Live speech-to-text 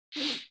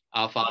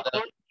Our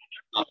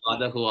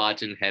Father who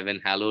art in heaven,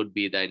 hallowed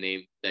be thy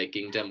name. Thy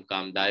kingdom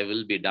come, thy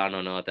will be done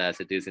on earth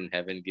as it is in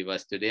heaven. Give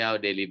us today our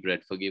daily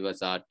bread. Forgive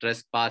us our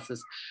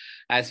trespasses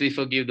as we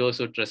forgive those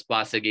who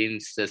trespass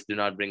against us. Do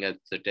not bring us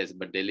to test,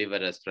 but deliver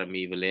us from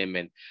evil.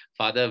 Amen.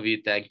 Father,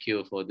 we thank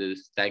you for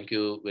this. Thank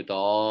you with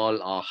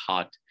all our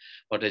heart.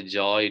 What a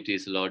joy it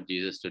is, Lord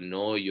Jesus, to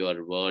know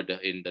your word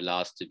in the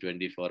last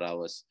 24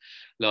 hours.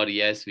 Lord,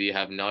 yes, we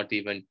have not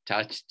even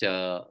touched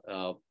a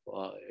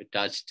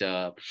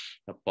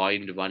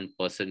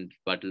 0.1%,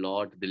 but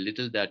Lord, the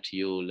little that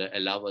you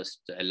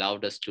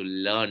allowed us to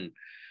learn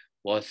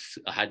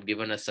had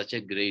given us such a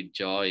great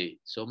joy,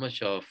 so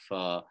much of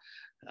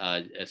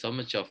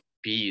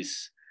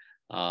peace,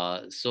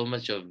 so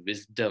much of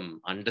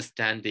wisdom,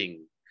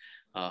 understanding,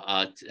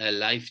 a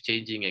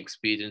life-changing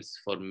experience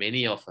for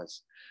many of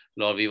us.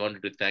 Lord, we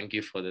wanted to thank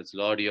you for this.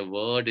 Lord, your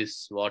word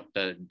is what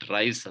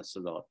drives us,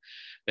 Lord.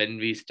 When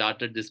we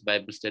started this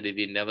Bible study,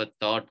 we never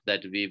thought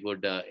that we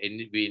would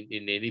be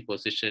in any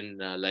position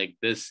like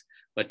this.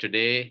 But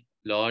today,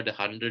 Lord,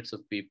 hundreds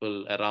of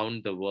people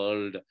around the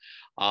world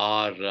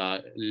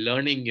are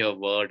learning your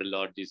word,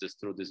 Lord Jesus,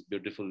 through this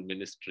beautiful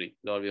ministry.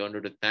 Lord, we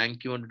wanted to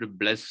thank you, wanted to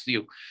bless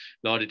you.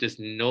 Lord, it is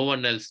no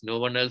one else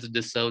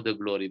deserve the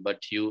glory,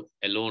 but you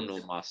alone,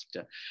 O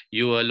Master.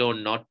 You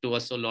alone, not to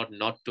us, O Lord,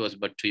 not to us,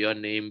 but to your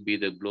name be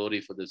the glory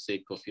for the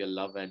sake of your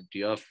love and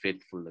your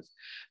faithfulness.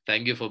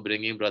 Thank you for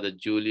bringing Brother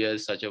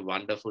Julius, such a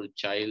wonderful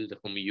child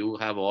whom you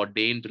have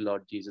ordained,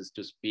 Lord Jesus,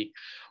 to speak.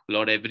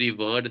 Lord, every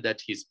word that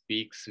he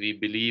speaks, we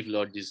believe,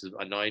 Lord Jesus,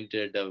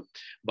 anointed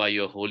by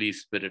your Holy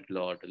Spirit,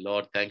 Lord.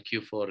 Lord, thank you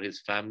for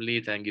his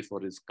family. Thank you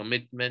for his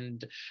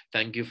commitment.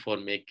 Thank you for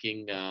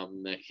making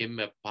him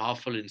a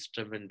powerful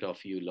instrument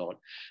of you, Lord.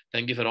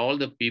 Thank you for all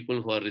the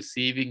people who are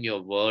receiving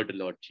your word,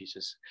 Lord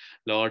Jesus.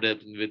 Lord,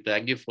 we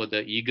thank you for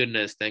the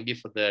eagerness. Thank you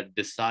for the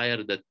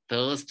desire, the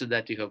thirst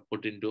that you have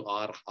put into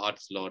our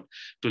hearts, Lord,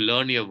 to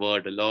learn your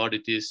word. Lord,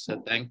 it is,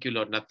 thank you,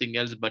 Lord, nothing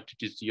else, but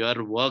it is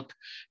your work,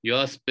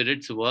 your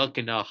Spirit's work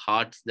in our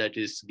hearts that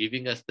is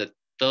giving us the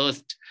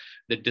thirst,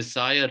 the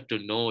desire to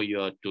know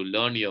to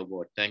learn your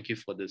word. Thank you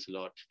for this,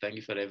 Lord. Thank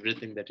you for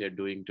everything that you're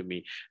doing to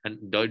me and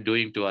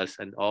doing to us,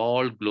 and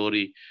all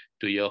glory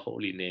to your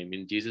holy name.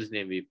 In Jesus'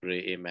 name we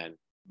pray. Amen.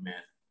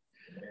 Amen.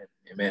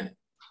 Amen.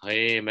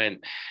 Amen.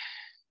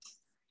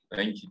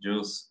 Thank you,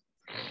 Jules.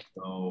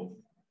 So,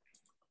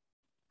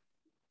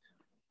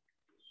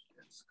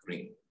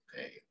 screen.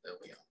 Okay, there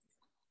we are.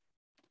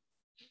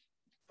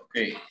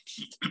 Okay.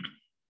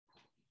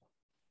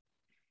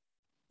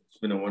 It's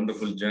been a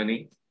wonderful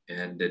journey.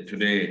 And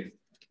today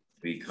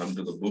we come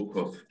to the book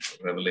of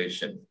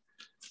Revelation.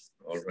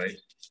 All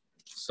right.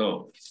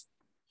 So,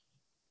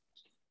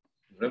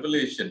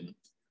 Revelation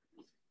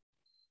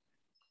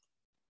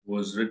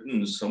was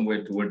written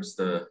somewhere towards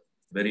the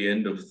very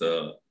end of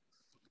the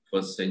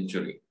first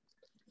century.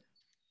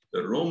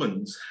 The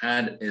Romans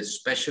had a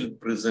special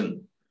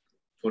prison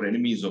for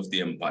enemies of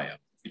the empire.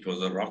 It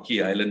was a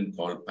rocky island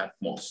called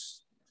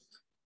Patmos.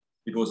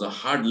 It was a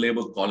hard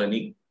labor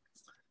colony,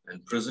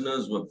 and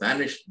prisoners were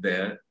banished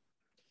there,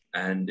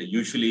 and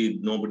usually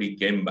nobody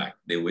came back.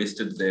 They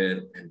wasted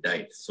there and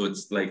died. So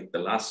it's like the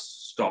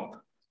last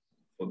stop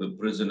for the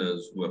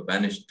prisoners who were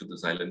banished to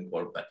this island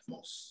called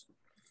Patmos.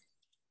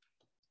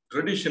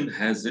 Tradition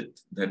has it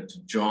that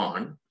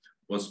John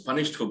was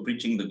punished for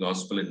preaching the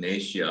gospel in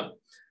Asia,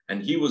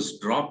 and he was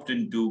dropped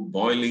into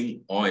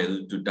boiling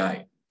oil to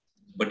die.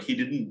 But he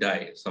didn't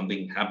die.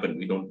 Something happened.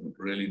 We don't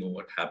really know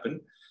what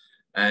happened.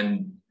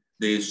 And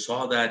they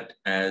saw that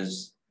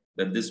as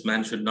that this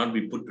man should not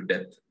be put to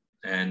death.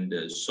 And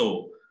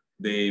so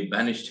they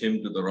banished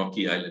him to the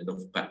rocky island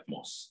of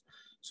Patmos.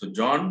 So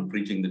John,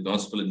 preaching the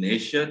gospel in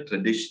Asia,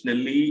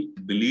 traditionally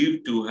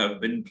believed to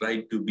have been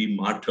tried to be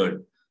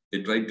martyred.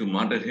 They tried to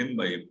martyr him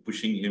by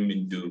pushing him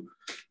into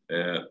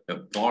a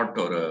pot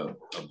or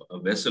a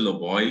vessel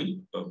of oil,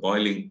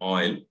 boiling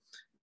oil.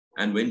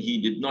 And when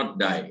he did not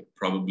die,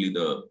 probably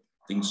the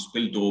things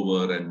spilled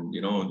over, and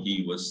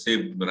he was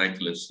saved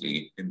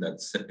miraculously in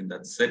that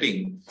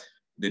setting.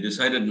 They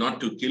decided not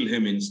to kill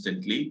him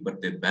instantly,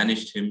 but they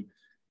banished him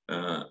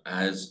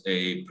as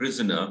a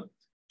prisoner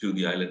to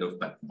the island of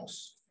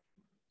Patmos.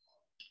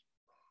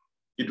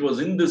 It was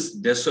in this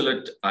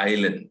desolate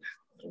island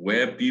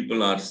where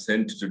people are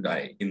sent to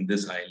die, in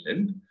this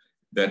island,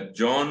 that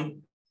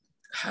John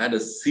had a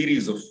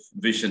series of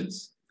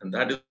visions. And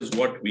that is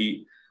what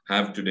we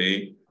have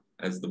today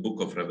as the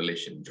book of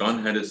Revelation.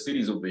 John had a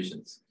series of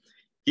visions.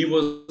 He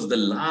was the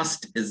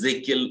last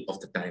Ezekiel of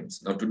the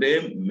times. Now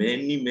today,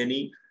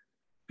 many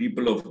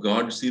people of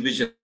God see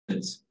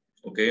visions.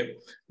 Okay,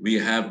 we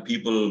have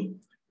people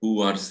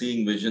who are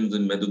seeing visions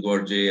in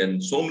Medjugorje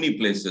and so many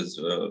places,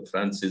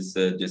 Francis,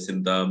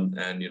 Jacinta,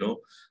 and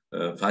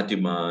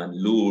Fatima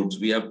and Lourdes.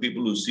 We have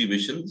people who see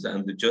visions,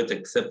 and the church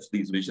accepts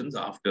these visions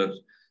after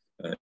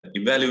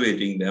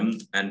evaluating them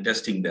and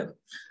testing them.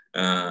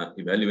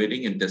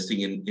 Evaluating and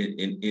testing,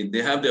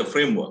 they have their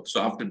framework.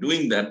 So after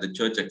doing that, the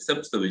church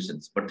accepts the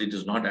visions, but it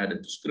is not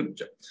added to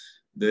scripture.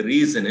 The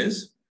reason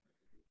is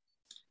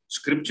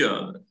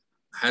scripture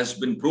has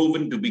been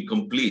proven to be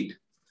complete.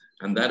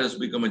 And that has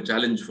become a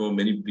challenge for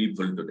many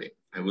people today.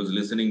 I was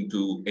listening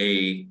to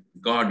a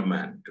God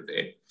man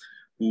today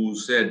who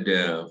said,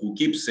 who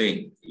keeps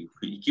saying,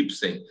 he keeps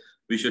saying,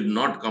 we should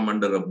not come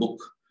under a book.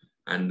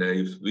 And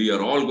if we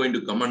are all going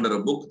to come under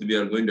a book, we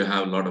are going to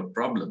have a lot of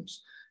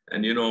problems.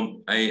 And, you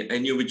know, I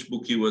knew which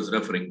book he was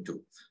referring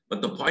to.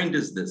 But the point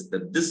is this,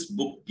 that this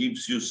book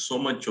gives you so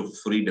much of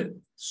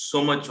freedom,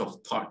 so much of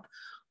thought.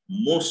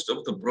 Most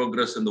of the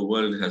progress in the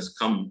world has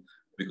come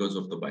because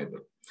of the Bible.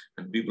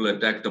 And people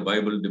attack the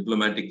Bible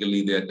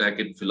diplomatically, they attack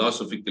it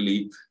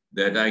philosophically,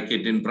 they attack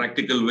it in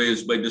practical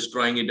ways by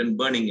destroying it and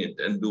burning it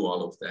and do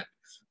all of that.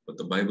 But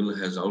the Bible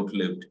has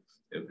outlived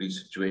every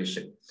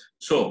situation.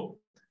 So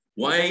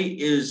why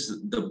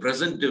is the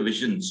present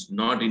divisions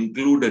not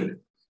included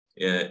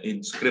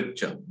in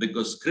scripture?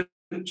 Because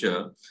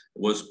scripture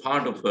was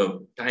part of a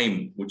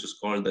time which is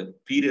called the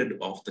period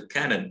of the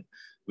canon,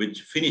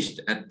 which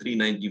finished at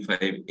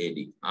 395 AD.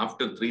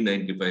 After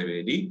 395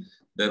 AD,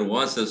 there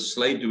was a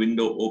slight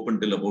window open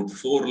till about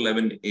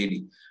 411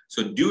 AD.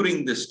 So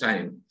during this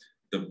time,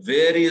 the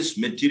various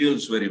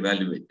materials were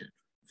evaluated.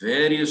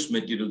 Various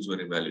materials were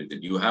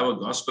evaluated. You have a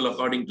gospel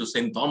according to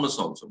St. Thomas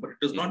also, but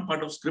it is not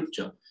part of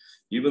scripture.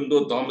 Even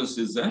though Thomas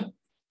is an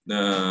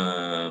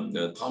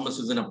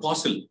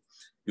apostle,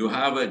 you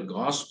have a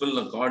gospel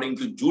according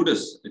to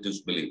Judas, it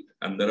is believed.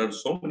 And there are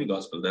so many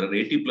gospels. There are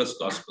 80 plus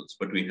gospels,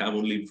 but we have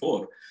only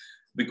 4.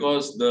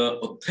 Because the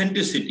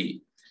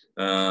authenticity,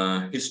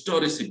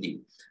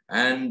 historicity,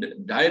 and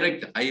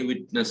direct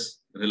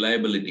eyewitness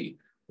reliability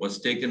was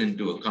taken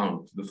into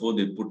account before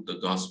they put the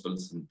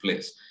gospels in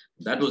place.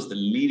 That was the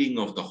leading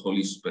of the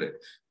Holy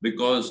Spirit,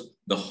 because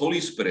the Holy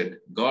Spirit,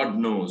 God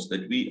knows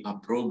that we are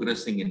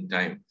progressing in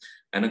time.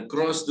 And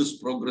across this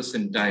progress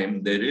in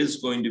time, there is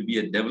going to be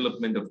a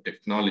development of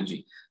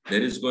technology.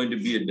 There is going to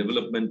be a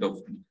development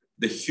of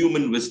the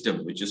human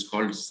wisdom, which is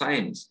called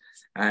science.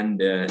 And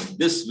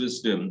this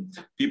wisdom,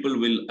 people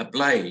will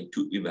apply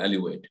to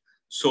evaluate.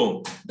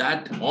 So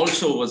that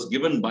also was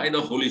given by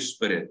the Holy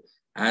Spirit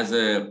as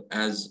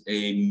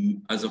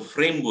a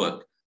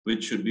framework,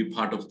 which should be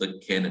part of the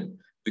canon,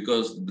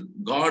 because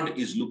God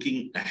is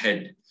looking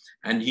ahead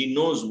and he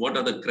knows what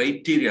are the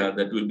criteria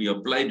that will be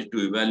applied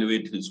to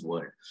evaluate his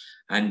word.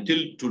 Until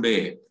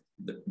today,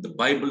 the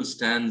Bible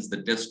stands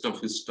the test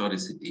of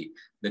historicity,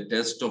 the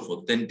test of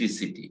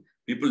authenticity.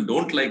 People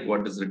don't like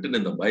what is written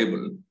in the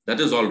Bible. That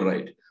is all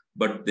right.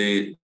 But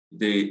they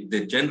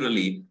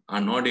generally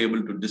are not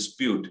able to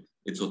dispute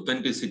its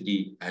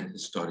authenticity and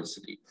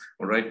historicity.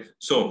 All right.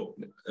 So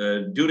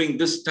during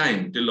this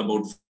time, till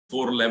about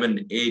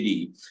 411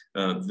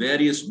 AD,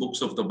 various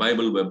books of the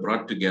Bible were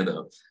brought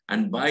together.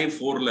 And by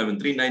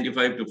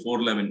 395 to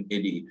 411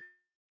 AD,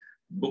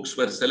 books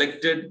were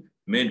selected,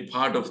 made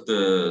part of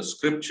the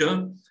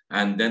scripture,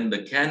 and then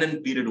the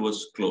canon period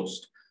was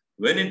closed.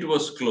 When it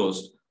was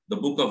closed, the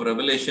book of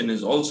Revelation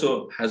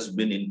has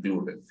been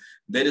included.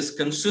 There is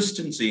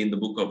consistency in the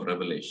book of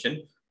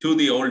Revelation to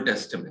the Old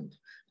Testament.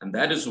 And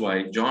that is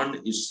why John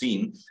is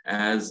seen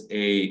as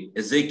a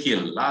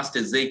Ezekiel, last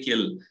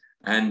Ezekiel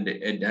and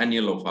a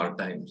Daniel of our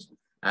times.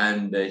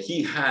 And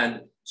he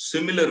had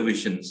similar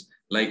visions,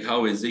 like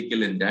how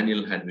Ezekiel and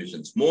Daniel had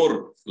visions,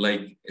 more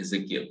like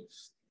Ezekiel.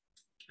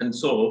 And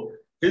so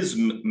his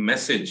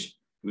message,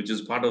 which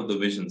is part of the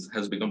visions,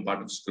 has become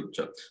part of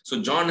scripture. So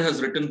John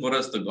has written for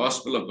us the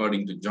gospel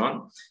according to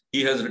John.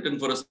 He has written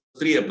for us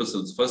 3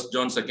 epistles, 1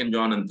 John, 2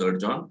 John, and 3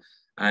 John.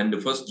 And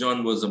 1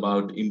 John was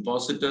about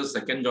impostors,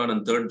 2 John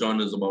and 3 John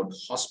is about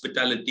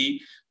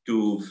hospitality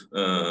to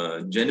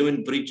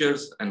genuine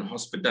preachers and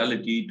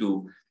hospitality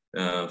to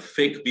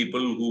fake people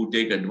who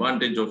take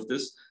advantage of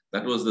this.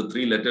 That was the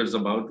 3 letters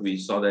about. We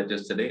saw that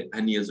yesterday.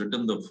 And he has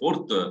written the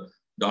 4th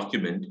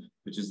document,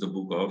 which is the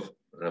book of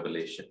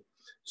Revelation.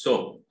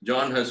 So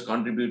John has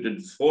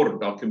contributed 4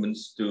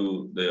 documents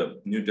to the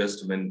New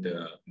Testament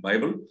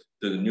Bible,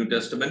 to the New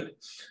Testament.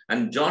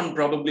 And John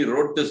probably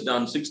wrote this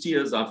down 60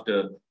 years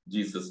after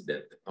Jesus'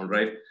 death. All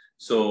right.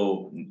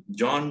 So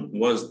John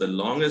was the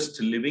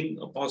longest living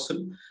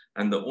apostle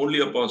and the only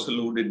apostle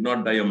who did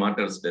not die a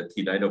martyr's death.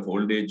 He died of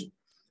old age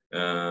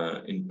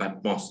in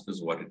Patmos,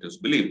 is what it is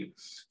believed.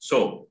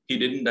 So he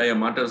didn't die a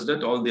martyr's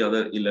death. All the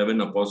other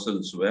 11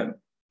 apostles were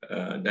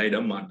died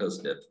a martyr's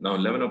death. Now,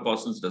 11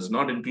 apostles does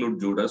not include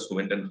Judas, who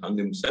went and hung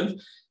himself.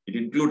 It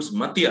includes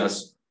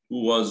Matthias,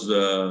 who was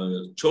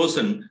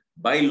chosen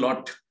by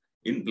Lot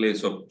in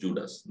place of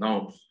Judas.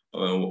 Now,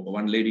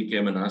 one lady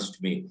came and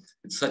asked me,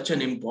 it's such an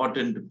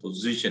important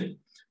position.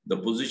 The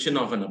position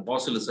of an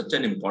apostle is such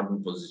an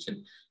important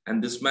position.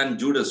 And this man,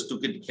 Judas,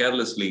 took it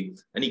carelessly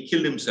and he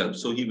killed himself.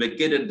 So he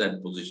vacated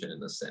that position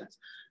in a sense.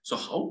 So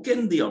how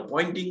can the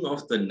appointing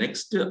of the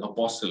next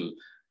apostle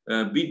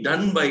be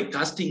done by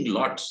casting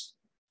lots?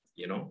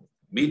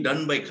 Be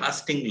done by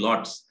casting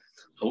lots.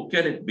 How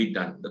can it be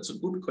done? That's a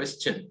good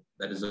question.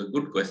 That is a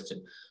good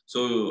question.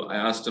 So I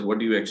asked her, what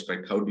do you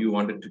expect? How do you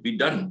want it to be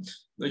done?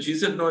 She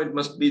said, no, it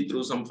must be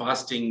through some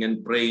fasting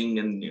and praying.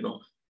 And,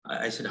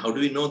 I said, how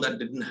do we know that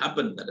didn't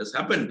happen? That has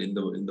happened in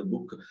the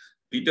book.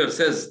 Peter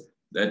says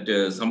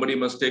that somebody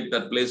must take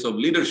that place of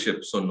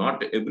leadership. So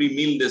not every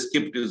meal they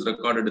skipped is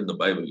recorded in the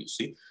Bible, you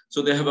see.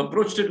 So they have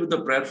approached it with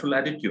a prayerful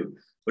attitude.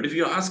 But if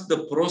you ask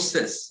the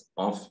process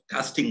of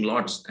casting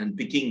lots and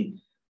picking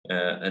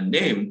a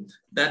name,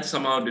 that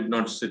somehow did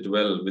not sit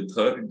well with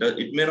her.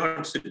 It may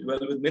not sit well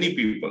with many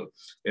people.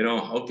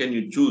 How can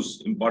you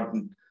choose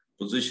important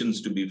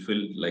positions to be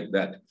filled like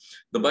that?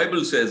 The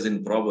Bible says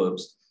in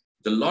Proverbs,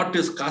 the lot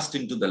is cast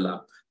into the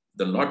lap.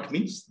 The lot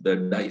means the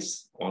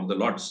dice, or the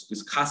lots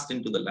is cast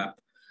into the lap.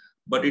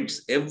 But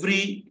it's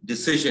every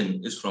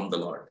decision is from the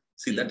Lord.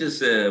 See, that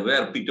is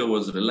where Peter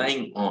was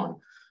relying on.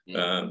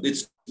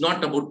 It's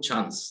not about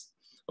chance.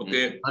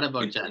 Okay, not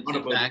about it's chance. not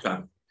about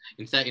chance.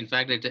 In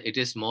fact, it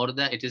is more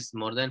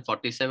than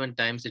 47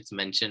 times it's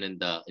mentioned in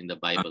the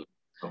Bible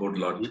about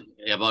lot,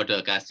 about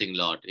casting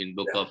lot in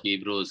book of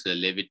Hebrews,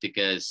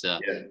 Leviticus.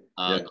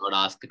 God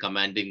asked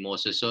commanding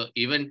Moses. So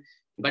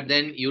but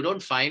then you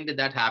don't find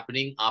that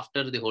happening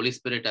after the Holy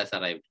Spirit has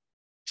arrived.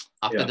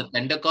 After the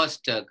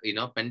Pentecost,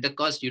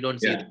 Pentecost, you don't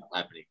see that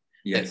happening.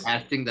 The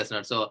casting does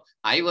not. So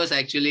I was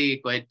actually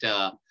quite,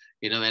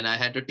 when I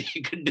had to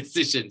take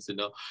decisions,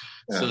 so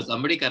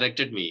somebody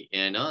corrected me,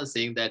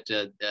 saying that,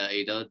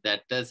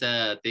 that is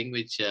a thing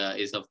which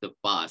is of the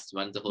past.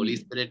 Once the Holy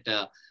Spirit,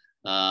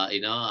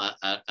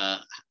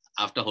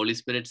 after Holy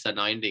Spirit's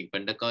anointing,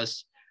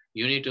 Pentecost,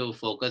 you need to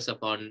focus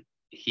upon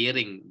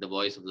hearing the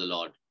voice of the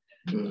Lord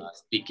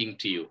speaking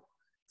to you.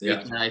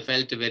 Which I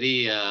felt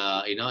very,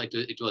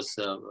 it was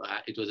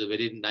a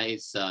very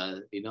nice,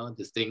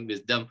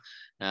 wisdom,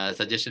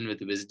 suggestion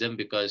with wisdom,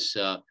 because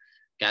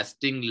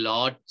casting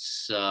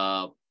lots,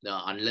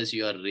 unless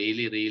you are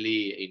really,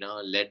 really,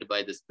 led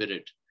by the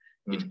Spirit,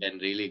 it can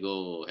really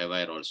go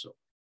haywire also.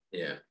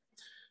 Yeah.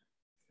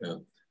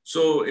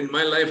 So in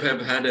my life,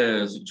 I've had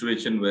a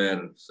situation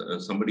where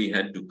somebody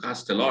had to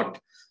cast a lot,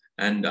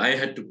 and I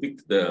had to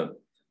pick the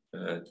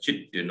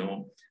chit,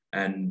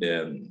 and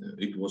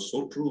it was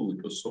so true.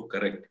 It was so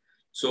correct.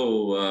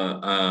 So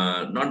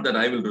not that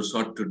I will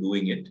resort to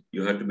doing it.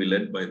 You have to be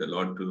led by the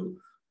Lord,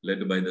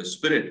 led by the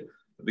Spirit,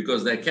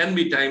 because there can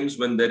be times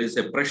when there is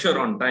a pressure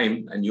on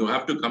time and you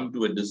have to come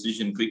to a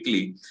decision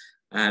quickly,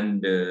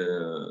 and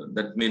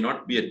that may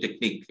not be a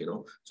technique,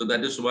 So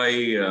that is why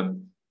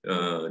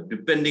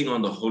depending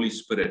on the Holy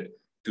Spirit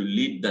to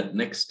lead that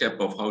next step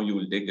of how you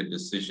will take a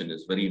decision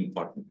is very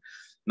important.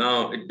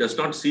 Now, it does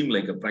not seem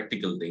like a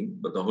practical thing,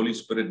 but the Holy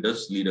Spirit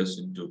does lead us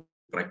into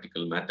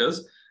practical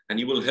matters, and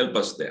He will help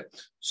us there.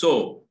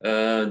 So,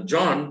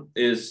 John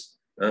is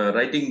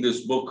writing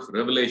this book,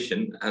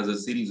 Revelation, as a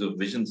series of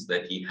visions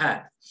that he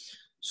had.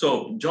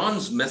 So,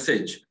 John's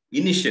message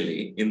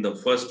initially in the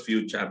first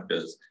few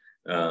chapters,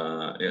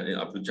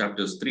 up to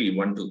chapters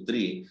 1 to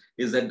 3,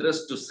 is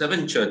addressed to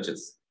 7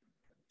 churches.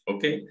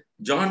 Okay,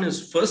 John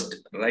is first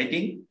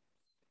writing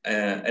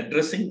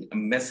addressing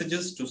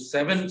messages to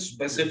 7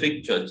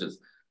 specific churches.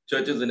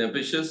 Churches in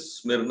Ephesus,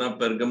 Smyrna,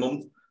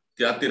 Pergamum,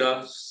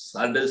 Thyatira,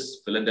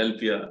 Sardis,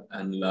 Philadelphia,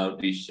 and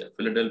Laodicea.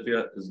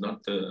 Philadelphia is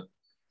not a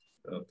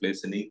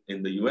place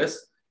in the US.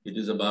 It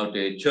is about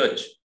a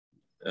church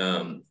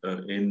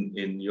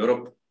in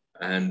Europe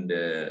and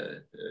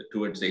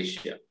towards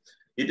Asia.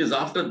 It is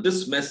after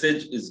this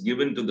message is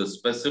given to the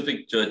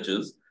specific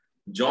churches,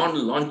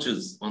 John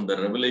launches on the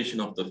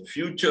revelation of the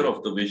future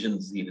of the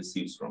visions he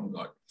receives from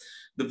God.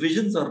 The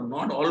visions are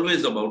not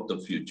always about the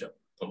future,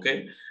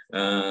 okay?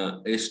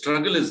 A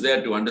struggle is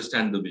there to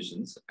understand the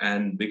visions,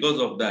 and because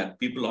of that,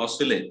 people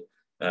oscillate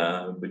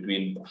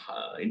between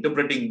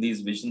interpreting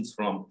these visions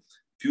from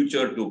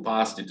future to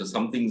past. It is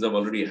some things have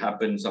already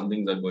happened, some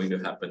things are going to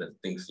happen, and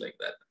things like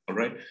that, all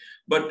right?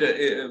 But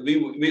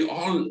we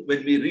all,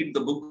 when we read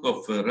the book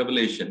of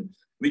Revelation,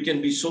 we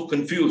can be so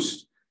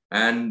confused,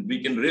 and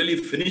we can really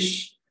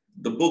finish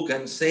the book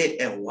and say,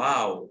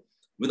 wow,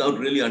 without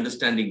really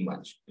understanding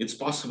much. It's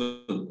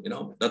possible,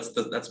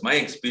 that's my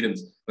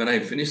experience. When I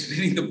finished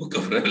reading the book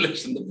of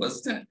Revelation the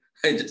first time,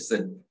 I just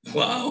said,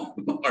 wow,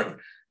 Lord,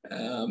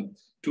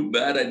 too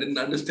bad I didn't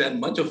understand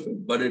much of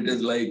it, but it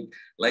is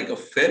like a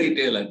fairy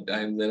tale at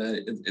times.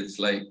 And it's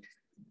like,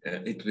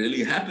 it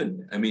really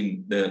happened. I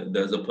mean,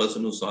 there's a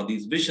person who saw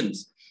these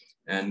visions.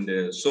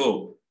 And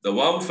so the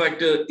wow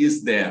factor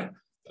is there.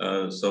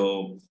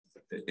 So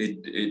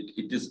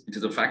it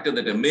is a factor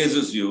that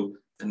amazes you,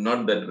 and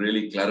not that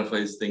really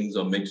clarifies things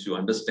or makes you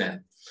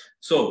understand.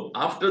 So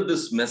after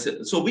this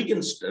message, so we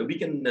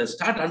can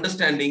start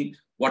understanding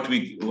what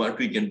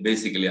we can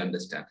basically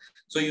understand.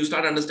 So you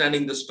start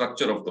understanding the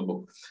structure of the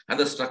book, and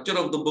the structure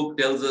of the book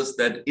tells us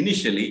that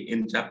initially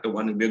in chapter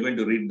 1, and we're going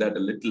to read that a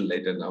little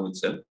later now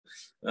itself.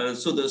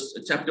 So this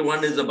chapter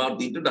 1 is about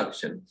the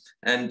introduction,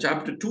 and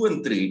chapter 2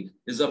 and 3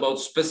 is about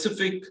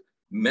specific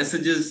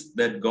messages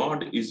that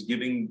God is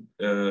giving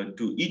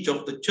to each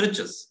of the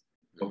churches.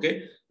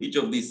 Okay, each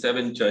of these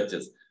 7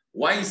 churches.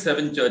 Why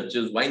 7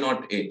 churches? Why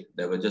not 8?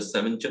 There were just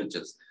 7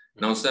 churches.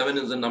 Now 7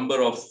 is a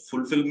number of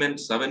fulfillment.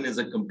 7 is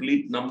a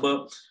complete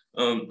number.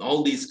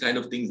 All these kind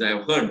of things I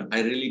have heard.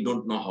 I really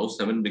don't know how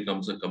 7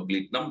 becomes a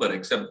complete number,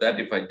 except that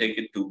if I take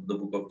it to the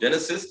book of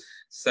Genesis,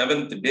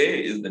 7th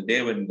day is the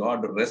day when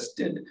God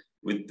rested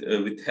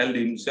withheld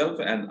himself,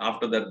 and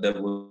after that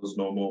there was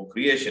no more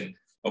creation.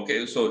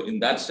 Okay, so in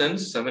that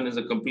sense, 7 is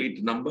a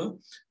complete number.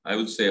 I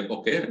would say,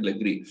 okay, I'll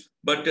agree.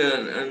 But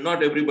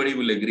not everybody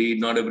will agree,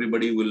 not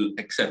everybody will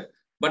accept.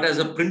 But as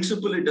a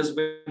principle, it has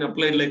been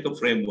applied like a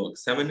framework.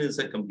 7 is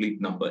a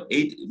complete number.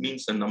 8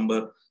 means a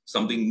number,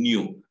 something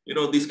new. You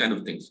know, these kind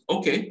of things.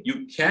 Okay,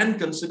 you can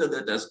consider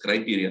that as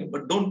criteria,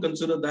 but don't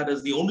consider that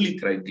as the only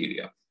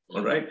criteria.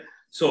 All right.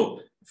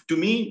 So to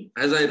me,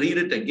 as I read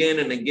it again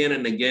and again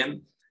and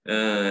again,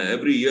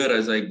 every year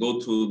as I go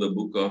through the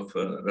book of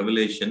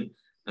Revelation,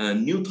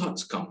 new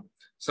thoughts come.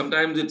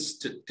 Sometimes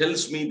it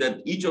tells me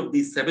that each of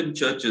these 7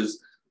 churches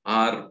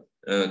are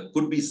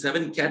could be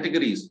 7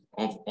 categories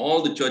of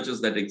all the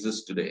churches that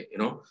exist today. You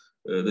know,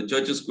 the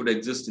churches could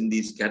exist in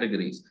these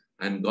categories,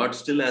 and God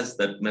still has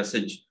that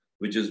message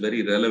which is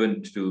very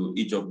relevant to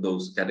each of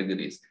those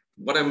categories.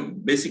 What I'm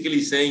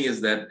basically saying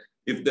is that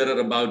if there are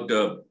about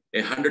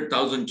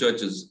 100,000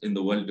 churches in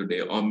the world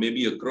today, or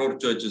maybe 1 crore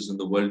churches in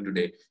the world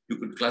today, you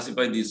could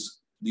classify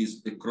these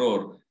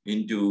crore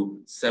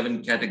into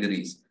 7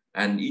 categories,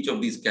 and each of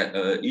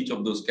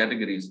those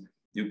categories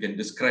you can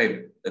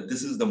describe that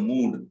this is the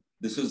mood,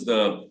 this is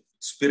the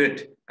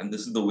spirit, and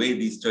this is the way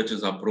these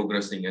churches are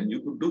progressing. And you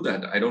could do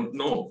that. I don't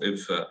know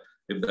if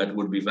that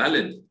would be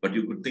valid, but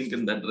you could think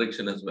in that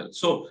direction as well.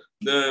 So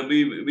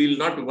we will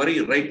not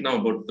worry right now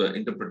about the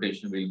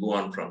interpretation. We'll go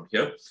on from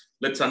here.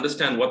 Let's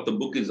understand what the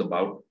book is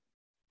about,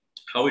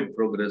 how it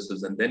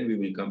progresses, and then we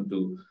will come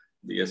to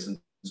the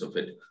essence of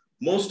it.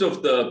 Most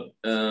of the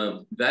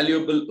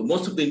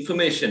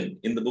information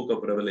in the book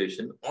of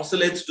Revelation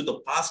oscillates to the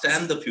past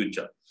and the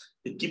future.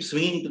 It keeps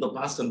swinging to the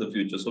past and the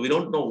future. So we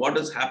don't know what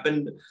has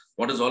happened,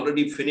 what is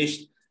already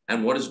finished,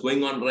 and what is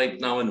going on right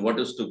now, and what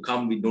is to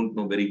come. We don't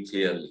know very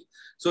clearly.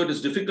 So it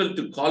is difficult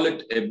to call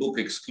it a book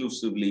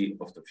exclusively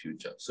of the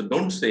future. So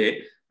don't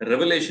say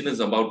Revelation is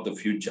about the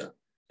future.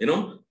 You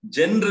know,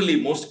 generally,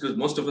 most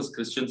of us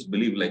Christians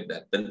believe like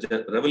that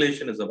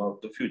Revelation is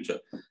about the future.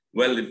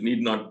 Well, it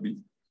need not be.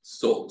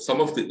 So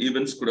some of the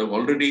events could have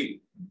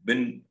already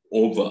been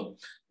over.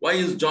 Why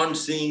is John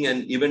seeing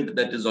an event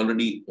that is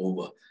already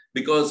over?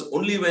 Because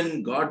only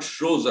when God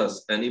shows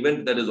us an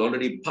event that is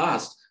already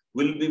past,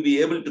 will we be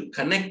able to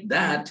connect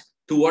that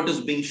to what is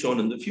being shown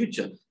in the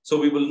future. So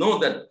we will know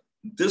that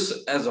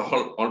this has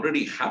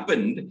already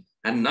happened,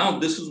 and now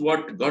this is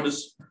what God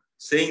is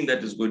saying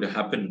that is going to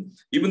happen.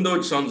 Even though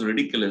it sounds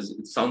ridiculous,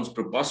 it sounds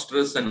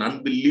preposterous and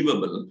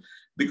unbelievable,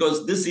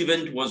 because this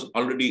event was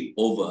already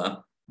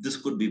over. This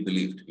could be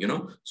believed, you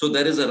know. So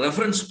there is a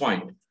reference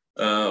point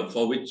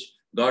for which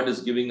God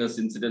is giving us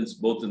incidents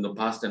both in the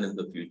past and in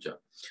the future.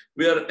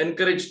 We are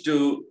encouraged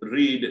to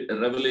read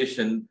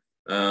Revelation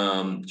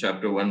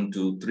chapter 1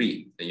 to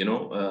 3, you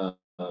know,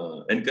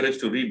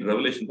 encouraged to read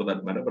Revelation for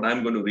that matter, but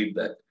I'm going to read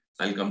that.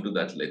 I'll come to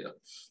that later.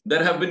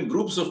 There have been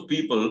groups of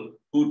people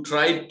who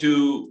tried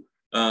to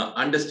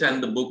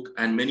understand the book,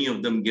 and many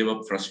of them gave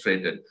up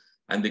frustrated,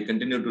 and they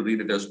continue to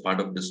read it as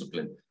part of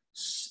discipline.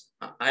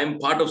 I am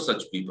part of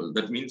such people.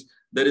 That means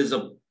there is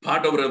a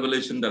part of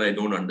Revelation that I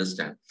don't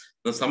understand.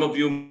 Now, some of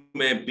you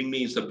may ping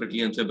me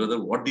separately and say,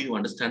 brother, what do you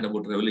understand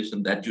about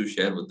Revelation that you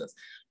share with us?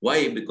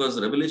 Why? Because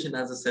Revelation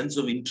has a sense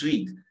of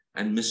intrigue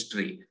and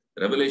mystery.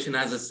 Revelation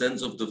has a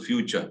sense of the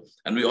future.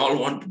 And we all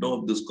want to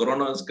know if this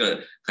corona is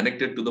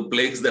connected to the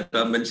plagues that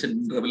are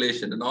mentioned in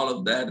Revelation and all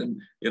of that,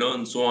 and, you know,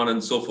 and so on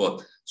and so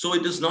forth. So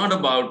it is not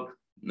about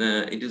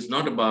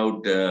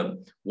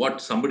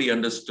what somebody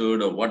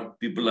understood or what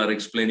people are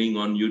explaining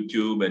on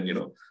YouTube. And, you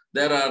know,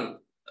 there are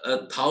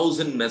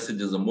 1,000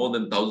 messages or more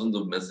than thousands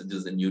of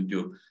messages in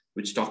YouTube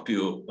which talk to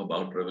you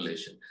about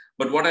Revelation.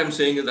 But what I'm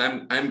saying is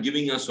I'm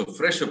giving us a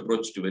fresh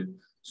approach to it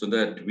so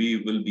that we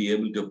will be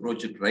able to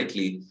approach it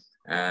rightly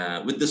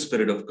with the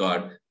Spirit of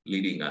God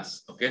leading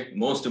us. Okay,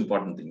 most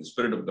important thing, the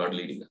Spirit of God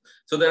leading us.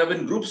 So there have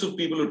been groups of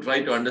people who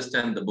try to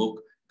understand the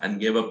book and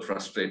gave up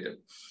frustrated.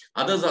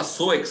 Others are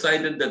so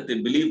excited that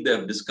they believe they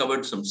have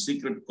discovered some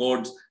secret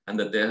codes and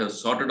that they have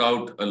sorted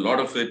out a lot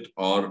of it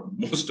or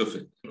most of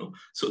it. You know?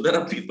 So there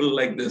are people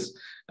like this,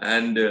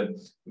 and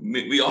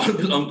we all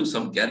belong to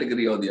some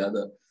category or the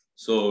other.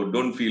 So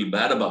don't feel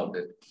bad about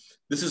it.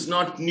 This is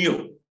not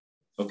new.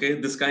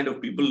 Okay, this kind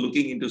of people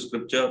looking into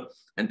scripture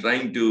and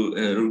trying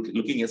to,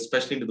 looking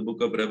especially into the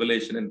book of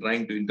Revelation and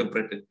trying to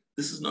interpret it,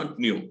 this is not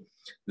new.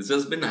 This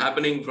has been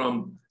happening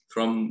from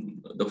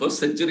the first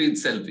century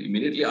itself.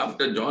 Immediately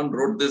after John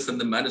wrote this and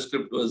the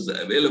manuscript was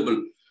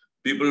available,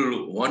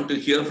 people want to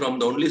hear from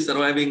the only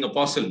surviving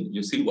apostle.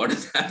 You see what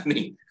is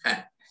happening.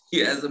 He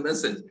has a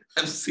message.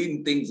 I've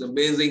seen things,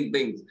 amazing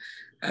things.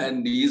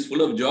 And he is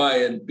full of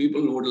joy, and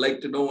people would like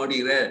to know what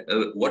he read,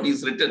 what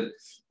he's written.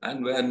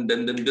 And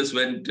then this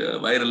went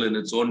viral in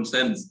its own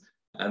sense.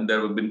 And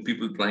there have been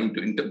people trying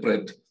to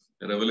interpret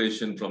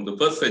Revelation from the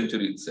first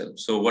century itself.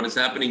 So what is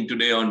happening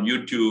today on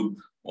YouTube,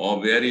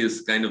 or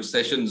various kind of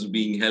sessions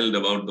being held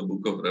about the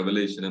book of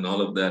Revelation and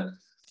all of that,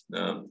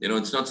 you know,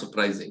 it's not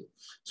surprising.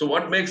 So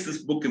what makes this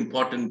book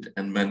important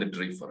and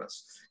mandatory for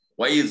us?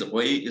 Why is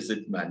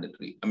it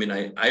mandatory? I mean,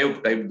 I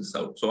have typed this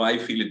out, so I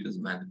feel it is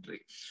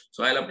mandatory.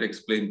 So I'll have to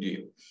explain to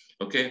you.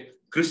 Okay,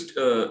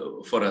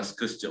 for us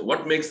Christians,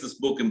 what makes this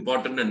book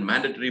important and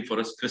mandatory for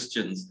us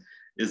Christians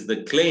is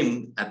the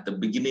claim at the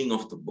beginning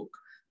of the book.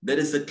 There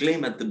is a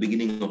claim at the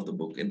beginning of the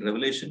book. In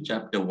Revelation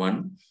chapter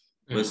 1,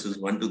 verses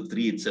 1 to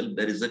 3 itself,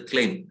 there is a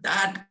claim.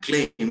 That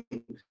claim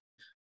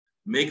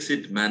makes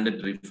it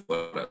mandatory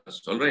for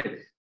us. All right.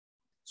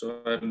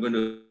 So I'm going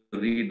to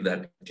read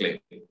that claim.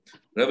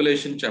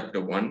 Revelation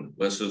chapter 1,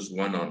 verses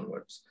 1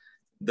 onwards.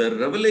 The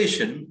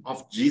revelation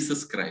of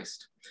Jesus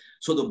Christ.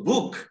 So the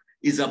book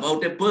is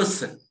about a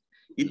person.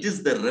 It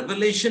is the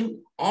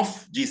revelation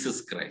of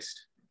Jesus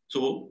Christ.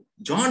 So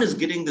John is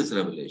getting this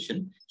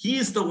revelation. He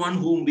is the one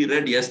whom we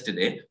read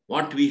yesterday.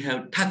 What we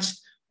have touched,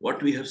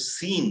 what we have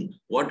seen,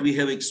 what we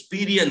have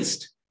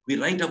experienced. We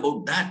write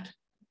about that.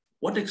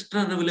 What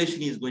extra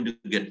revelation he is going to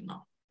get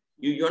now?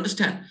 You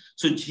understand?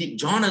 So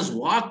John has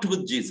walked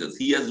with Jesus.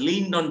 He has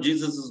leaned on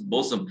Jesus's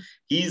bosom.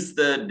 He is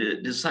the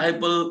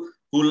disciple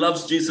who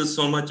loves Jesus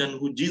so much and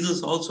who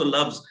Jesus also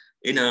loves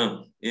in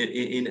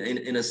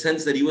a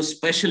sense that he was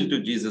special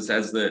to Jesus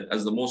as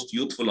the most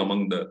youthful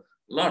among the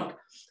lot,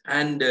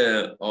 and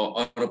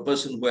or a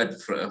person who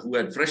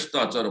had fresh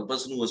thoughts, or a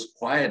person who was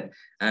quiet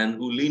and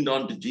who leaned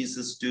on to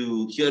Jesus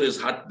to hear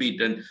his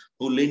heartbeat, and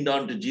who leaned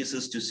on to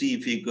Jesus to see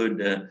if he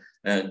could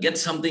get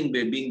something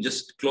by being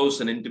just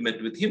close and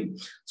intimate with him.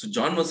 So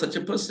John was such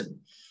a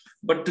person.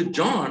 But to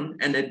John,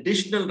 an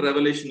additional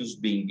revelation is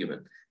being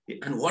given.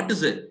 And what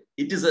is it?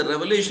 It is a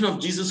revelation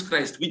of Jesus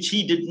Christ, which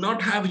he did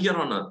not have here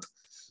on earth.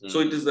 So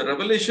it is the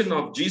revelation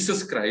of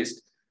Jesus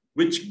Christ,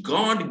 which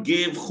God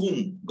gave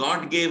whom?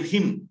 God gave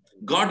him.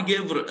 God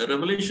gave a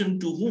revelation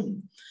to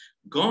whom?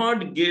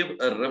 God gave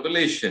a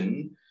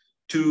revelation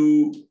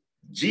to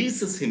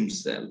Jesus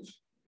himself.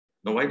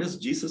 Now, why does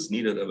Jesus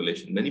need a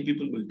revelation? Many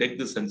people will take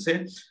this and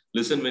say,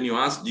 listen, when you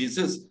ask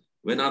Jesus,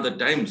 when are the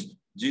times?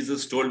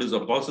 Jesus told his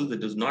apostles,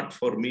 it is not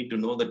for me to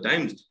know the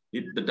times.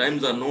 The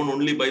times are known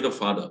only by the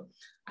Father.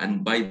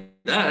 And by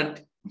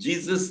that,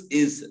 Jesus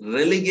is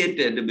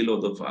relegated below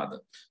the Father.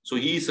 So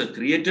he is a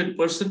created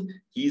person.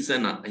 He is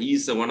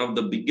one of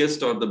the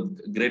biggest or the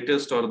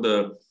greatest or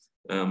the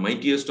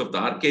mightiest of the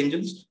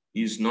archangels.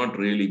 He is not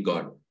really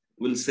God.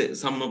 We'll say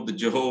some of the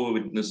Jehovah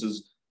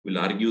Witnesses will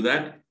argue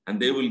that, and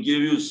they will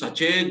give you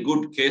such a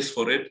good case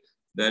for it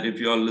that if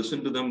you all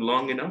listen to them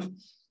long enough,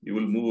 you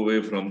will move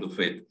away from the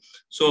faith.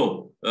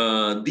 So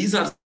these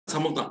are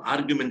some of the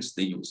arguments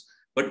they use.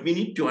 But we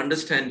need to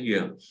understand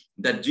here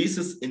that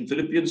Jesus in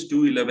Philippians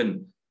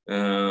 2:11,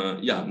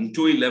 in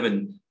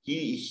 2:11,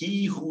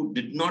 he who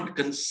did not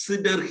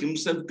consider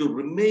himself to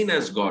remain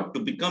as God, to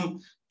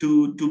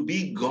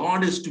be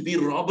God is to be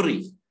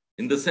robbery.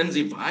 In the sense,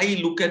 if I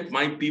look at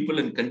my people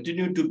and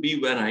continue to be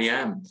where I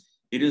am,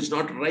 it is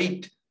not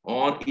right,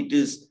 or it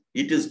is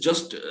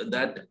just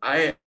that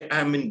I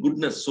am in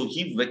goodness. So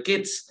he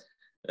vacates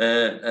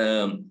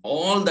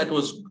all that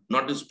was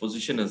not his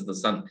position as the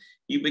Son.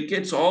 He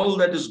vacates all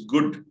that is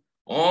good,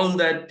 all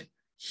that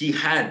he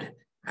had,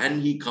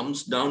 and he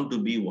comes down to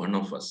be one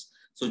of us.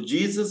 So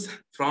Jesus,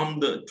 from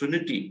the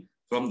Trinity,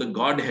 from the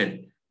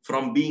Godhead,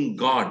 from being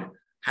God,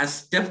 has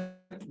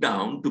stepped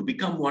down to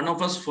become one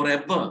of us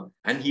forever,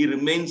 and he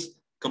remains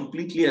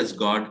completely as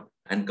God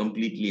and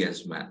completely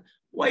as man.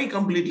 Why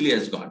completely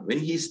as God? When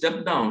he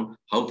stepped down,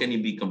 how can he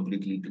be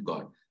completely to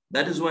God?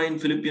 That is why in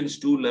Philippians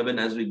 2:11,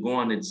 as we go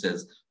on, it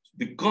says,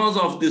 because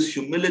of this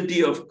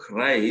humility of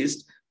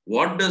Christ,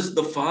 what does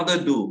the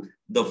Father do?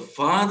 The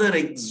Father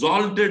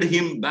exalted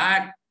him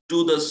back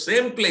to the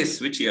same place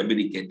which he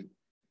abdicated.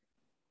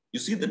 You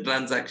see the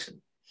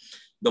transaction.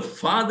 The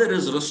Father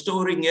is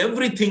restoring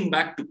everything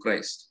back to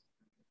Christ.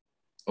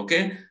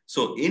 Okay?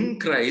 So in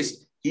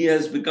Christ, he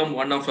has become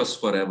one of us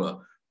forever.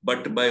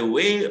 But by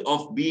way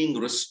of being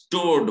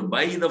restored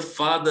by the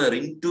Father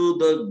into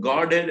the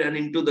Godhead and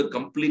into the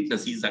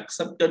completeness, he's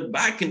accepted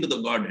back into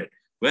the Godhead.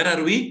 Where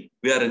are we?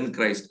 We are in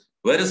Christ.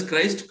 Where is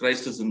Christ?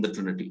 Christ is in the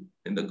Trinity,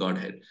 in the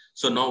Godhead.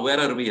 So now where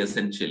are we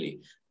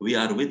essentially? We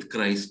are with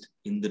Christ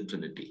in the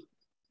Trinity.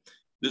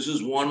 This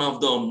is one of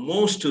the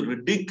most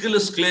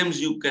ridiculous claims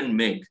you can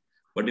make.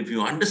 But if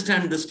you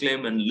understand this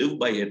claim and live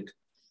by it,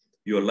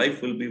 your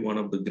life will be one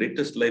of the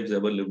greatest lives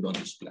ever lived on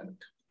this planet.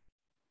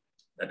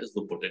 That is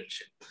the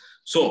potential.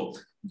 So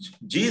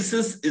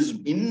Jesus is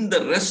in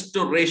the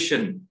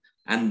restoration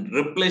and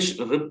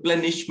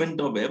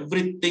replenishment of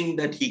everything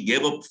that he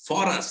gave up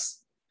for us.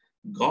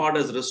 God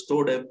has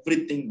restored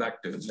everything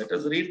back to him. Let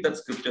us read that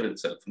scripture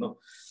itself. No,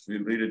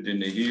 we'll read it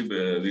in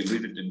Hebrew, we'll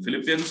read it in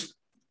Philippians.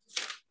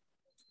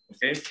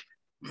 Okay.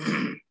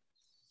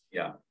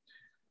 Yeah.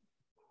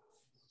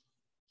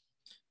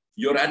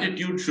 Your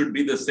attitude should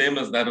be the same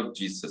as that of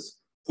Jesus,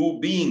 who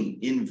being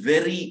in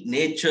very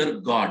nature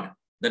God.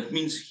 That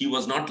means he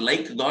was not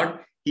like God.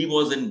 He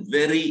was in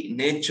very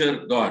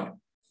nature God.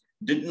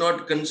 Did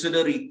not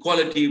consider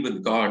equality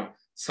with God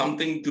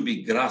something to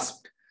be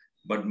grasped,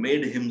 but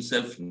made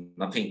himself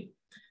nothing.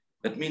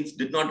 That means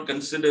did not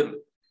consider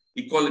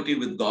equality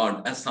with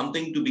God as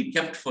something to be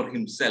kept for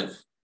himself.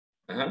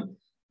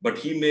 But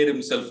he made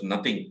himself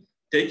nothing,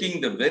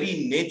 taking the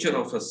very nature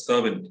of a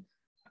servant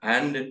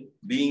and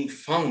being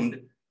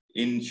found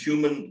in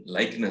human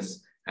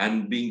likeness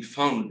and being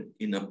found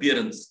in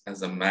appearance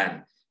as a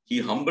man. He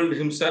humbled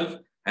himself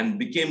and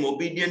became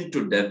obedient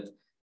to death,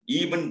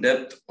 even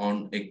death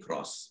on a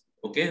cross.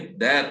 Okay,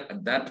 there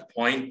at that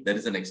point, there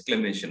is an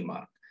exclamation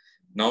mark.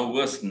 Now,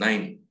 verse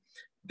 9.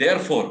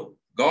 Therefore,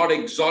 God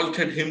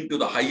exalted him to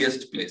the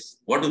highest place.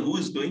 Who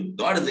is doing?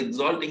 God is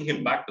exalting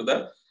him back to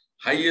the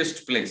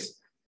highest place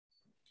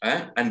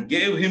and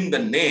gave him the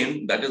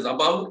name that is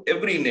above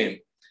every name.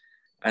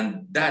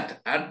 And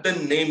that at the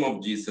name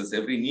of Jesus,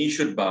 every knee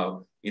should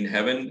bow in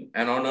heaven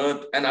and on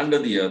earth and under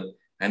the earth,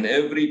 and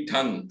every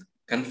tongue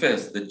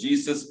confess that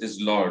Jesus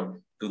is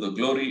Lord to the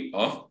glory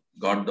of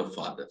God the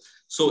Father.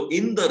 So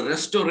in the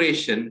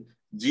restoration,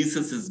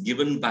 Jesus is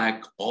given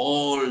back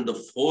all the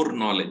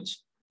foreknowledge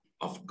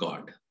of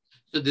God.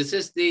 So this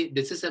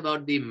is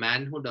about the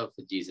manhood of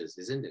Jesus,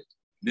 isn't it?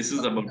 This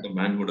is about the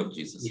manhood of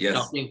Jesus.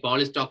 Paul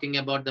is talking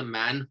about the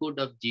manhood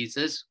of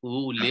Jesus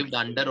who lived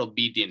under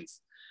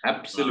obedience.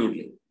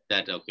 Absolutely.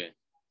 Okay.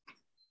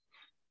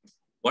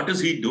 What is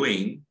he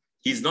doing?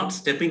 He's not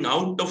stepping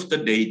out of the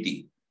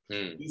deity.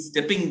 He's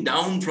stepping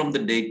down from the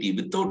deity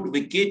without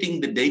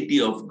vacating the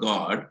deity of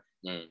God.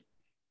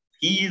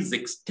 He is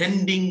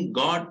extending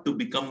God to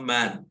become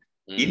man.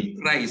 In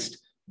Christ,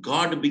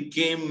 God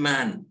became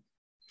man.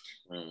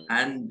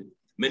 And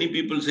many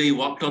people say he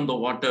walked on the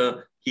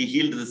water, he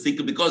healed the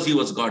sick because he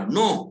was God.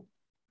 No,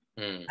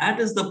 that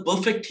is the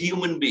perfect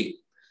human being.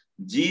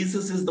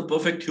 Jesus is the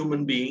perfect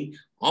human being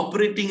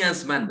operating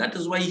as man. That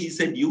is why he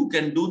said, you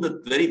can do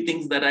the very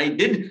things that I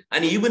did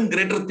and even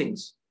greater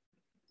things.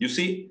 You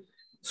see?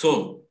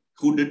 So,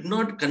 who did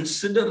not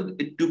consider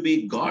it to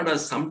be God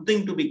as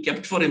something to be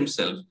kept for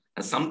himself,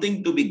 as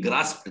something to be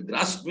grasped.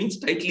 Grasped means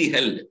tightly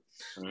held.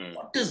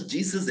 What is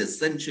Jesus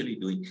essentially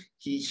doing?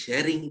 He's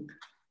sharing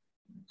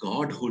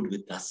Godhood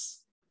with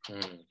us.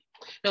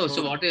 No,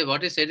 so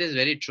what he said is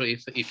very true.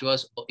 If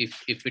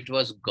it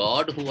was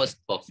God who was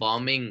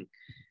performing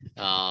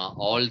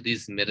all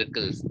these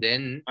miracles,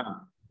 then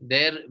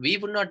we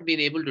would not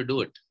be able to do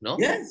it. No.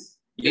 Yes.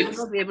 We would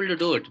not be able to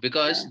do it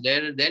because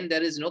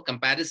there is no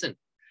comparison.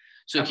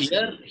 So Absolutely.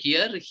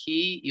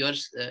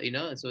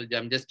 so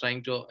I'm just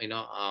trying to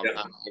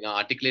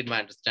articulate my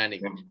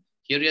understanding.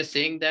 Here you're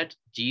saying that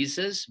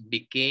Jesus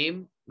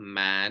became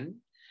man,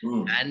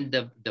 and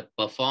the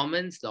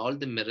performance, all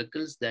the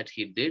miracles that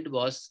he did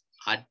was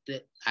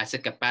as a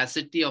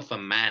capacity of a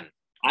man.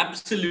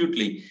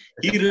 Absolutely.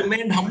 He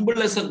remained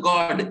humble as a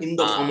God in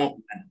the form of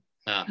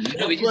man.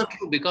 No, which is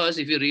true, because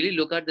if you really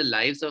look at the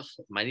lives of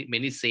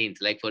many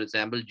saints, like for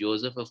example,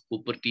 Joseph of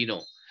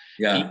Cupertino,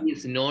 he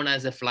is known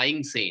as a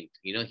flying saint.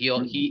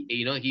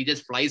 He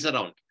just flies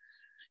around.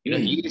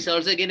 He is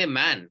also again a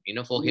man.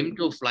 For him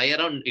to fly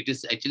around, it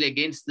is actually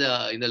against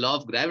the law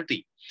of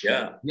gravity.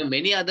 Yeah.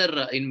 Many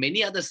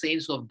other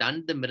saints who have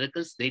done the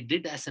miracles, they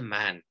did as a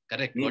man.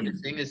 Correct. What you're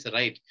saying is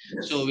right.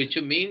 Yes. So, which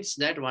means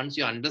that once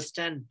you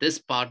understand this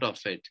part of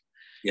it,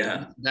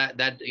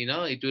 that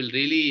it will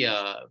really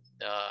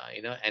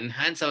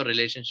enhance our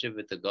relationship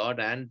with the God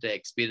and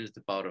experience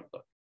the power of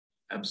God.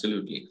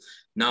 Absolutely.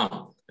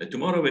 Now,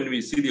 tomorrow when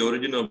we see the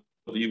origin of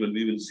evil,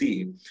 we will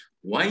see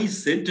why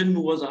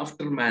Satan was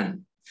after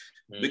man.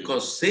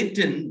 Because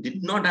Satan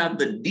did not have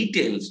the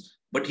details,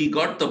 but he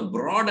got the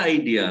broad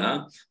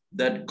idea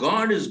that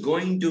God is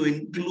going to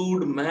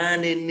include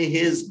man in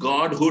his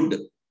godhood.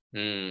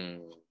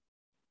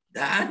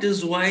 That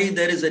is why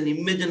there is an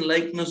image and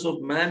likeness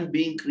of man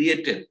being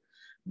created.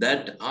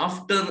 That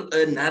after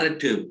a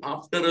narrative,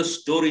 after a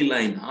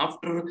storyline,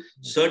 after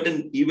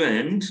certain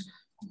events,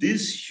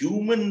 these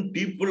human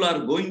people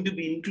are going to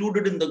be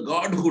included in the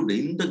godhood,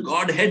 in the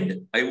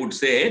Godhead, I would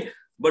say.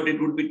 But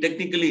it would be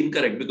technically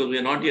incorrect because we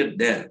are not yet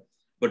there.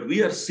 But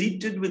we are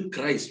seated with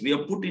Christ. We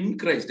are put in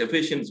Christ.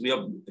 Ephesians, we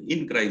are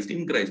in Christ.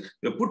 We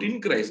are put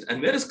in Christ.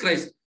 And where is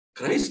Christ?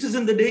 Christ is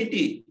in the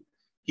deity.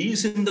 He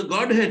is in the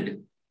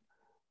Godhead.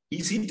 He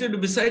is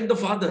seated beside the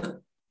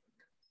Father,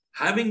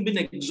 having been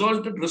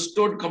exalted,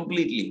 restored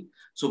completely.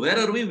 So where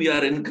are we? We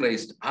are in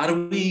Christ. Are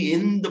we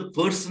in the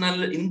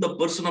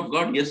person of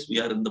God? Yes, we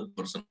are in the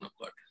person of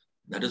God.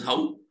 That is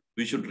how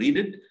we should read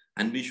it,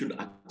 and we should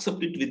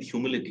accept it with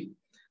humility.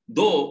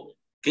 Though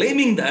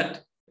claiming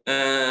that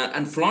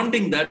and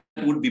flaunting that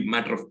would be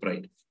matter of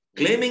pride.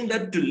 Claiming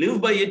that to live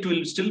by it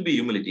will still be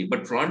humility,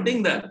 but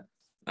flaunting that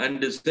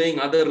and saying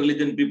other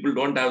religion people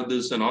don't have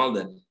this and all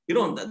that,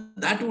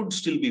 that would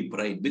still be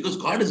pride, because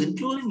God is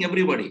including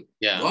everybody.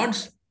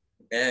 God's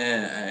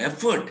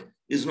effort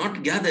is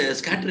not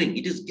scattering,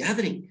 it is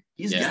gathering.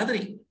 He's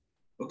gathering.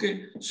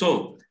 Okay,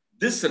 so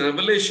this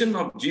revelation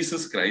of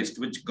Jesus Christ,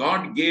 which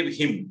God gave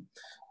him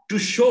to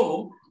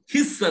show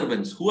his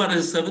servants. Who are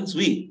his servants?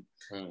 We.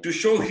 To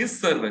show his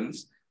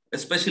servants,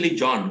 especially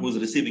John, who is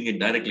receiving it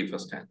directly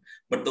firsthand.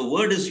 But the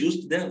word is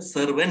used there,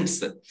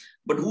 servants.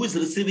 But who is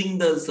receiving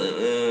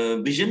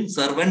the vision?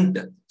 Servant.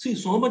 See,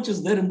 so much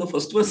is there in the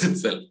first verse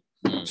itself.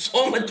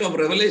 So much of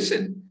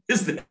revelation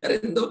is there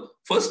in the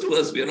first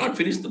verse. We are not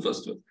finished the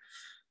first verse.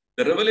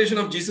 The revelation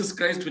of Jesus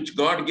Christ, which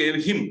God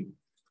gave him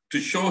to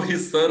show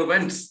his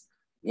servants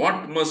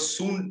what must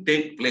soon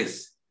take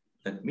place.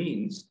 That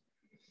means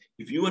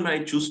if you and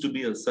I choose to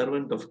be a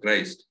servant of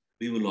Christ,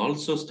 we will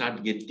also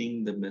start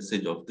getting the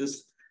message of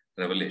this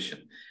revelation.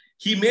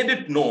 He made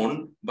it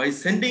known by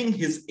sending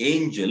his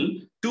angel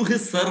to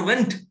his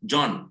servant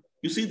John.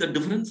 You see the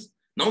difference?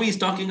 Now he's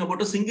talking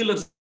about a singular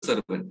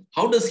servant.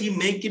 How does he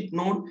make it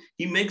known?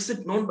 He makes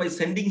it known by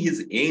sending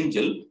his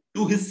angel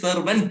to his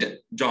servant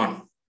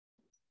John,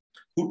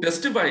 who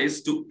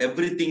testifies to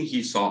everything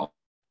he saw.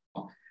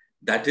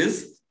 That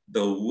is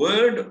the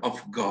word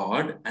of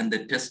God and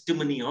the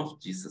testimony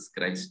of Jesus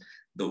Christ.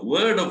 The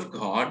word of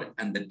God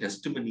and the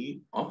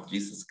testimony of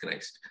Jesus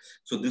Christ.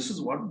 So this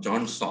is what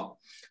John saw.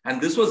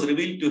 And this was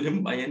revealed to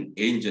him by an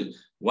angel.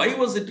 Why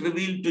was it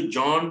revealed to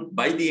John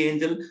by the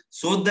angel?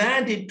 So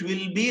that it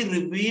will be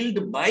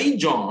revealed by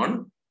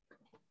John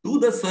to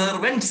the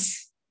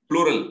servants,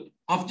 plural,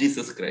 of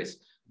Jesus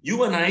Christ.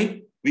 You and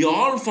I, we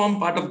all form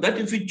part of that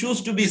if we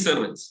choose to be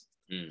servants.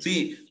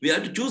 See, we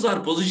have to choose our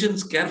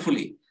positions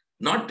carefully,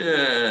 not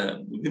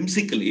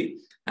whimsically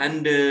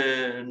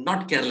and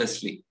not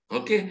carelessly.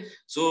 Okay,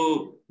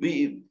 so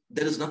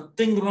there is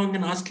nothing wrong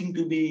in asking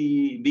to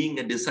being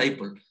a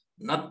disciple.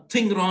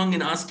 Nothing wrong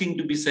in asking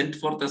to be sent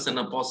forth as an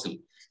apostle.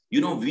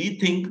 You know, we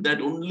think that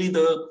only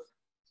the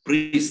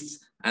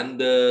priests and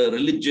the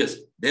religious,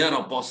 they are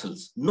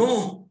apostles.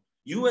 No,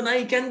 you and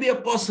I can be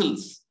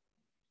apostles.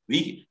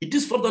 It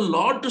is for the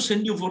Lord to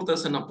send you forth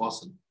as an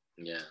apostle.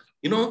 Yeah.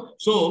 You know,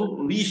 so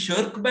we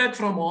shirk back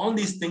from all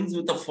these things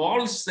with a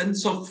false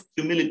sense of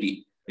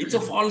humility. It's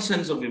a false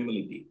sense of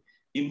humility.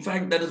 In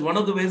fact, that is one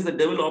of the ways the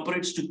devil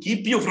operates to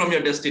keep you from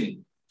your destiny.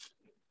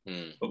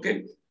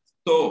 Okay,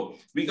 so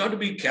we got to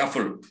be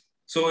careful.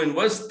 So in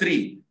verse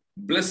 3,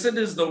 blessed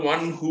is the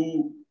one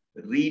who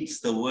reads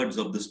the words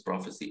of this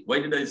prophecy. Why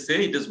did I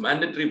say it is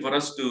mandatory for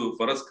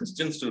us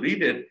Christians to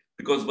read it?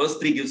 Because verse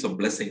 3 gives a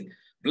blessing.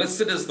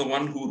 Blessed is the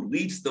one who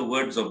reads the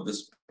words of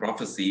this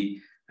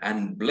prophecy,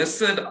 and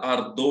blessed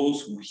are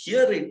those who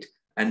hear it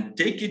and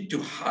take it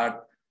to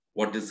heart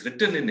what is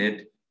written in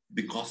it,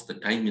 because the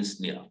time is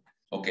near.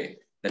 Okay,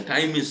 the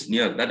time is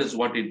near. That is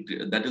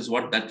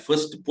what that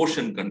first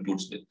portion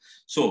concludes with.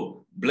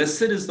 So,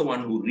 blessed is the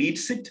one who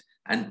reads it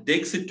and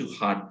takes it to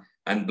heart,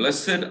 and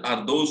blessed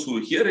are those who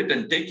hear it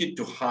and take it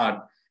to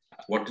heart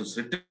what is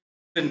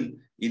written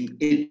in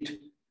it,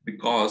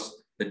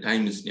 because the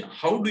time is near.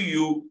 How do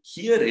you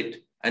hear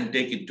it and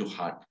take it to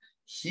heart?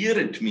 Hear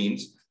it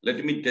means,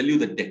 let me tell you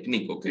the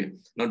technique, okay?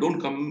 Now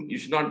you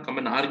should not come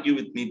and argue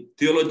with me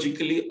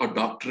theologically or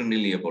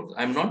doctrinally about it.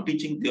 I'm not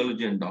teaching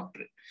theology and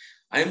doctrine.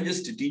 I am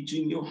just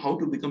teaching you how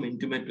to become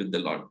intimate with the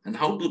Lord and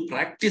how to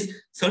practice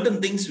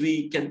certain things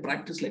we can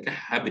practice like a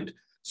habit,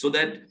 so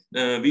that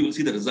we will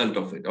see the result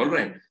of it. All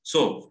right.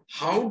 So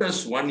how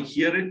does one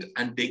hear it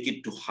and take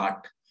it to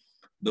heart?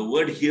 The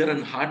word hear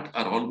and heart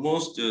are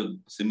almost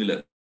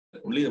similar.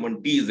 Only the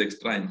one T is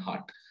extra in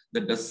heart.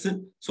 That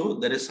doesn't. So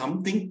there is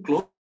something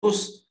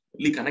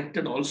closely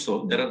connected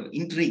also. There are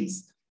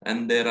intrigues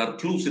and there are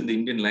clues in the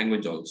Indian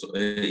language also,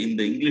 in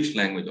the English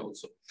language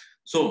also.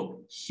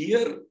 So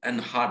hear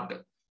and heart.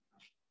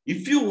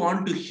 If you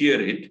want to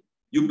hear it,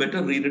 you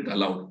better read it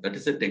aloud. That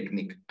is a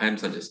technique I am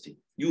suggesting.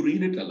 You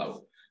read it aloud.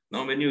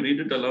 Now, when you read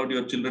it aloud,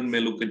 your children may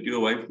look at you,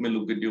 your wife may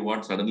look at you,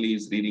 what suddenly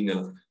is reading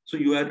aloud. So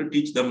you have to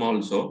teach them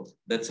also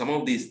that some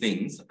of these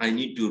things I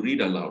need to read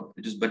aloud.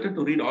 It is better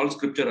to read all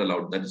scripture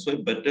aloud. That is why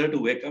better to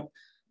wake up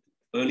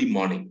early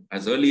morning,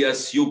 as early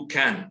as you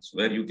can, so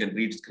where you can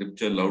read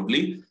scripture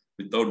loudly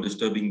without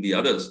disturbing the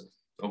others.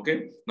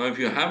 Okay. Now, if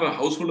you have a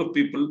household of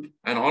people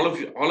and all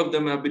of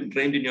them have been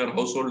trained in your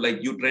household,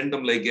 like you trained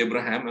them like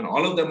Abraham, and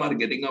all of them are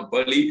getting up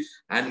early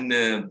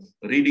and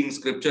reading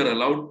scripture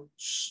aloud.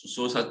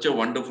 So such a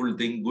wonderful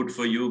thing, good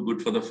for you,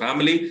 good for the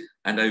family.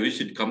 And I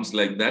wish it comes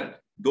like that.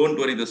 Don't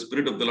worry, the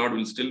Spirit of the Lord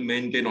will still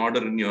maintain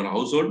order in your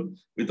household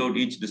without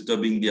each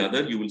disturbing the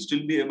other. You will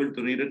still be able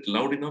to read it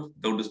loud enough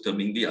without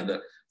disturbing the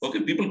other.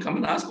 Okay, people come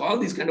and ask all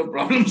these kind of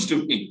problems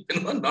to me.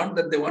 Not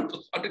that they want to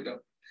sort it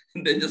out.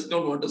 They just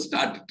don't want to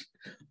start it.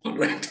 All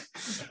right.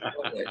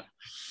 All right.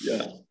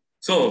 Yeah.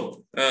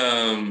 So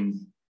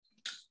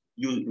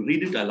you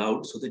read it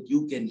aloud so that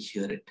you can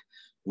hear it.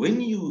 When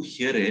you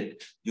hear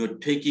it, you're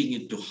taking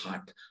it to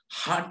heart.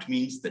 Heart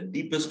means the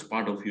deepest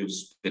part of your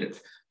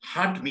spirit.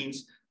 Heart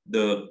means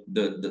the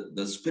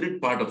spirit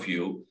part of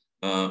you,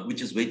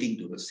 which is waiting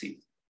to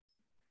receive.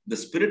 The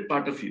spirit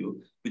part of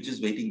you, which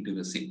is waiting to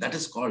receive. That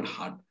is called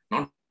heart,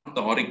 not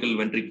the auricle,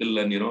 ventricle,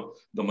 and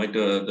the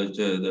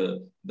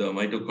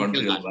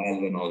mitochondrial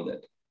valve and all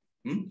that.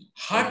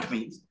 Heart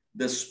means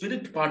the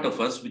spirit part of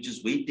us which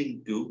is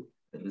waiting to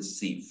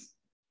receive.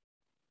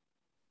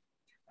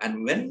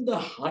 And when the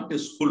heart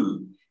is full,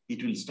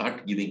 it will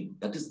start giving.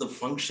 That is the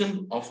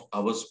function of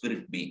our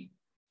spirit being.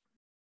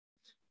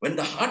 When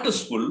the heart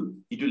is full,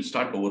 it will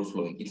start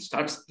overflowing. It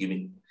starts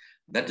giving.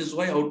 That is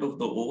why out of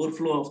the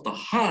overflow of the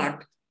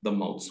heart, the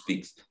mouth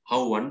speaks.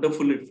 How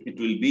wonderful it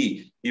will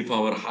be if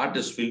our heart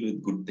is filled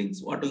with good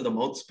things. What will the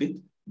mouth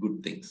speak?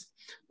 Good things.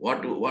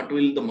 What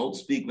will the mouth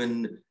speak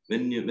when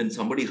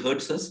somebody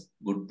hurts us?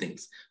 Good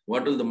things.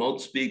 What will the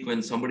mouth speak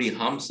when somebody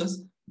harms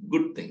us?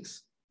 Good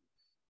things.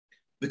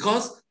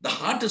 because the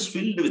heart is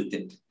filled with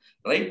it.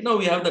 Right now,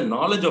 we have the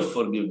knowledge of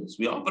forgiveness.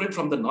 We operate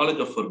from the knowledge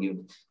of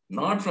forgiveness,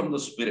 not from the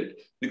spirit.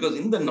 Because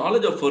in the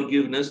knowledge of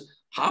forgiveness,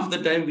 half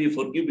the time we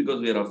forgive because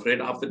we are afraid.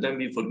 Half the time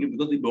we forgive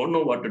because we don't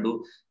know what to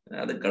do. We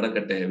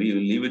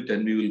will leave it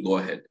and we will go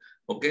ahead.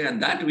 Okay,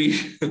 and that we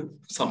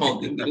somehow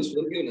think it is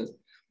forgiveness.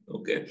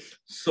 Okay,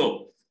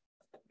 so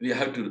we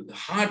have to, the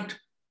heart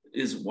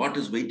is what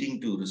is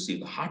waiting to receive.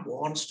 The heart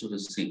wants to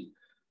receive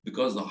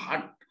because the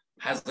heart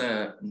has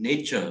a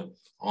nature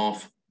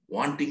of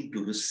wanting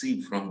to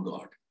receive from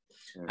God.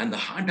 And the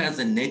heart has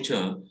a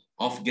nature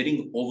of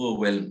getting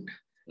overwhelmed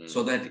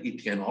so that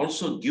it can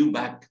also give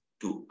back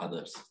to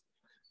others.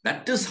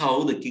 That is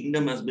how the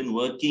kingdom has been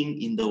working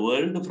in the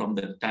world from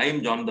the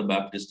time John the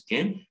Baptist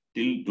came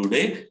till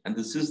today. And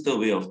this is the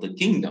way of the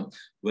kingdom,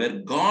 where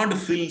God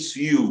fills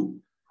you.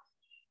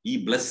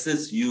 He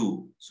blesses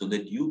you so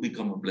that you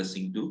become a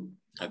blessing to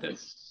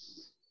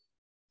others.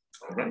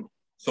 All right.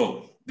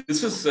 So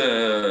this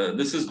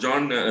is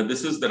John.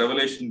 This is the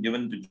revelation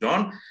given to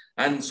John,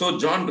 and so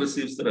John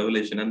receives the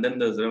revelation, and then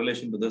the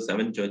revelation to the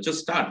 7 churches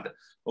start.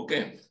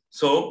 Okay.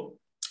 So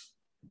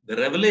the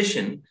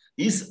revelation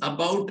is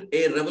about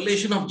a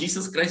revelation of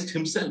Jesus Christ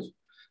himself.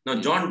 Now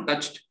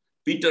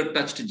Peter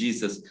touched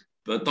Jesus.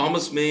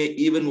 Thomas may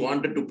even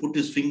wanted to put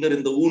his finger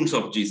in the wounds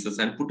of Jesus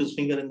and put his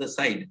finger in the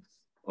side.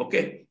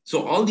 Okay,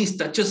 so all these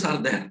touches are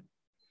there.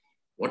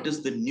 What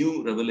is the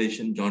new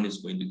revelation John is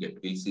going to get?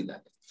 We'll see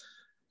that.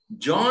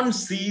 John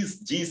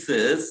sees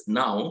Jesus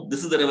now.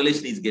 This is the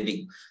revelation he's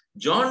getting.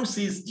 John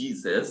sees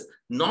Jesus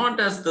not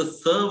as the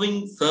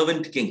serving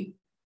servant king,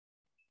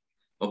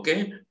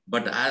 okay,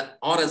 but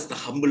as the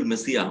humble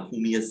Messiah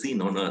whom he has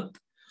seen on earth.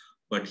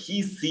 But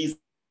he sees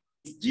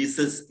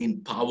Jesus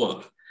in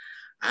power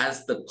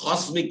as the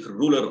cosmic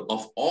ruler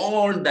of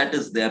all that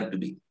is there to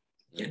be.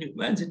 Can you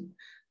imagine?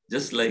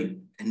 Just like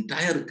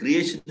entire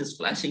creation is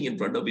flashing in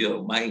front of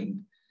your mind,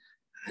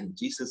 and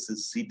Jesus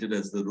is seated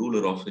as the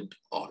ruler of it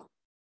all.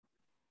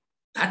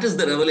 That is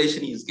the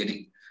revelation he is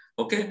getting.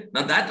 Okay.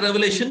 Now that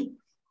revelation,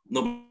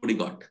 nobody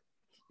got.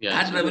 Yeah,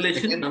 that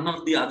revelation, none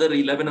of the other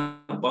 11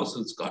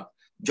 apostles got.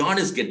 John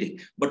is getting.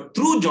 But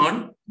through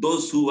John,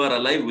 those who are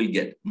alive will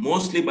get.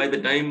 Mostly by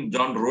the time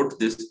John wrote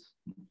this,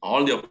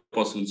 all the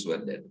apostles were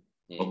dead.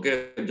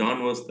 Okay.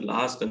 John was the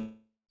last and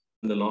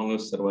the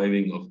longest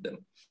surviving of them.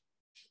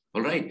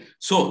 All right.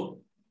 So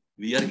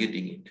we are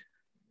getting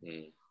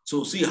it.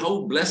 So see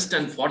how blessed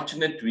and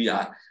fortunate we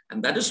are.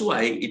 And that is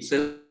why it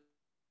says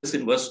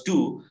in verse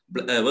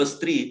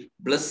 3,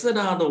 blessed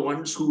are the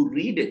ones who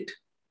read it.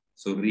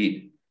 So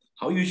read.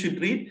 How you should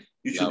read?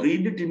 You should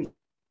read it in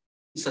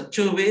such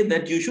a way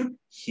that you should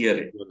hear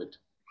it.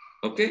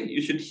 Okay?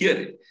 You should hear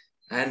it.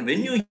 And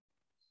when you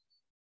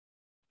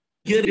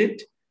hear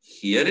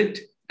it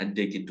and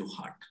take it to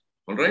heart.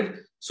 All right?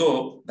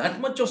 So that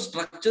much of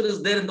structure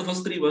is there in the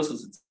first 3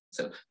 verses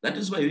itself. That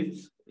is why,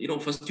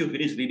 first you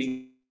finish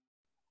reading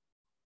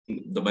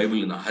the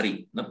Bible in a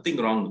hurry. Nothing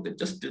wrong with it.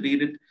 Just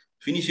read it.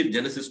 Finish it,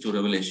 Genesis to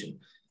Revelation.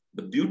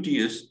 The beauty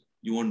is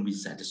you won't be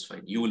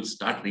satisfied. You will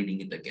start reading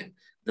it again.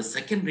 The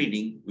second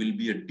reading will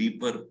be a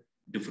deeper,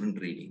 different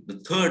reading. The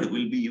third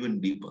will be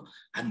even deeper.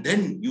 And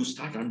then you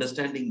start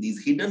understanding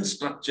these hidden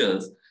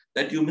structures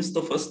that you missed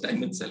the first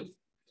time itself.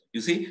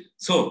 You see?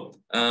 So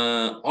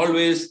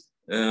always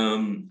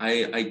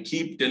I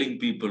keep telling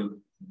people,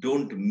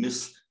 don't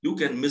miss. You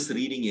can miss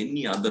reading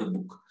any other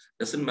book.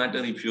 Doesn't matter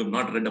if you have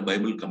not read a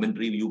Bible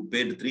commentary, you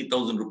paid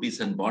 3,000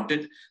 rupees and bought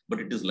it, but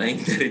it is lying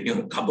there in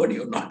your cupboard, you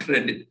have not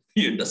read it.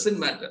 It doesn't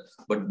matter.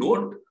 But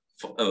don't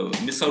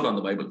miss out on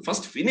the Bible.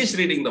 First, finish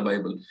reading the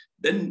Bible.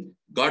 Then,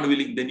 God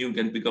willing, then you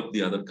can pick up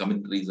the other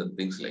commentaries and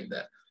things like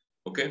that.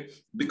 Okay?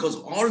 Because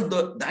all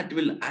that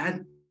will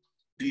add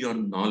to your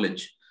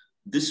knowledge.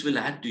 This will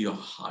add to your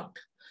heart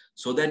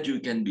so that you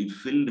can be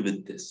filled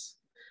with this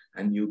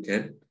and you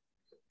can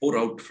pour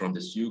out from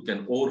this. You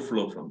can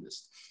overflow from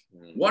this.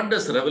 What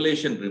does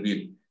Revelation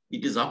reveal?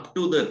 It is up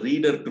to the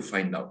reader to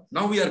find out.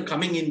 Now we are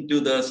coming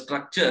into the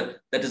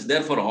structure that is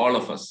there for all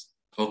of us.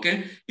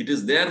 Okay? It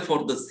is there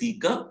for the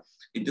seeker.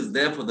 It is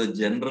there for the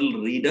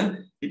general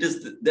reader. It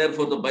is there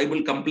for the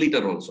Bible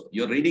completer also.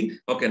 You're reading,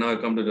 okay, now I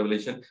come to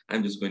Revelation.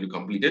 I'm just going to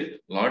complete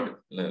it. Lord,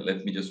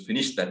 let me just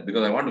finish that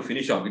because I want to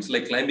finish off. It's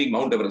like climbing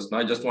Mount Everest. Now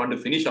I just want to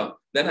finish off.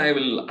 Then I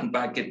will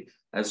unpack it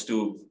as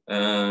to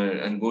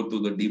and go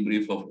through the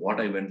debrief of what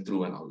I went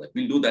through and all that.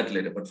 We'll do that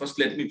later. But first,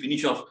 let me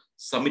finish off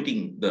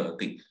submitting the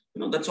thing.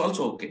 That's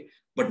also okay.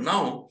 But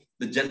now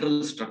the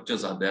general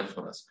structures are there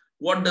for us.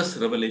 What does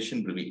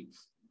Revelation reveal?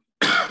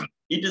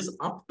 It is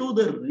up to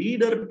the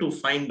reader to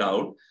find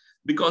out,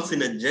 because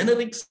in a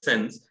generic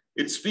sense,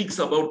 it speaks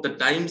about the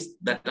times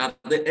that are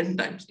the end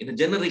times. In a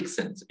generic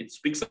sense, it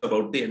speaks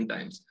about the end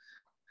times.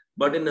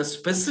 But in a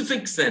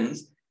specific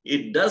sense,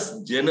 it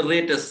does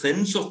generate a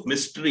sense of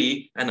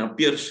mystery and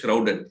appear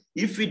shrouded.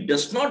 If it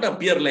does not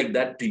appear like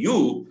that to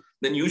you,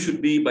 then you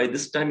should be, by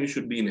this time, you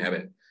should be in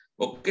heaven.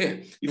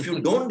 Okay. If you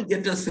don't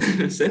get a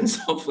sense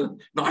of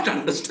not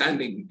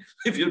understanding,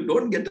 if you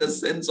don't get a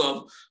sense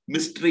of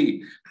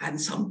mystery and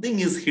something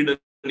is hidden,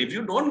 if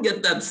you don't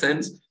get that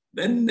sense,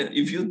 Then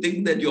if you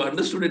think that you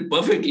understood it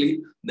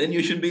perfectly, then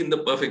you should be in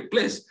the perfect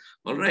place.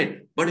 All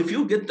right. But if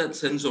you get that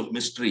sense of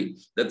mystery,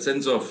 that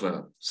sense of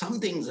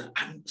something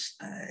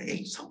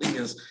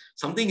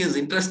is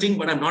interesting,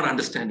 but I'm not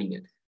understanding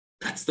it.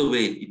 That's the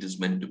way it is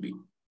meant to be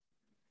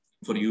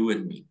for you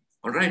and me.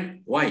 All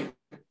right. Why?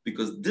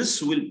 Because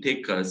this will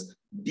take us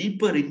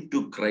deeper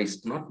into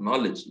Christ, not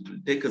knowledge. It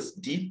will take us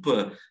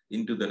deeper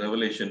into the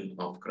revelation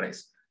of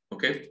Christ.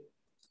 Okay.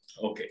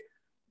 Okay.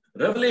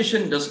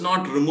 Revelation does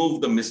not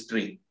remove the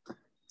mystery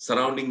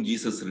surrounding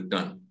Jesus'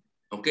 return.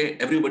 Okay,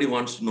 everybody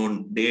wants to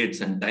know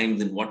dates and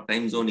times, in what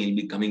time zone he'll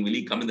be coming. Will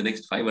he come in the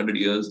next 500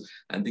 years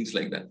and things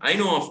like that? I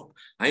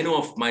know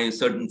of my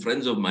certain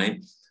friends of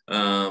mine.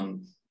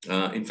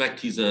 In fact,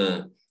 he's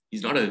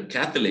not a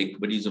Catholic,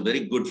 but he's a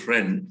very good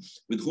friend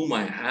with whom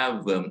I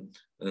have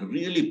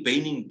really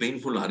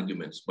painful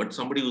arguments. But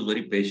somebody who's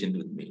very patient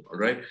with me. All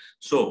right.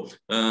 So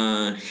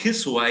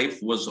his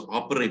wife was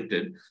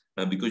operated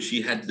because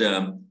she had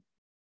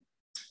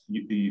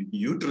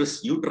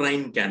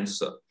uterine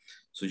cancer.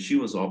 So she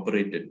was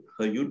operated.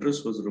 Her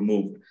uterus was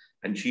removed,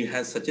 and she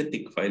has such a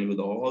thick file with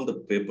all the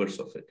papers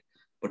of it.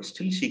 But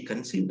still, she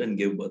conceived and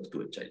gave birth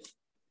to a child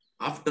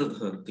after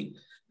her thing.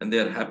 And they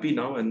are happy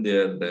now, and they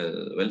are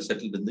well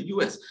settled in the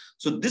US.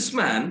 So this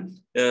man,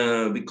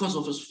 because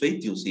of his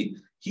faith, you see,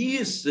 he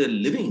is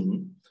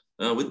living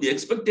with the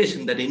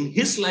expectation that in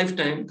his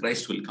lifetime,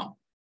 Christ will come.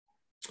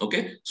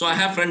 Okay, so I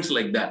have friends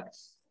like that.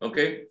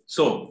 Okay,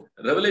 so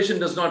Revelation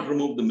does not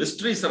remove the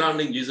mystery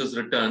surrounding Jesus'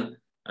 return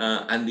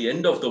and the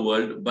end of the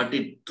world, but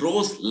it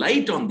throws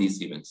light on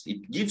these events.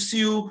 It gives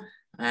you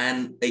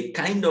a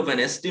kind of an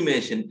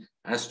estimation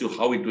as to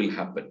how it will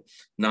happen.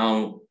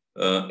 Now,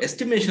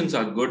 estimations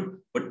are good,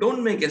 but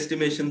don't make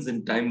estimations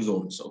in time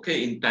zones,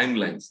 okay, in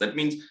timelines. That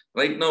means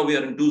right now we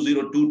are in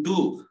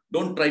 2022.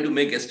 Don't try to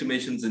make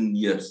estimations in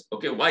years.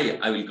 Okay, why?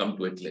 I will come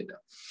to it later.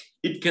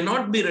 It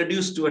cannot be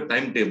reduced to a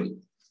timetable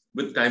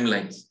with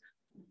timelines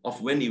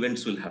of when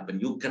events will happen.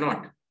 You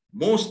cannot.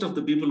 Most of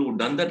the people who've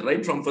done that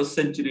right from 1st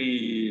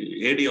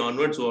century AD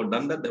onwards who have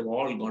done that, they've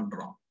all gone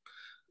wrong.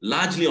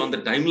 Largely on the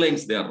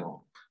timelines, they are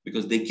wrong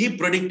because they keep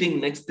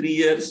predicting next 3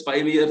 years,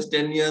 5 years,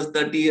 10 years,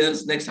 30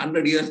 years, next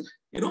 100 years.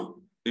 You know,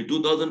 the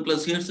 2000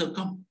 plus years have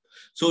come.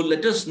 So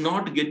let us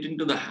not get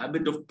into the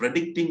habit of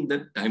predicting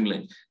that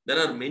timeline. There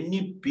are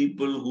many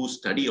people who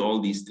study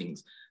all these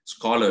things.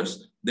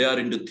 Scholars, they are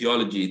into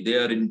theology, they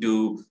are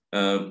into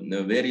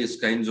various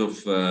kinds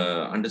of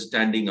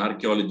understanding,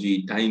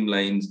 archaeology,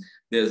 timelines.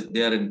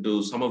 They are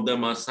into, some of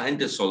them are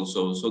scientists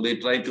also. So they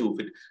try to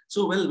fit.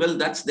 So, well,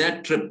 that's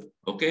their trip,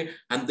 okay?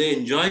 And they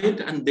enjoy it,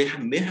 and they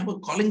may have a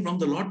calling from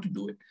the Lord to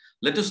do it.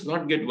 Let us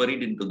not get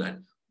worried into that.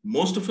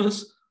 Most of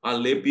us are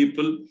lay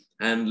people,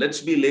 and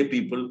let's be lay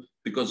people,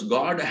 because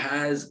God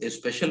has a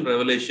special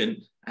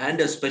revelation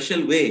and a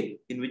special way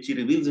in which he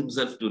reveals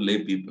himself to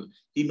lay people.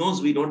 He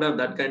knows we don't have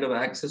that kind of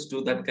access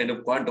to that kind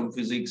of quantum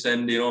physics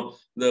and, you know,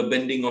 the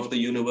bending of the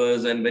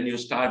universe. And when you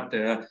start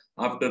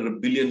after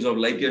billions of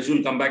light years,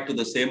 you'll come back to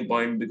the same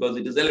point because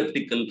it is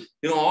elliptical.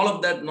 You know, all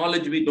of that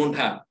knowledge we don't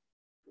have.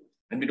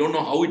 And we don't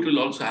know how it will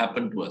also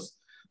happen to us.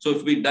 So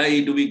if we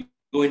die, do we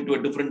go into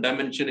a different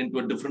dimension, into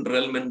a different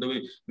realm, and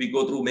we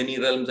go through many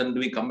realms, and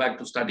do we come back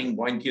to starting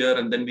point here,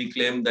 and then we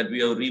claim that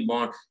we are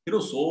reborn? You know,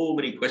 so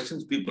many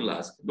questions people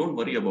ask. Don't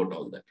worry about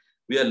all that.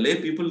 We are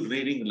lay people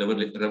reading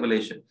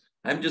Revelation.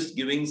 I'm just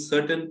giving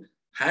certain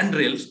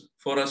handrails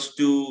for us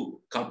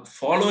to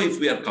follow if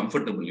we are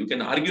comfortable. You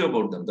can argue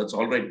about them. That's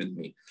all right with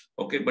me.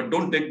 Okay, but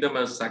don't take them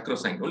as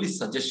sacrosanct, only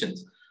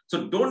suggestions.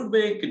 So don't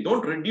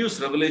reduce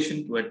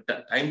Revelation to a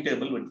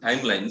timetable with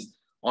timelines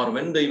or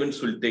when the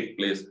events will take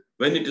place,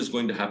 when it is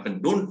going to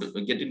happen. Don't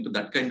get into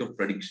that kind of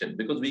prediction,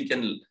 because we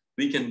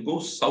can go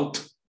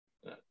south.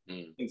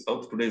 I think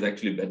south today is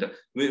actually better.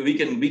 We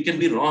can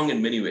be wrong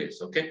in many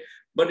ways, okay?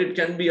 But it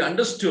can be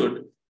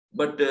understood,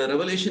 but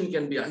Revelation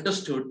can be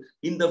understood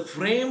in the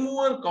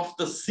framework of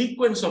the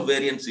sequence of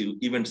various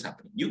events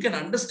happening. You can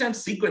understand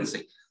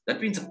sequencing. That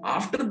means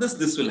after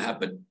this will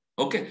happen,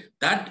 okay?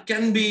 That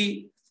can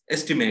be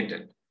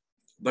estimated,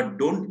 but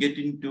don't get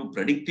into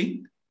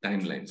predicting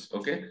timelines,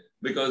 okay?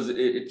 Because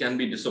it can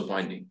be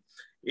disappointing.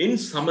 In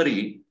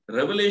summary,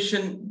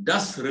 Revelation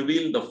does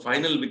reveal the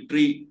final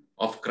victory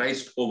of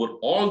Christ over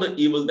all the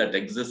evil that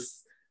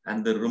exists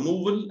and the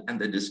removal and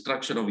the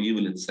destruction of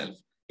evil itself.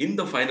 In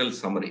the final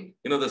summary,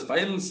 you know, the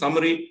final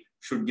summary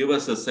should give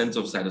us a sense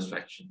of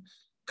satisfaction.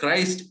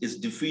 Christ is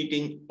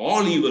defeating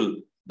all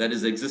evil that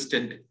is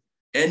existent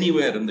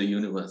anywhere in the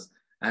universe.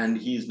 And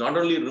he's not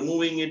only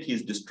removing it,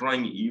 he's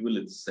destroying evil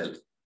itself.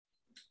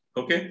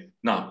 Okay.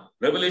 Now,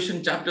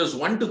 Revelation chapters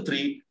 1 to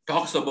 3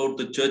 talks about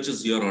the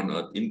churches here on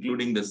earth,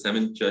 including the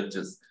 7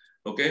 churches.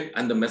 Okay.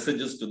 And the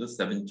messages to the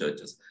 7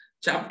 churches.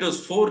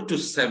 Chapters 4 to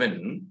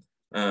 7,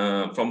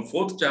 from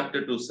 4th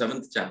chapter to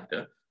 7th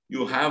chapter,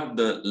 you have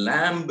the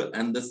Lamb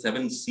and the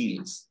 7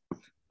 seals.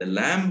 the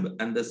lamb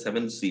and the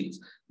 7 seals.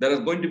 There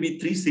are going to be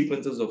 3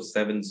 sequences of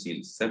 7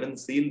 seals, 7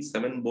 seals,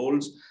 7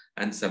 bowls,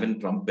 and 7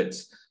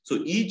 trumpets. So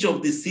each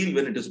of the seal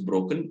when it is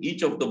broken,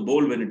 each of the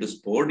bowl when it is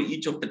poured,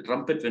 each of the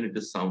trumpet when it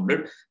is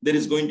sounded, there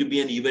is going to be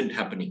an event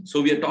happening.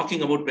 So we are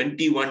talking about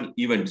 21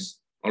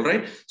 events. All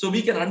right. So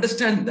we can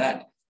understand that.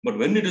 But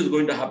when it is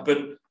going to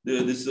happen,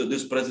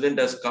 this president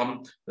has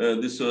come,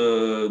 this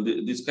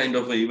kind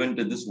of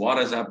event, this war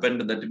has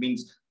happened. That means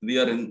we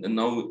are in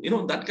now,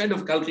 that kind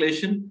of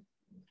calculation,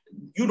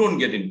 you don't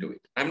get into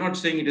it. I'm not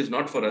saying it is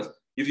not for us.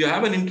 If you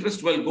have an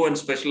interest, well, go and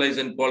specialize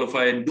and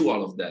qualify and do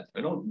all of that.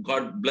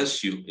 God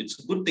bless you. It's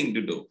a good thing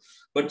to do.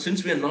 But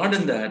since we are not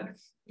in that,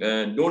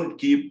 don't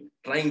keep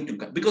trying to,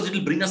 because it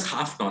will bring us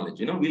half knowledge.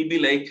 We'll be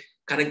like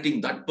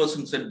correcting that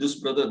person said this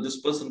brother,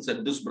 this person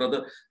said this brother,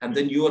 and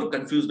then you are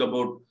confused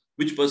about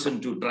which person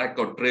to track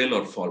or trail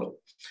or follow.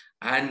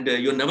 And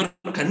you're never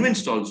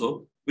convinced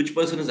also which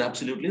person is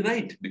absolutely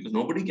right, because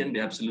nobody can be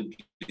absolutely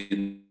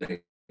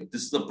right.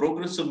 This is the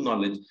progressive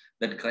knowledge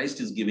that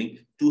Christ is giving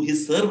to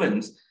his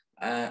servants.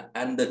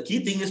 And the key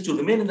thing is to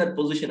remain in that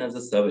position as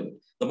a servant.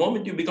 The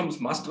moment you become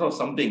master of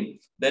something,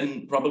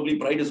 then probably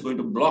pride is going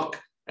to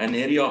block an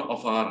area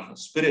of our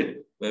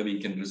spirit where we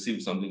can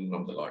receive something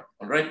from the Lord.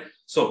 All right.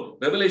 So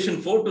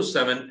Revelation 4 to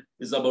 7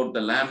 is about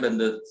the lamb and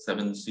the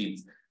 7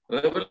 seals.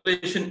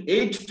 Revelation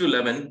 8 to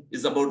 11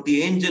 is about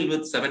the angel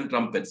with 7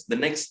 trumpets, the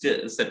next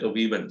set of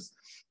events.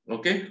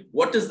 Okay,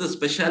 what is the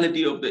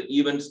speciality of the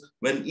events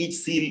when each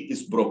seal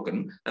is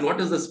broken? And what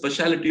is the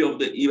speciality of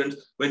the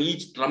events when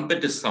each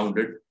trumpet is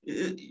sounded?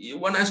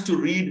 One has to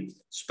read,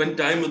 spend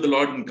time with the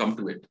Lord and come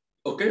to it.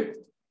 Okay.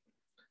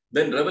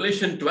 Then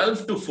Revelation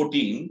 12 to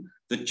 14,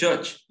 the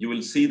church, you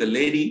will see the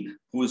lady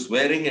who is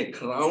wearing a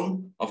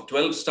crown of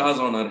 12 stars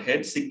on her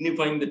head,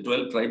 signifying the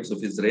 12 tribes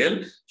of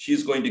Israel. She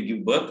is going to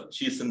give birth.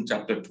 She is in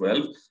chapter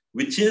 12,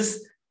 which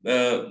is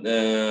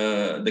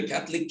the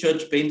Catholic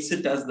Church paints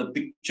it as the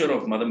picture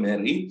of Mother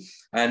Mary,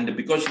 and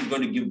because she's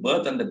going to give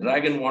birth and the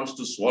dragon wants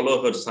to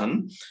swallow her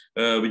son,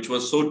 which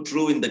was so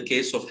true in the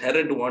case of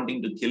Herod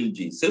wanting to kill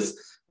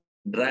Jesus.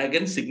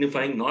 Dragon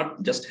signifying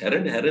not just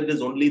Herod. Herod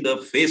is only the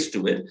face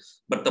to it,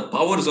 but the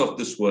powers of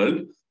this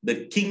world,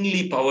 the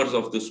kingly powers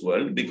of this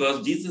world,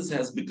 because Jesus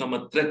has become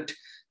a threat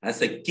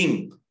as a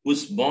king who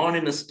is born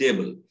in a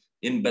stable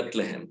in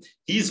Bethlehem.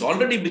 He is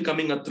already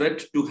becoming a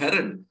threat to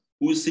Herod,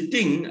 who is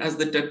sitting as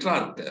the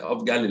tetrarch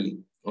of Galilee.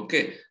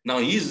 Okay,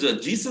 now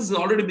Jesus is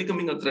already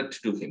becoming a threat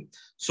to him.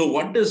 So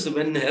what is,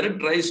 when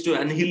Herod tries to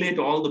annihilate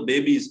all the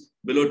babies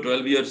below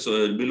 12 years,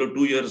 below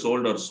 2 years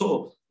old or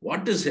so,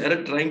 what is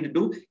Herod trying to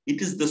do?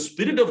 It is the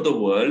spirit of the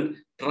world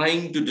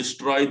trying to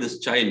destroy this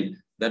child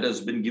that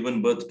has been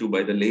given birth to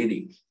by the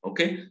lady.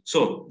 Okay,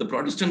 so the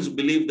Protestants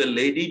believe the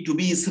lady to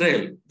be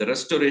Israel, the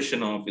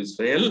restoration of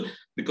Israel,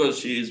 because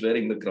she is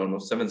wearing the crown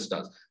of 7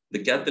 stars. The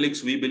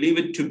Catholics, we believe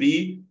it to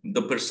be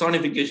the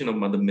personification of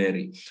Mother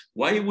Mary.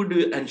 Why would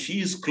we, and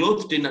she is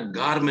clothed in a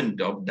garment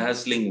of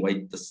dazzling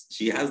white.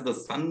 She has the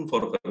sun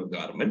for her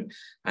garment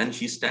and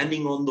she's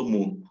standing on the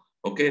moon.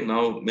 Okay,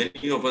 now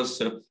many of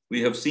us,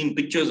 we have seen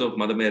pictures of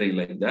Mother Mary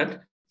like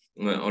that.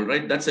 All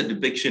right, that's a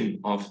depiction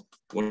of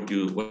what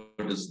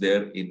is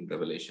there in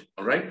Revelation.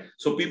 All right,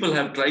 so people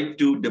have tried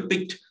to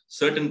depict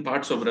certain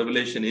parts of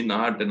Revelation in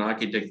art and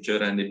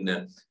architecture and in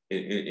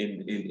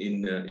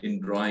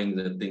drawings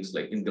and things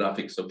like in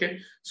graphics. Okay,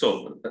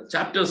 so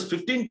chapters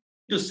 15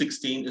 to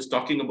 16 is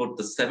talking about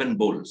the 7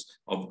 bowls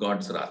of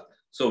God's wrath.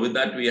 So with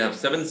that, we have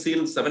 7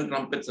 seals, 7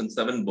 trumpets, and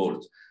 7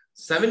 bowls.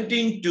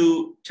 17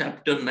 to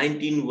chapter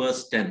 19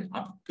 verse 10,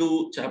 up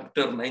to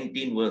chapter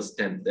 19 verse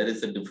 10, there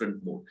is a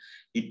different mood.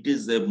 It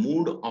is a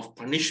mood of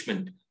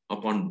punishment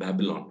upon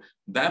Babylon.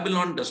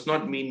 Babylon does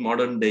not mean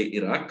modern day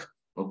Iraq.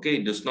 Okay,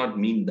 it does not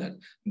mean that.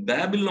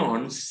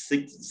 Babylon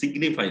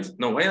signifies,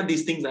 now why are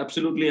these things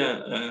absolutely,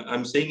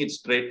 I'm saying it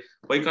straight,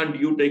 why can't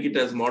you take it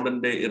as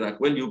modern day Iraq?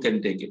 Well, you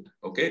can take it,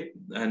 okay,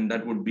 and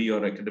that would be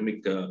your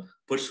academic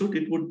pursuit.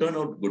 It would turn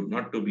out good,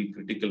 not to be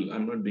critical.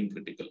 I'm not being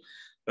critical.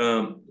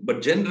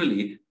 But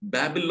generally,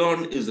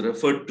 Babylon is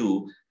referred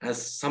to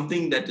as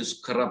something that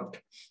is corrupt,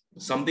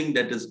 something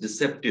that is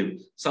deceptive,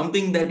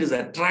 something that is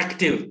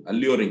attractive,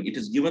 alluring. It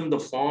is given the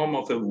form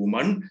of a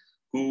woman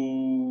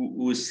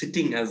who is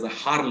sitting as a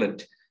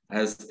harlot,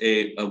 as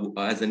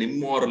an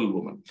immoral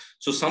woman.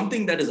 So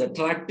something that is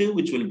attractive,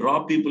 which will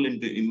draw people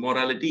into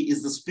immorality,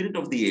 is the spirit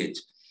of the age.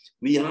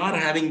 We are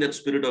having that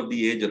spirit of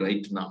the age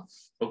right now.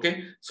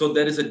 Okay, so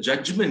there is a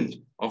judgment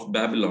of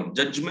Babylon,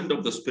 judgment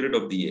of the spirit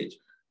of the age.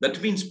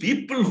 That means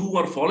people who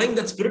are following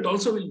that spirit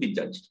also will be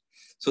judged.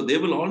 So they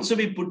will also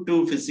be put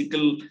to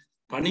physical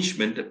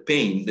punishment,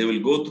 pain. They will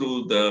go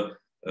through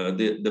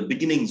the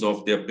beginnings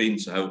of their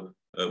pains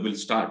will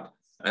start.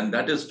 And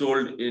that is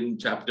told in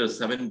chapter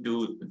 7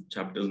 to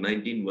chapter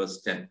 19,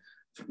 verse 10.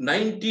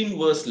 19,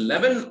 verse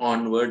 11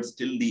 onwards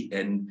till the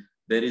end,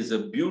 there is a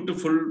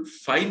beautiful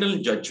final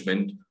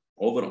judgment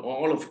over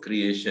all of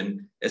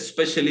creation,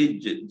 especially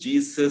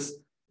Jesus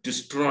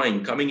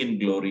coming in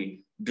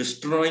glory,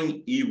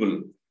 destroying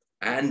evil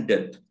and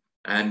death,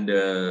 and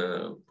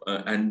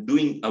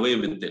doing away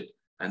with it.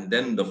 and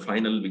then the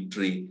final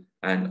victory,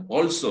 and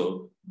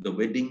also the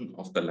wedding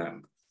of the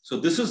Lamb. So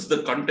this is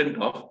the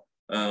content of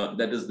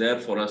that is there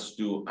for us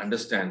to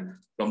understand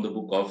from the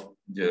book of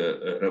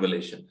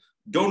Revelation.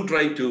 Don't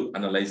try to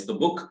analyze the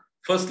book.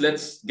 First,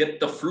 let's get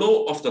the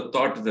flow of the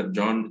thought that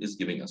John is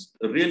giving us.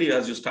 Really,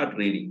 as you start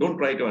reading, don't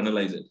try to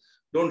analyze it.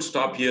 Don't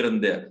stop here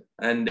and there.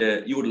 And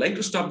you would like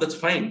to stop, that's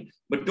fine.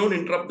 But don't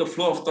interrupt the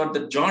flow of thought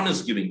that John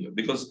is giving you,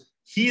 because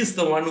he is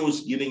the one who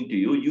is giving to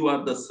you. You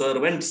are the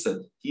servants.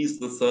 He is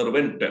the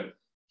servant.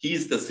 He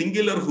is the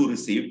singular who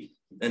received,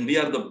 and we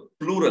are the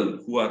plural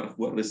who are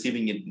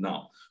receiving it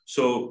now.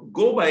 So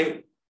go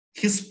by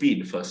his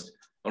speed first.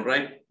 All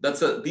right.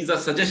 These are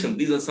suggestions.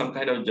 These are some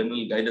kind of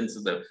general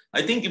guidances there.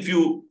 I think if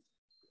you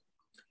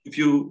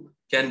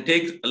can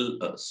take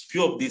a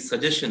few of these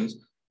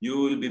suggestions, you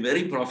will be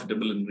very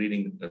profitable in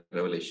reading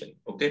Revelation.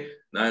 Okay.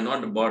 Now, I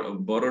not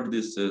borrowed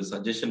this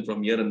suggestion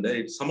from here and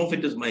there. Some of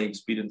it is my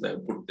experience I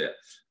have put there.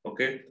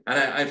 Okay. And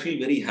I feel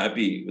very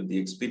happy with the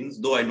experience,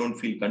 though I don't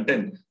feel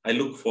content. I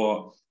look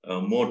for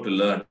more to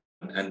learn,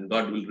 and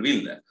God will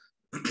reveal that.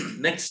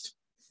 Next,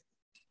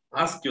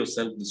 ask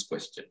yourself this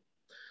question.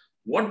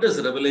 What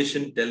does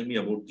Revelation tell me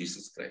about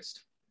Jesus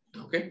Christ?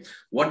 Okay.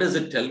 What does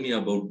it tell me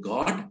about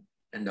God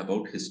and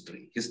about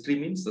history? History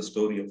means the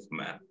story of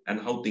man and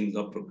how things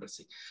are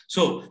progressing.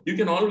 So you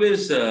can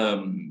always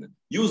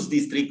use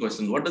these three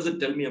questions. What does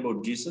it tell me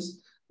about Jesus?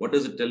 What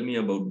does it tell me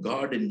about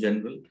God in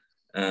general,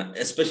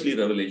 especially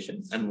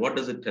Revelation? And what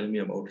does it tell me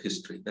about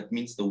history? That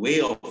means the way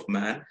of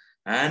man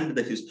and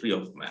the history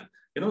of man.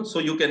 You know, so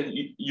you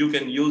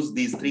can use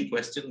these three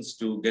questions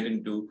to get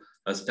into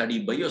a study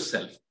by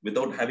yourself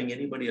without having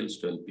anybody else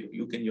to help you.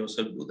 You can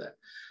yourself do that.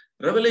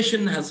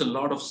 Revelation has a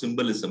lot of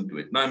symbolism to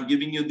it. Now I'm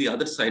giving you the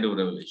other side of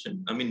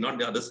Revelation. I mean, not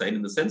the other side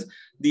in the sense,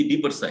 the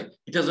deeper side.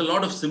 It has a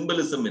lot of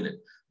symbolism in it.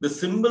 The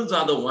symbols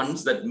are the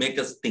ones that make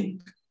us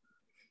think.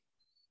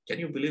 Can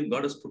you believe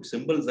God has put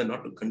symbols there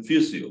not to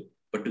confuse you,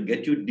 but to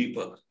get you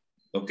deeper?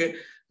 Okay.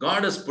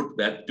 God has put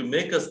that to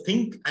make us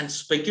think and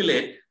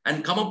speculate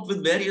and come up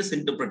with various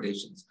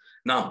interpretations.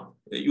 Now,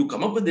 you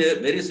come up with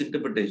various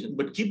interpretations,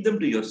 but keep them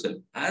to yourself.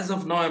 As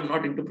of now, I'm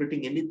not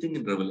interpreting anything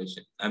in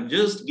Revelation. I'm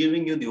just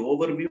giving you the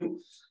overview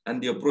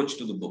and the approach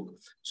to the book.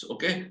 So,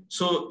 okay,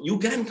 so you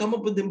can come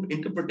up with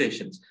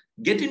interpretations.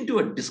 Get into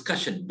a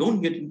discussion.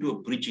 Don't get into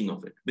a preaching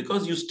of it,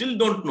 because you still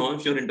don't know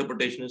if your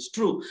interpretation is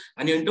true.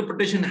 And your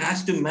interpretation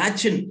has to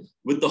match in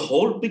with the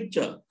whole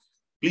picture.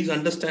 Please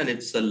understand,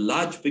 it's a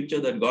large picture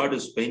that God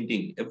is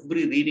painting.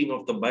 Every reading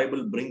of the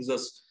Bible brings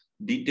us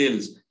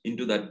details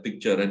into that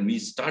picture, and we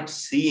start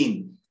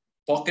seeing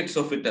pockets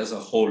of it as a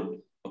whole.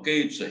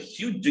 Okay, it's a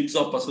huge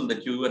jigsaw puzzle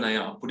that you and I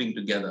are putting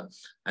together.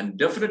 And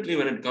definitely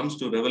when it comes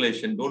to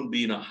Revelation, don't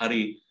be in a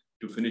hurry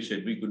to finish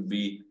it. We could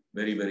be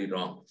very, very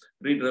wrong.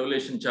 Read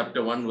Revelation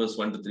chapter 1, verse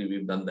 1 to 3.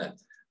 We've done that.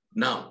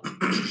 Now,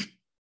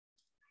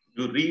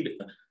 you read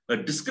a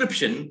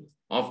description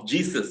of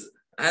Jesus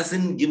as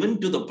in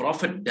given to the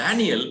prophet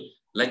Daniel,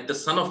 like the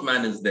Son of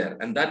Man is there.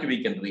 And that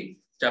we can read.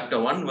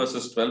 Chapter 1,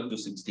 verses 12 to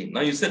 16.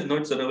 Now you said, no,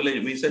 it's a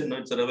revelation. We said, no,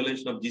 it's a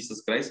revelation of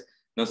Jesus Christ.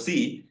 Now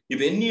see, if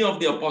any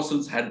of the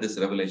apostles had this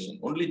revelation,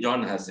 only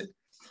John has it.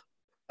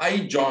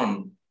 I,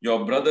 John,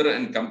 your brother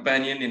and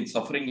companion in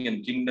suffering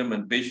and kingdom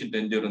and patient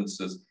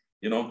endurances,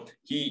 you know,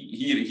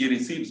 he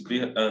receives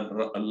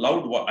a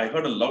loud, I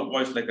heard a loud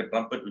voice like a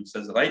trumpet, which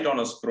says, write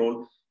on a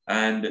scroll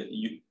and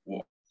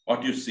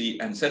what you see,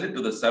 and send it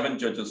to the seven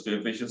churches, to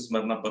Ephesus,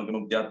 Smyrna,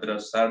 Pergamum,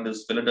 Thyatira,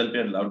 Sardis,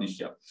 Philadelphia, and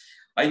Laodicea.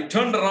 I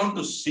turned around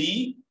to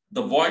see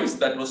the voice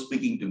that was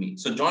speaking to me.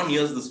 So John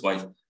hears this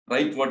voice.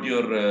 Write what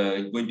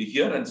you're going to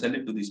hear and send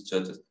it to these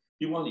churches.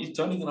 He's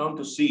turning around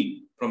to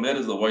see from where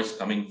is the voice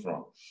coming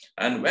from.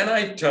 And when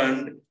I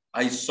turned,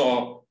 I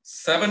saw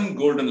 7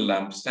 golden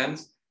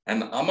lampstands,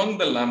 and among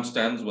the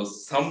lampstands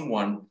was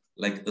someone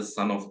like the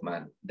Son of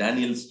Man.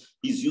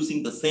 He's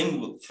using the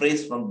same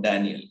phrase from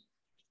Daniel.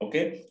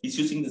 Okay, he's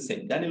using the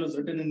same. Daniel was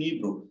written in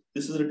Hebrew.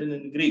 This is written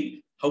in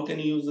Greek. How can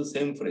you use the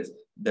same phrase?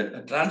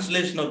 The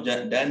translation of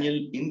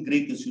Daniel in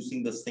Greek is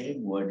using the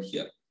same word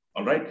here.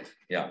 All right.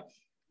 Yeah.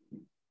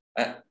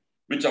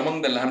 Which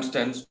among the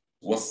lampstands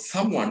was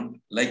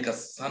someone like a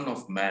Son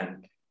of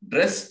Man,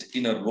 dressed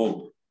in a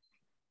robe,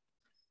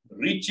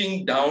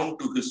 reaching down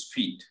to his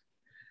feet,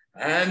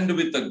 and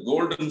with a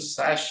golden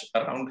sash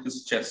around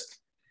his chest.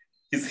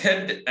 His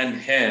head and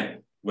hair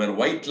were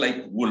white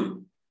like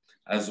wool,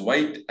 as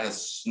white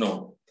as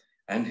snow,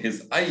 and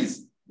his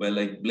eyes were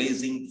like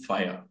blazing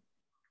fire.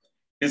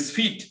 His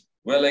feet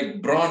were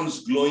like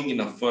bronze glowing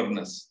in a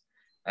furnace,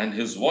 and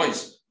his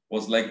voice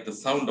was like the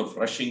sound of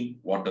rushing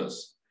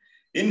waters.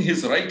 In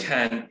his right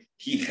hand,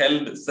 he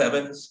held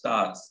 7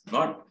 stars,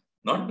 not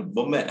the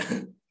bombe.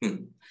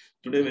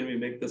 Today, when we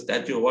make the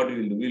statue, what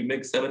we will do? We'll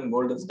make 7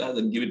 golden stars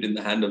and give it in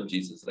the hand of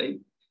Jesus, right?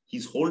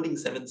 He's holding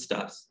 7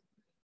 stars.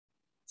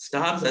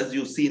 Stars as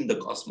you see in the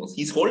cosmos.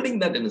 He's holding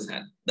that in his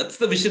hand. That's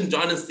the vision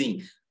John is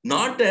seeing,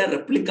 not a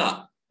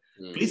replica.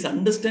 Please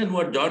understand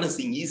what John is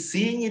seeing. He's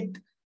seeing it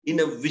in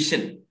a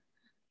vision.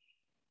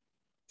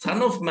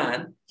 Son of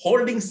Man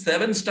holding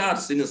 7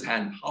 stars in his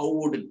hand. How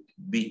would it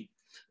be?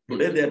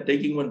 Today they are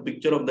taking one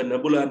picture of the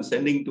nebula and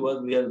sending to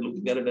us. We are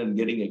looking at it and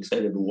getting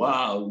excited.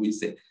 Wow, we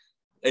say.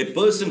 A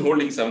person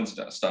holding 7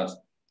 stars.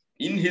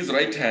 In his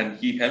right hand,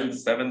 he held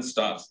 7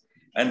 stars.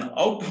 And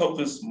out of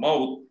his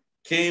mouth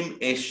came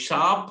a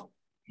sharp,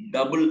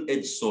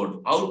 double-edged sword.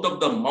 Out of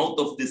the mouth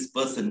of this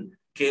person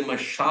came a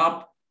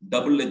sharp,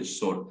 double-edged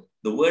sword.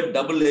 The word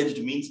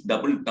double-edged means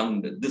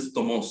double-tongued. This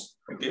tomos,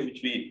 okay,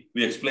 which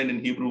we explained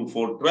in Hebrew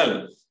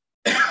 4:12.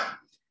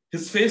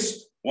 His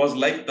face was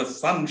like the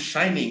sun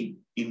shining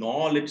in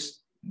all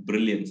its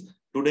brilliance.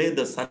 Today,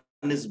 the sun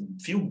is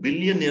few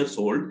billion years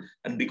old,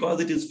 and because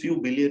it is few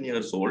billion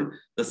years old,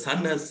 the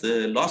sun has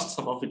lost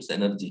some of its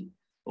energy.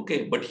 Okay,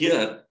 but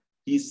here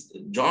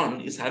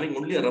John is having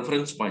only a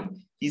reference point.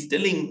 He's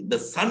telling the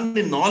sun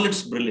in all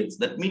its brilliance.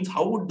 That means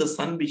how would the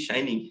sun be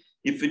shining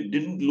if it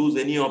didn't lose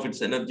any of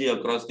its energy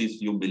across these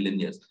few billion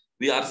years?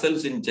 We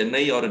ourselves in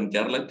Chennai or in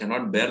Kerala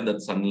cannot bear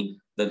that sun,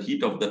 the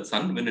heat of that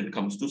sun when it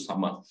comes to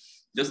summer.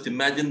 Just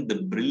imagine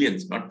the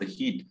brilliance, not the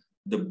heat,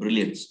 the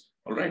brilliance.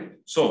 All right.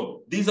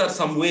 So these are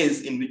some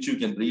ways in which you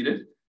can read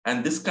it.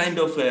 And this kind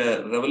of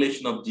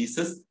revelation of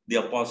Jesus, the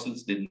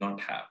apostles did not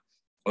have.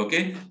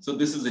 Okay. So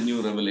this is a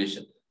new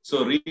revelation.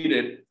 So read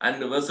it. And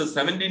verses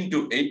 17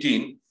 to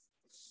 18,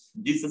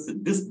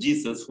 this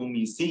Jesus whom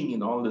he's seeing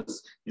in all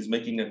this is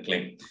making a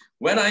claim.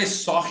 When I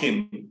saw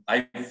him,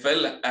 I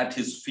fell at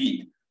his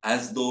feet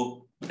as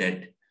though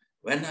dead.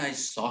 When I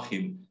saw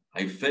him,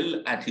 I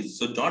fell at his.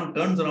 So John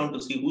turns around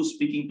to see who's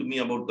speaking to me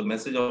about the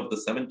message of the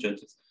 7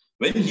 churches.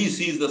 When he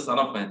sees the Son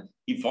of Man,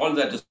 he falls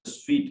at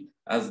his feet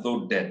as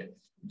though dead.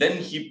 Then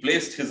he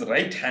placed his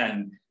right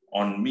hand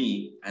on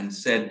me and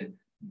said,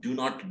 do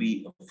not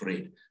be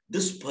afraid.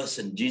 This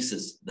person,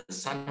 Jesus, the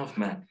Son of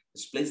Man,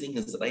 is placing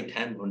his right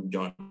hand on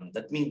John.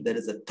 That means there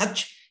is a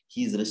touch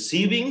he is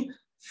receiving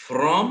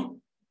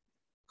from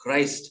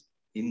Christ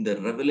in the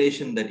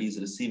revelation that he is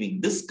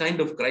receiving. This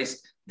kind of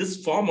Christ,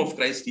 this form of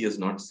Christ he has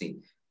not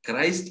seen.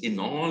 Christ in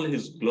all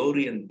his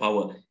glory and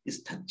power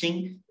is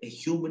touching a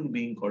human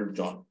being called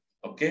John.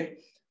 Okay?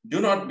 Do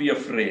not be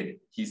afraid,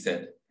 he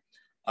said.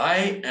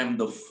 I am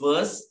the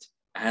first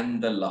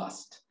and the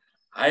last.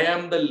 I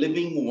am the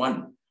living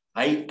one.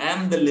 I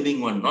am the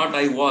living one, not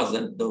I was.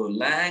 And the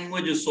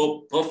language is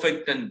so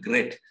perfect and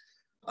great.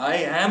 I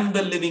am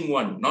the living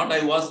one, not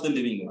I was the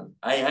living one.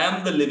 I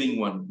am the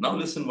living one. Now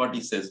listen what he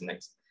says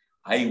next.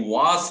 I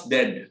was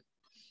dead.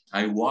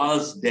 I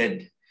was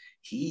dead.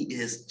 He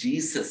is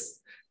Jesus,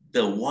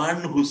 the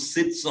one who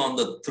sits on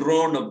the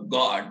throne of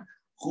God,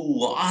 who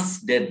was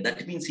dead.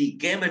 That means he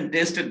came and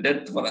tasted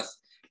death for us.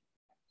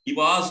 He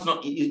was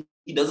not, he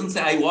doesn't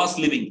say I was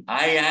living.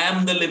 I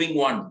am the living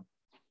one.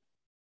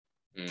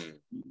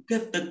 Look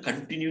at the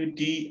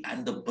continuity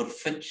and the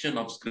perfection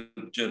of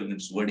scripture in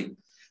its wording.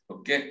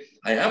 Okay.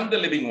 I am the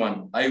living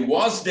one. I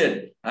was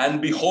dead,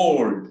 and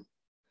behold,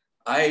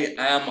 I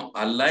am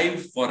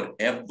alive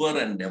forever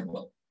and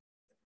ever.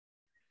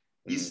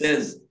 He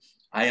says,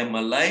 I am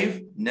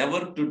alive,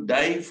 never to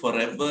die,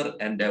 forever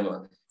and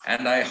ever.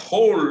 And I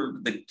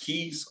hold the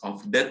keys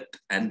of death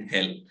and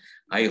hell.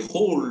 I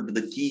hold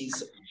the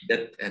keys of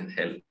death and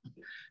hell.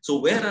 So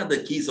where are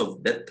the keys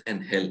of death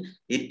and hell?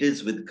 It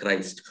is with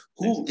Christ.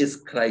 Who is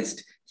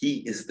Christ? He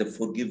is the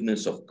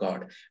forgiveness of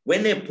God.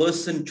 When a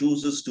person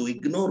chooses to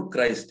ignore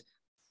Christ,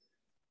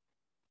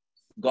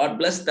 God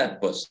bless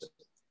that person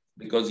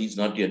because he's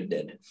not yet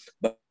dead.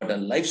 But a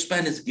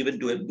lifespan is given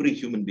to every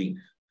human being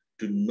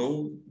to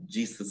know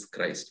Jesus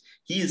Christ.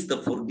 He is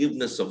the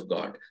forgiveness of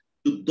God.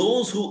 To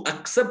those who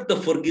accept the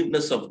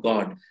forgiveness of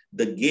God,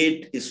 the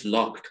gate is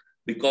locked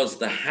because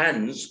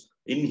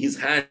in his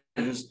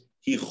hands,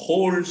 he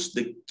holds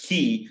the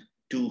key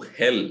to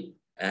hell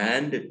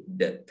and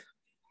death.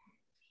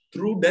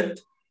 Through death,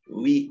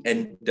 we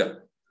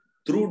enter.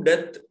 Through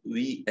death,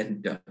 we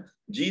enter.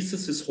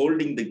 Jesus is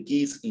holding the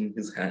keys in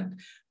his hand.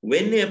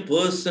 When a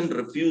person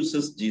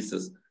refuses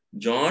Jesus,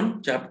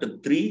 John chapter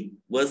 3,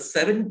 verse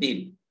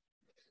 17,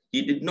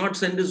 he did not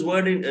send his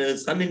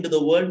son into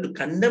the world to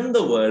condemn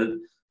the world,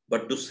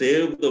 but to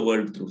save the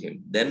world through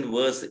him. Then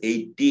verse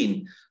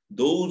 18,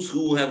 those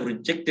who have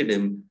rejected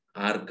him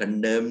are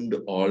condemned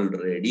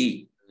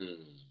already.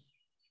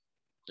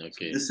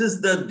 Okay. This is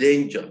the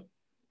danger.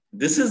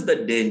 This is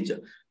the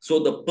danger. So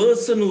the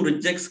person who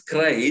rejects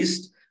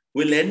Christ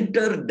will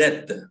enter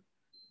death,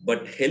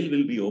 but hell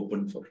will be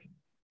open for him.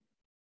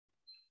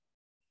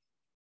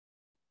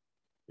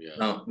 Yeah.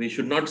 Now, we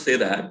should not say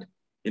that.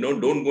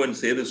 Don't go and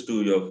say this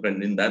to your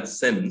friend in that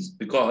sense,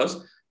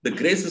 because the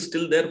grace is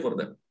still there for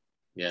them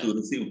to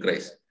receive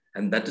Christ.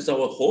 And that is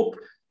our hope.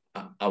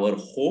 Our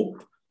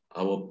hope,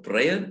 our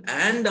prayer,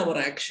 and our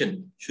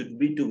action should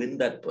be to win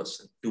that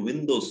person, to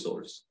win those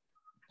souls.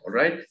 All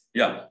right.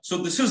 Yeah. So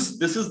this is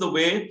the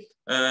way.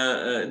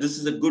 This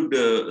is a good.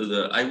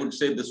 I would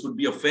say this would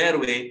be a fair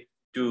way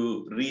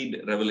to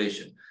read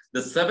Revelation.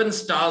 The 7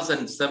 stars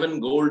and 7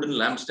 golden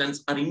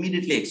lampstands are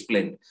immediately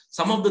explained.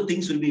 Some of the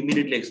things will be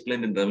immediately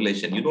explained in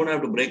Revelation. You don't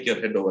have to break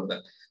your head over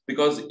that,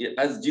 because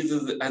as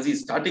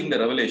he's starting the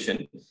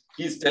Revelation,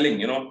 he's telling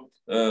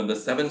the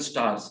 7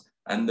 stars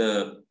and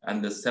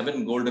the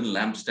 7 golden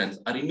lampstands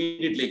are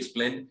immediately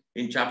explained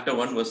in chapter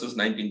 1, verses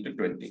 19 to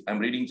 20. I'm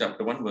reading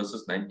chapter 1,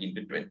 verses 19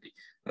 to 20.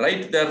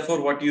 Write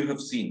therefore what you have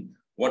seen,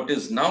 what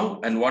is now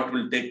and what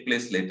will take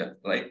place later.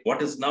 Right?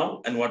 What is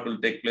now and what will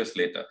take place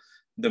later.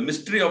 The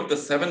mystery of the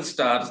 7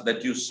 stars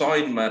that you saw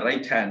in my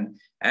right hand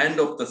and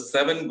of the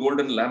 7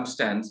 golden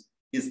lampstands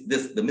is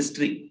this, the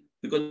mystery.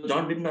 Because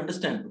John didn't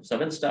understand.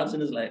 7 stars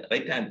in his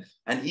right hand,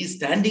 and he's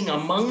standing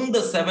among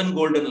the 7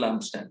 golden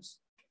lampstands.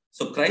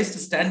 So Christ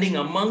is standing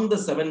among the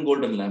 7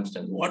 golden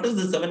lampstands. What is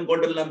the 7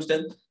 golden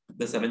lampstands?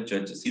 The 7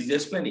 churches. He's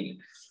explaining it.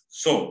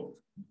 So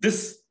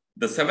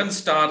the 7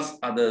 stars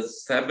are the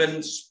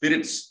 7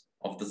 spirits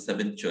of the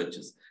 7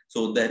 churches.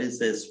 So there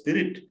is a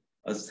spirit,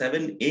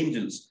 7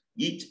 angels.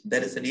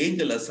 There is an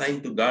angel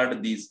assigned to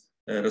guard these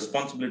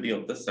responsibility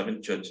of the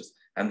 7 churches.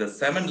 And the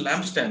 7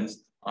 lampstands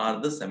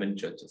are the 7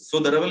 churches. So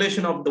the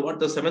revelation of what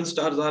the 7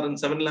 stars are and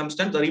 7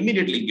 lampstands are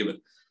immediately given.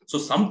 So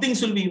some things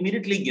will be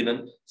immediately given,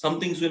 some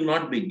things will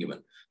not be given.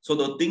 So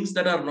the things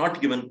that are not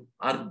given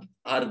are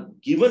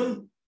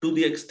given to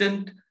the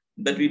extent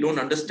that we don't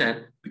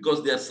understand,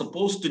 because they are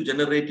supposed to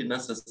generate in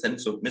us a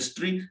sense of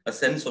mystery, a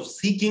sense of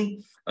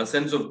seeking, a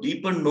sense of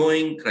deeper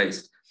knowing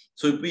Christ.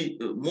 So if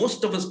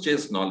most of us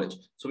chase knowledge,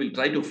 so we'll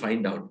try to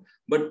find out,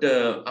 but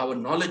our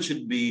knowledge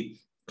should be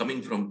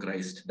coming from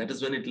Christ. That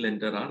is when it will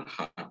enter our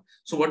heart.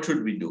 So what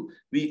should we do?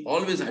 We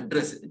always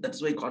address it.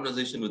 That's why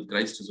conversation with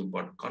Christ is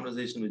important.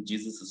 Conversation with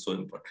Jesus is so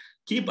important.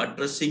 Keep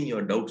addressing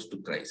your doubts to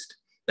Christ.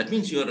 That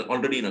means you're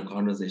already in a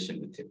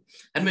conversation with him.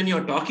 And when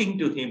you're talking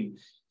to him,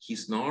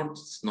 he's not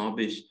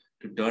snobbish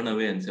to turn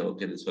away and say,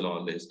 okay, this fellow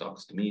always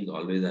talks to me, he's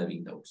always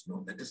having doubts.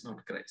 No, that is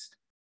not Christ.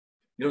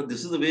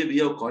 This is the way we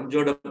have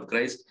conjured up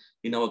Christ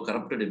in our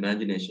corrupted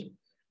imagination.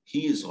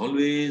 He is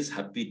always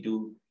happy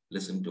to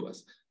listen to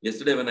us.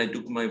 Yesterday, when I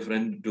took my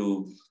friend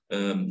to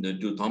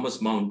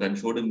Thomas Mount and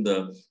showed him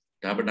the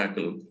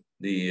tabernacle,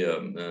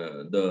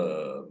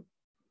 the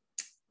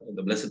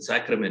Blessed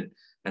Sacrament,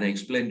 and I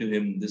explained to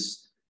him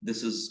this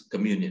is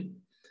communion,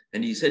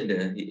 and he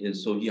said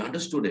so he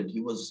understood it.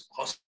 He was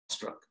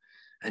awestruck,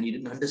 and he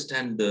didn't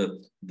understand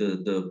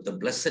the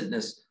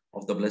blessedness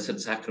of the Blessed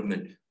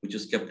Sacrament, which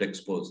is kept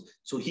exposed.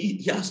 So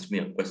he asked me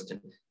a question: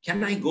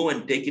 can I go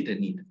and take it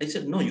and eat? I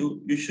said, no,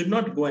 you should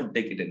not go and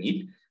take it and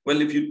eat. Well,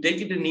 if you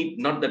take it and eat,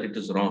 not that it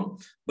is wrong,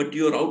 but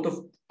you're out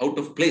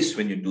of place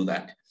when you do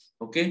that.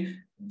 Okay,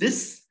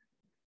 this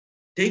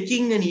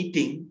taking and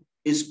eating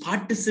is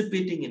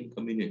participating in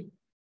communion.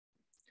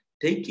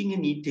 Taking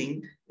and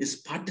eating is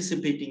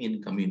participating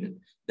in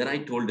communion. Then I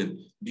told him,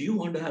 do you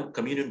want to have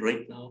communion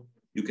right now?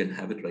 You can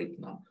have it right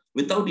now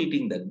without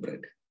eating that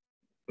bread,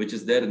 which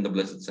is there in the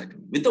Blessed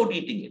Sacrament. Without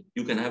eating it,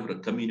 you can have a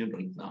communion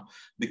right now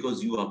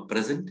because you are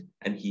present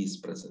and he is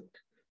present.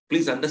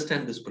 Please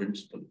understand this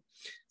principle.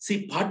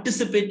 See,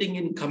 participating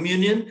in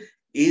communion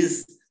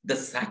is the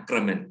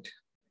sacrament.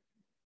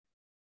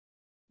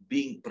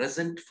 Being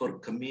present for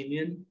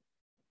communion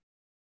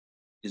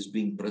is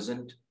being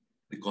present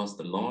because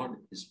the Lord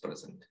is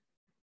present.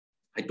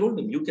 I told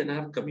him, you can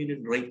have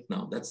communion right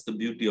now. That's the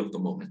beauty of the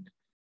moment.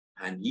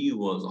 And he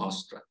was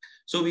awestruck.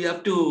 So we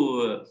have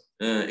to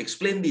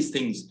explain these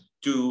things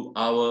to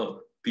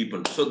our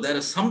people. So there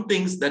are some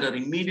things that are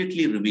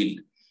immediately revealed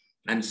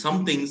and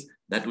some things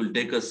that will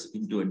take us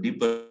into a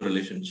deeper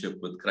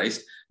relationship with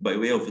Christ by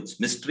way of its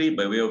mystery,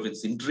 by way of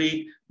its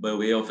intrigue, by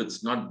way of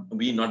its not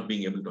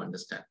being able to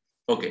understand.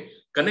 Okay,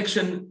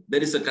 connection.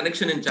 There is a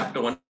connection in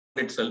chapter 1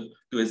 itself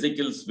to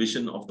Ezekiel's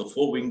vision of the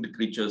 4-winged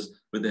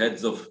creatures with the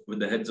heads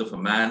of a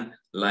man,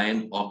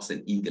 lion, ox,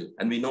 and eagle.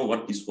 And we know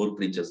what these 4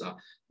 creatures are.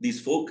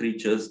 These 4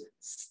 creatures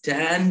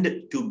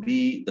stand to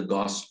be the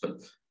gospel.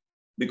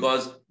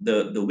 Because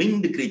the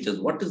winged creatures,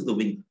 what is the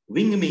wing?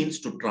 Wing means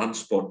to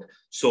transport.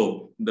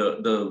 So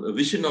the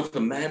vision of a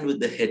man with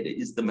the head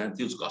is the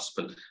Matthew's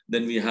gospel.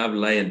 Then we have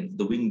lion,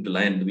 the winged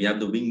lion, we have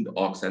the winged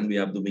ox, and we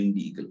have the winged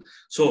eagle.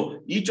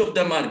 So each of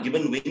them are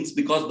given wings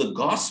because the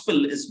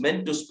gospel is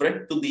meant to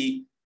spread to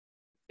the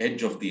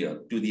edge of the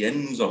earth, to the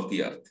ends of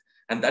the earth.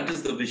 And that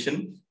is the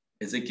vision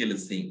Ezekiel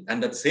is seeing.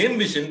 And that same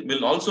vision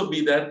will also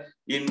be there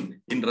in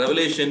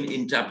Revelation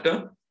in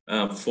chapter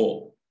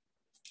 4.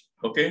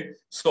 Okay,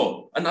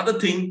 so another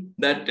thing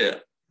that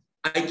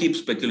I keep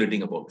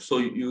speculating about. So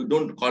you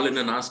don't call in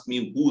and ask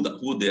me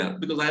who they are,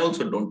 because I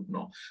also don't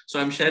know. So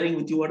I'm sharing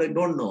with you what I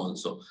don't know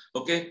also.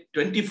 Okay,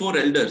 24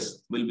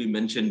 elders will be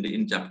mentioned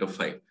in chapter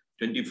 5.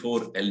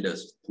 24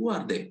 elders. Who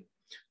are they?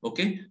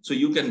 Okay, so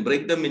you can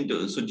break them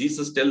into. So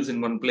Jesus tells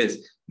in one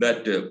place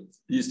that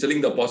he's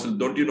telling the apostle,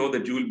 don't you know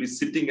that you will be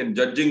sitting and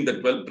judging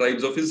the 12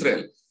 tribes of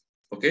Israel?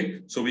 Okay,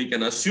 so we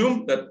can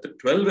assume that the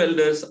 12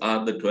 elders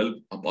are the 12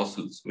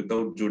 apostles,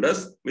 without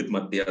Judas, with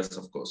Matthias,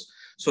 of course.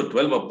 So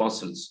 12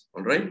 apostles,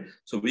 all right?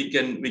 So we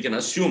can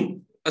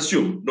assume,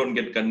 don't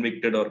get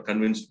convicted or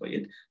convinced by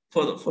it.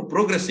 For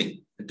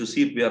progressing to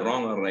see if we are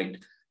wrong or right,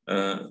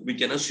 we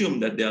can assume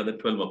that they are the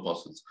 12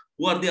 apostles.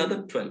 Who are the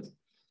other 12?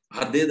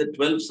 Are they the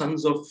 12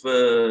 sons of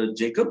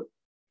Jacob,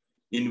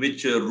 in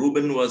which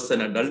Reuben was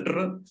an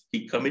adulterer?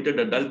 He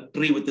committed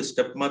adultery with his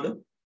stepmother.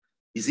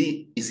 Is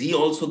he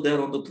also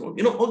there on the throne?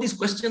 All these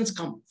questions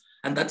come.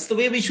 And that's the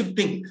way we should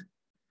think.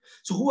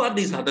 So who are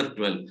these other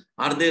 12?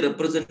 Are they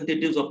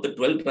representatives of the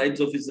 12 tribes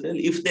of Israel?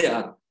 If they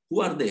are,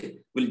 who are they?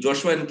 Will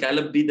Joshua and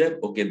Caleb be there?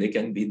 Okay, they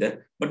can be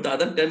there. But the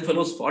other 10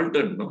 fellows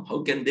faltered. No?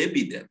 How can they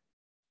be there?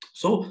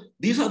 So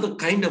these are the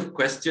kind of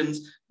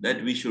questions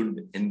that we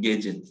should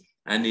engage in.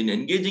 And in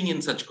engaging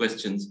in such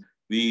questions,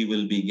 we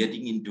will be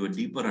getting into a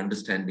deeper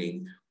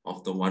understanding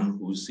of the one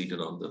who is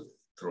seated on the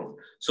throne.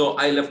 So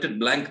I left it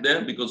blank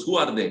there because who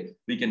are they?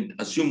 We can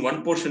assume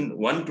one portion,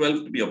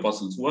 112 to be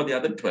apostles. Who are the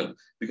other 12?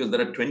 Because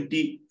there are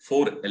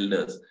 24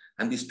 elders.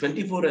 And these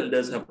 24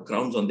 elders have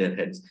crowns on their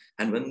heads.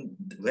 And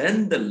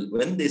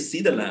when they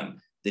see the Lamb,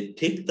 they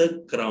take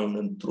the crown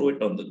and throw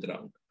it on the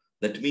ground.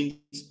 That means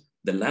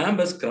the Lamb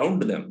has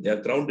crowned them. They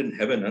are crowned in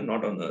heaven and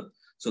not on earth.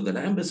 So the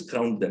Lamb has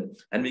crowned them.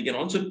 And we can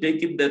also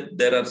take it that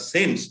there are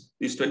saints.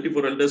 These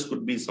 24 elders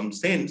could be some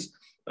saints,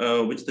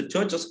 which the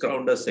church has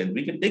crowned as saints.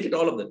 We can take it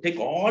all of that. Take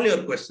all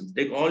your questions.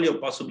 Take all your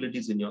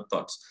possibilities in your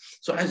thoughts.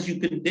 So as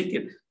you can take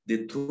it,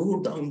 they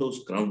throw down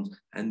those crowns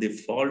and they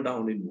fall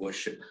down in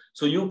worship.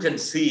 So you can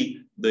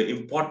see the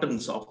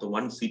importance of the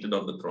one seated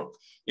on the throne.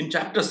 In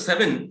chapter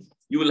 7,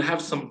 you will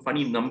have some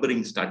funny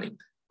numbering starting.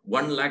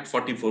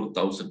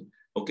 144,000.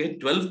 Okay,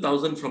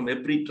 12,000 from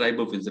every tribe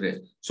of Israel.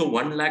 So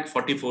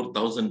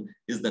 144,000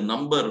 is the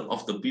number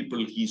of the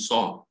people he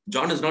saw.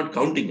 John is not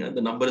counting,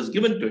 the number is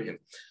given to him.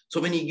 So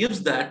when he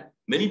gives that,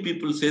 many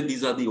people say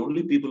these are the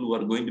only people who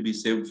are going to be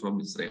saved from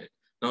Israel.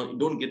 Now,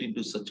 don't get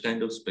into such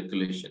kind of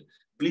speculation.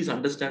 Please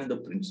understand the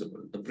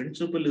principle. The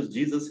principle is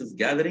Jesus is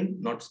gathering,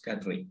 not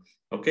scattering.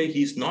 Okay,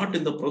 he's not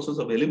in the process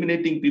of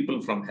eliminating people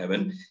from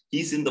heaven.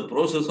 He's in the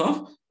process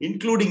of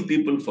including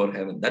people for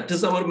heaven. That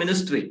is our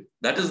ministry.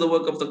 That is the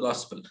work of the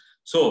gospel.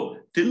 So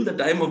till the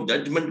time of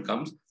judgment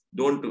comes,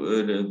 don't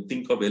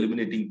think of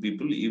eliminating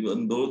people,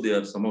 even though they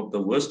are some of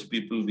the worst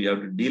people we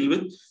have to deal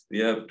with. We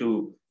have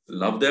to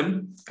love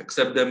them,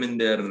 accept them in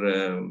their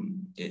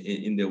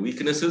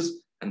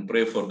weaknesses, and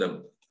pray for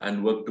them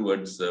and work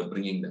towards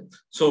bringing them.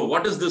 So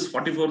what is this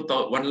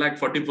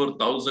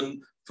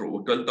 144,000,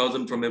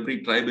 12,000 from every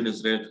tribe in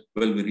Israel?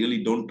 Well,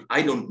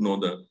 I don't know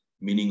the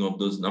meaning of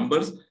those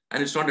numbers,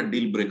 and it's not a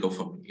deal breaker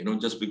for me.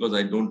 Just because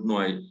I don't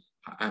know,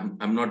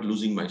 I'm not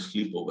losing my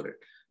sleep over it.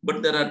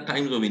 But there are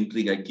times of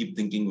intrigue. I keep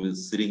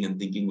sitting and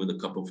thinking with a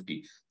cup of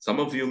tea. Some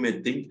of you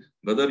may think,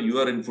 brother, you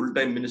are in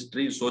full-time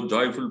ministry, so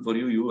joyful for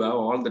you. You have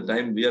all the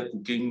time. We are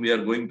cooking, we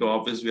are going to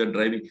office, we are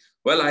driving.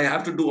 Well, I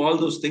have to do all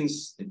those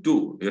things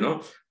too,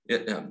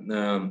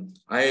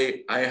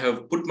 I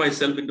have put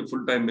myself into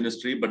full-time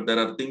ministry, but there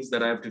are things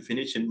that I have to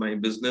finish in my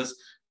business,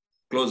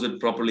 close it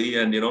properly.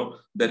 And,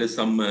 there is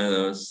some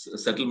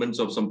settlements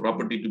of some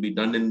property to be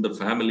done in the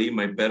family.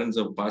 My parents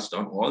have passed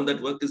on. All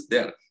that work is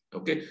there.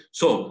 Okay.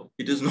 So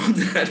it is not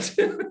that,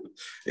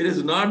 it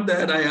is not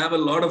that I have a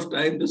lot of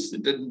time to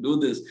sit and do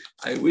this.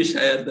 I wish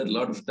I had that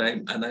lot of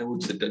time and I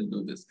would sit and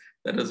do this.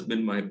 That has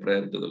been my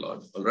prayer to the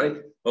Lord. All right.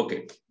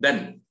 Okay.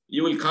 Then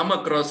you will come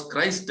across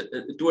Christ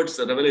towards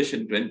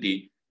Revelation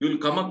 20. You will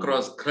come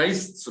across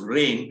Christ's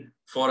reign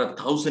for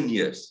 1,000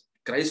 years.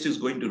 Christ is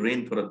going to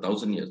reign for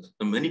 1,000 years.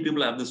 Now, many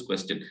people have this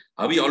question.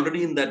 Are we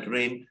already in that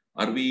reign?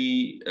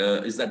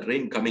 Is that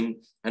reign coming?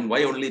 And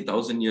why only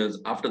 1,000 years?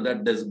 After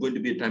that, there's going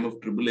to be a time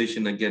of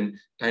tribulation again,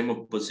 time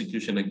of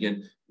persecution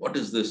again. What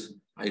is this?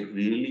 I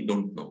really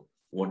don't know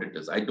what it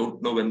is. I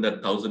don't know when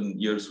that 1,000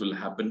 years will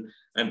happen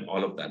and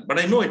all of that. But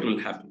I know it will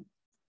happen.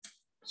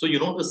 So,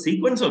 the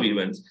sequence of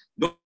events,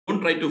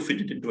 don't try to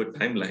fit it into a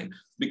timeline,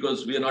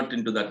 because we are not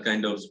into that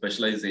kind of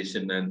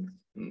specialization and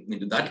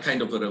into that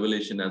kind of a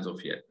revelation as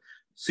of yet.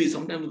 See,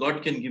 sometimes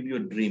God can give you a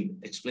dream,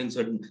 explain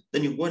certain,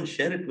 then you go and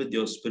share it with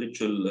your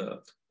spiritual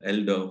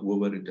elder,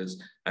 whoever it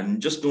is,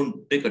 and just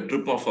don't take a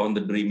trip off on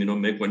the dream,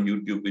 make one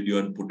YouTube video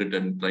and put it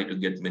and try to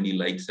get many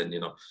likes. And,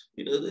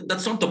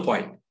 that's not the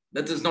point.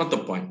 That is not the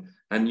point.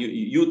 And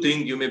you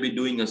think you may be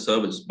doing a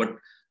service, but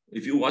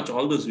if you watch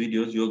all those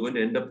videos, you're going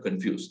to end up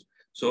confused.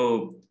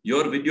 So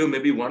your video may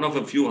be one of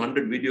a few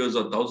hundred videos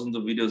or thousands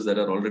of videos that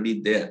are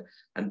already there.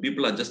 And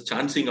people are just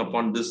chancing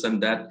upon this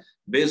and that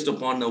based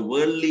upon a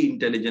worldly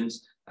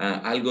intelligence,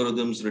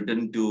 algorithms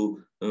written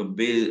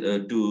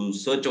to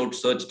search out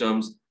search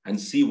terms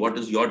and see what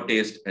is your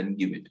taste and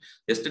give it.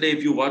 Yesterday,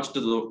 if you watched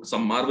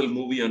some Marvel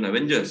movie on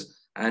Avengers,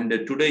 and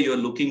today you're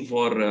looking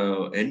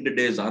for End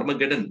Days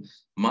Armageddon,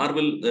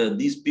 Marvel,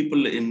 these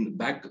people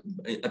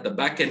at the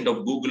back end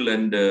of Google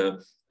and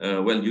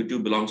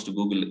YouTube belongs to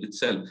Google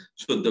itself.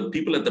 So the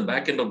people at the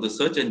back end of the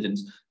search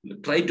engines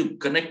try to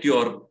connect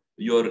your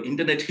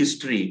internet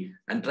history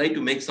and try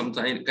to make some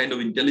kind of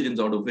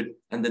intelligence out of it.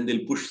 And then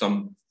they'll push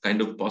some kind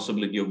of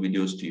possibility of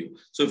videos to you.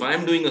 So if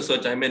I'm doing a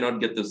search, I may not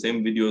get the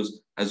same videos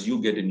as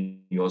you get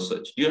in your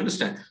search. Do you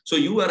understand? So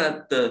you are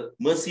at the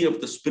mercy of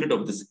the spirit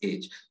of this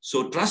age.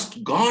 So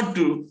trust God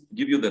to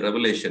give you the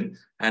revelation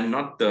and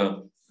not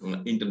the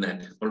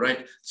internet. All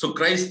right. So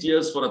Christ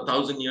years for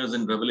 1,000 years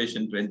in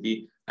Revelation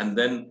 20, and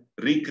then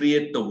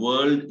recreate the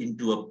world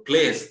into a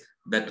place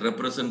that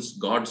represents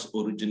God's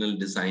original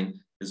design.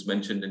 is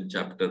mentioned in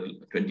chapter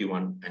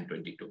 21 and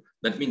 22.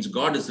 That means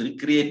God is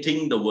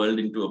recreating the world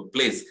into a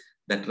place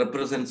that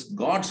represents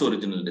God's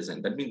original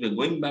design. That means we're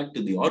going back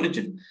to the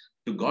origin,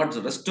 to God's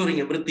restoring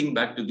everything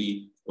back to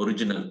the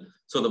original.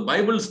 So the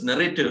Bible's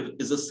narrative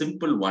is a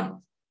simple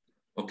one.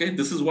 Okay,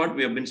 this is what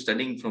we have been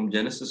studying from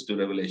Genesis to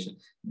Revelation.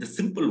 The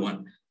simple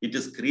one. It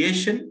is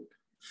creation,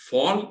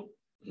 fall,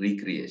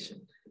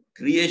 recreation.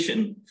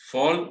 Creation,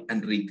 fall,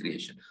 and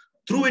recreation.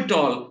 Through it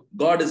all,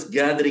 God is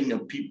gathering a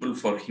people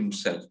for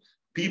himself.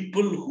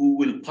 People who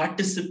will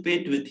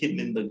participate with him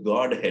in the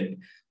Godhead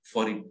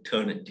for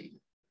eternity.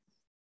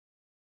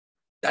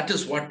 That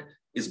is what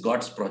is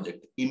God's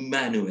project.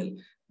 Emmanuel.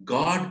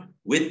 God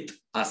with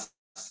us.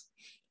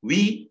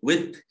 We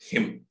with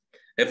him.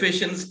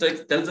 Ephesians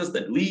tells us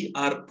that we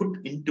are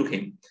put into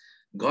him.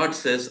 God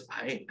says,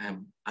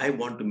 I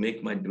want to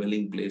make my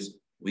dwelling place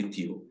with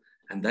you.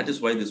 And that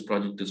is why this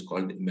project is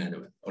called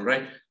Emmanuel. All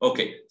right.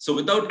 Okay. So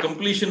without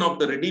completion of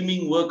the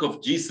redeeming work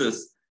of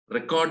Jesus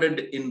recorded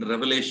in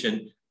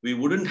Revelation, we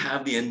wouldn't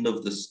have the end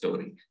of the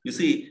story. You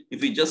see,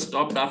 if we just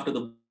stopped after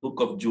the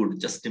book of Jude,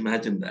 just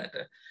imagine that.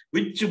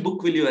 Which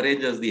book will you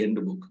arrange as the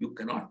end book? You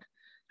cannot.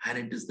 And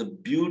it is the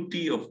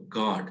beauty of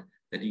God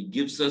that he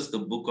gives us the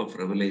book of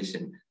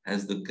Revelation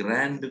as the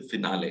grand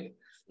finale,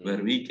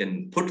 where we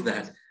can put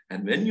that.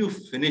 And when you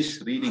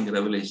finish reading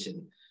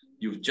Revelation,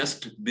 you've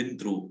just been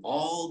through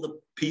all the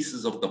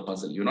pieces of the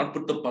puzzle. You've not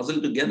put the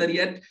puzzle together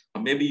yet,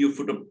 or maybe you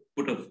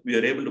we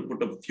are able to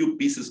put a few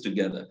pieces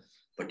together,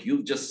 but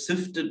you've just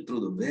sifted through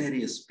the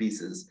various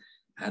pieces,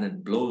 and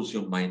it blows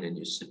your mind, and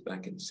you sit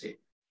back and say,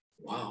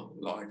 wow,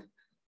 Lord,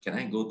 can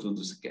I go through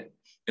this again?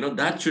 You know,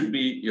 that should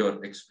be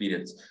your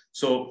experience.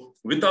 So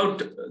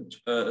without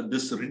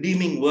this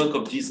redeeming work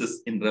of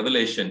Jesus in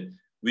Revelation,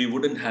 we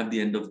wouldn't have the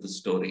end of the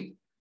story.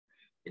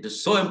 It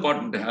is so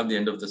important to have the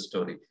end of the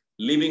story,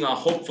 leaving our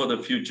hope for the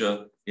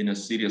future in a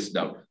serious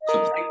doubt.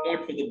 So thank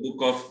God for the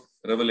book of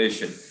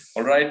Revelation.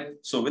 All right.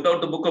 So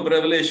without the book of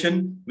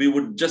Revelation, we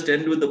would just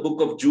end with the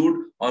book of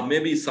Jude, or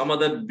maybe some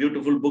other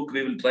beautiful book.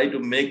 We will try to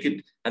make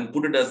it and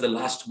put it as the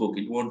last book.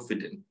 It won't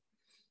fit in.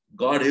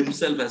 God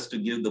himself has to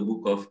give the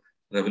book of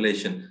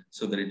Revelation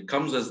so that it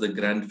comes as the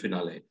grand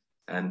finale.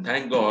 And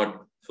thank God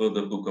for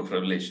the book of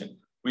Revelation.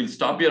 We'll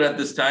stop here at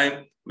this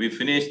time. We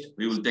finished.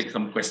 We will take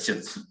some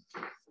questions.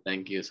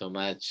 Thank you so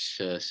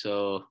much.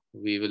 So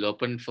we will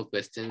open for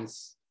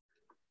questions.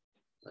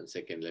 1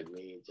 second, let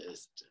me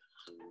just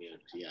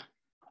unmute. Yeah.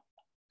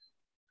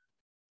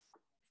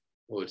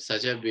 Oh, it's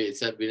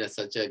been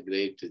such a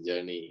great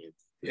journey.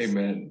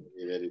 Amen.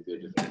 Very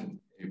beautiful. Amen.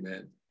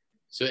 Amen.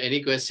 So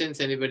any questions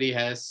anybody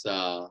has?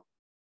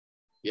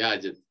 Yeah,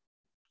 Ajit.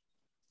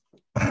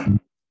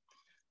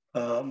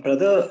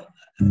 Brother,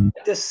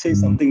 just say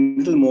something a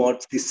little more.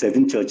 These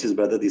 7 churches,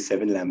 brother, these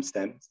 7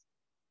 lampstands.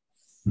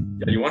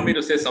 Yeah, you want me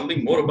to say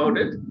something more about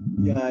it?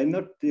 Yeah, I'm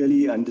not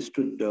really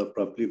understood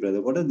properly,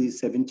 brother. What are these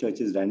 7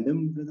 churches?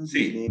 Random, brother?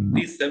 See,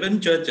 these 7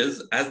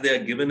 churches, as they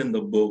are given in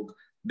the book,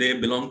 they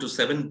belong to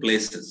 7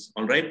 places.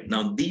 All right.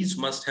 Now, these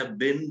must have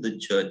been the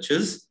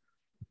churches.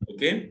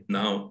 Okay.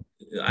 Now,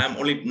 I'm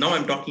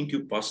talking to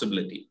you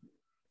possibility.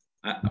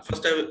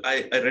 First,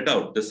 I read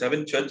out the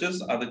 7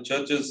 churches are the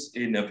churches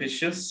in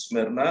Ephesus,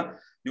 Smyrna.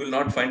 You will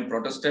not find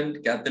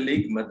Protestant,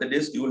 Catholic,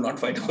 Methodist. You will not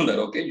find all that.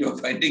 Okay. You are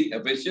finding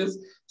Ephesus,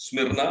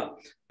 Smyrna,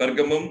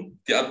 Pergamum,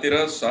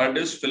 Thyatira,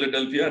 Sardis,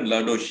 Philadelphia, and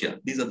Laodicea.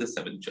 These are the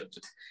 7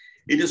 churches.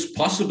 It is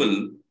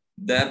possible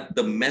that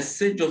the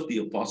message of the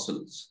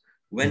apostles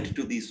went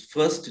to these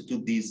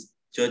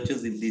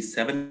churches in these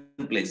 7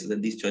 places,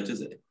 and these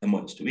churches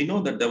emerged. We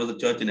know that there was a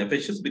church in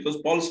Ephesus because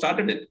Paul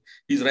started it.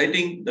 He's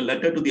writing the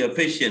letter to the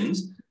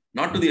Ephesians,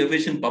 not to the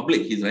Ephesian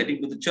public. He's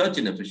writing to the church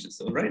in Ephesus,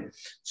 all right?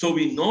 So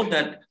we know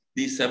that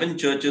these 7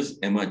 churches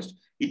emerged.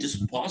 It is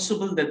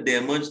possible that they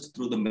emerged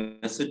through the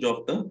message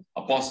of the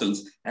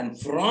apostles. And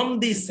from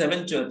these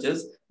 7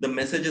 churches, the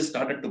messages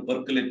started to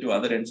percolate to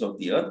other ends of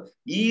the earth.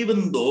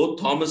 Even though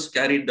Thomas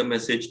carried the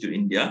message to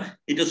India,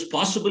 it is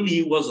possible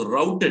he was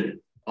routed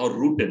or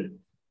rooted,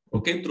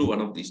 okay, through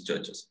one of these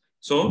churches.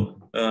 So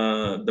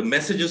the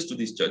messages to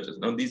these churches.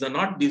 Now, these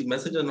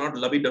messages are not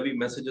lovey-dovey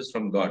messages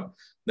from God.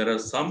 There are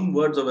some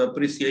words of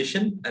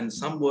appreciation and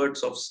some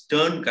words of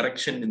stern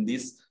correction in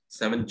these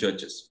 7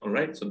 churches. All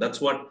right. So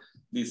that's what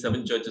these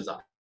 7 churches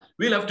are.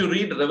 We'll have to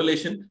read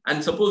Revelation,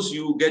 and suppose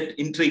you get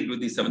intrigued with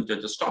these 7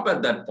 churches, stop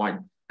at that point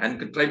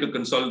and try to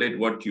consolidate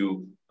what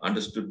you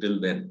understood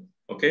till then.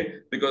 Okay,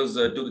 because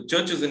to the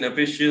churches in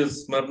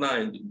Ephesus, Smyrna,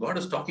 and God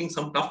is talking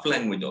some tough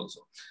language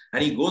also.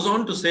 And he goes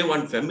on to say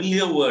one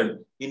familiar word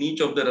in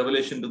each of the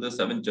Revelation to the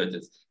 7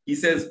 churches. He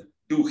says,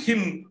 to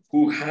him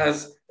who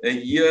has a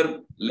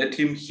ear, let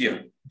him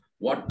hear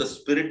what the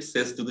Spirit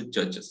says to the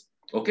churches.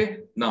 Okay,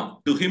 now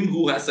to him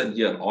who has an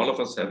ear, all of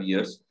us have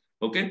ears.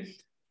 Okay,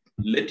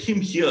 let him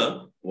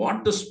hear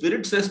what the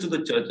Spirit says to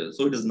the churches.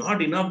 So it is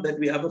not enough that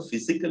we have a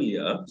physical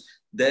ear.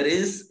 There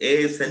is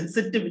a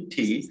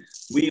sensitivity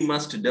we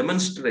must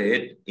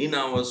demonstrate in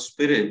our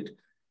spirit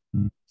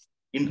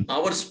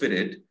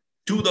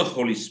to the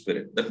Holy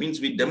Spirit. That means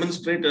we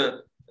demonstrate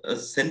a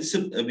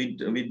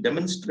we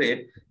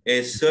demonstrate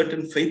a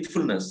certain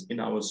faithfulness in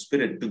our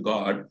spirit to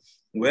God,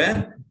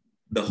 where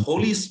the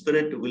Holy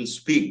Spirit will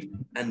speak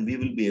and we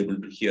will be able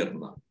to hear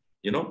now.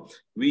 You know,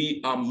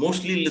 we are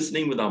mostly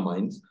listening with our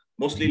minds,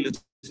 mostly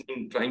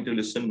listening, trying to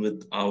listen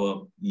with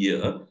our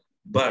ear,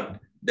 but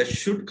there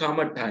should come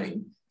a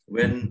time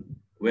when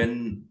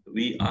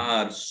we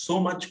are so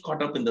much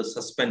caught up in the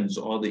suspense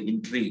or the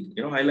intrigue.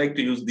 You know, I like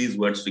to use these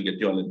words to get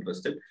you all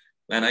interested.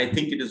 And I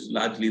think it is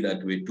largely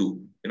that way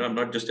too. You know, I'm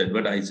not just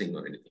advertising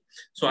or anything.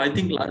 So I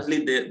think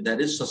largely there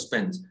is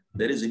suspense,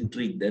 there is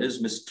intrigue, there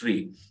is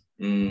mystery,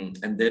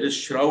 and there is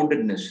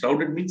shroudedness.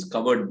 Shrouded means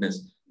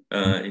coveredness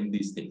in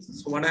these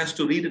things. So one has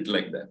to read it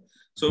like that.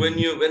 So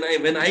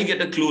when I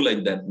get a clue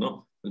like that,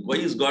 no, why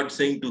is God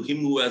saying to him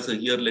who has a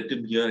ear, let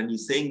him hear, and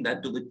he's saying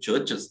that to the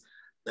churches?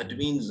 That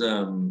means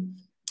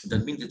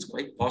it's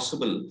quite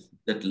possible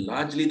that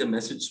largely the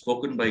message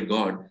spoken by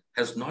God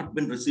has not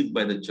been received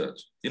by the church.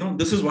 You know,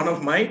 this is one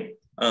of my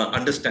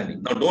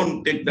understanding. Now,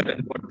 don't take that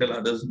and tell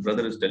others,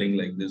 brother is telling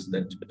like this,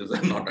 that it is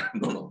not.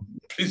 No.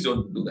 Please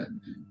don't do that.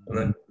 All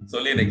right. It's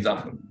only an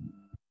example.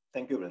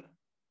 Thank you, brother.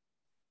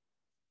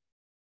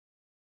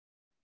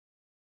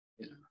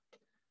 Yeah.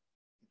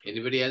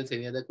 Anybody else?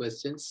 Any other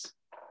questions?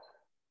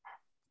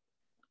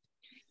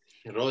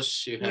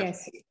 Rosh, you have?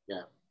 Yes.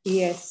 Yeah.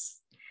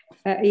 Yes.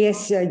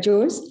 Yes,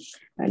 Jose.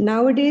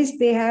 Nowadays,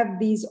 they have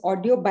these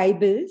audio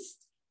Bibles.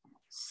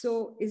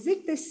 So is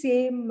it the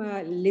same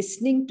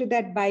listening to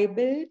that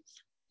Bible?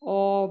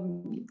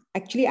 Or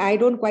actually, I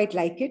don't quite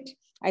like it.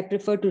 I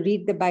prefer to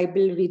read the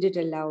Bible, read it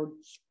aloud.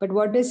 But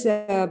what does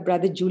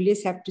Brother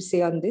Julius have to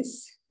say on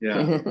this?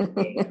 Yeah.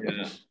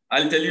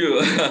 I'll tell you,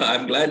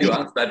 I'm glad you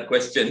asked that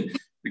question,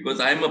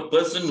 because I'm a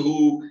person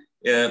who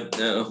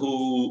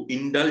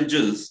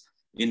indulges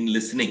in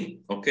listening.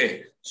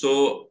 Okay.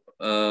 So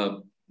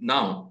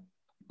now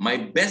my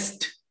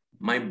best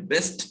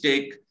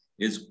take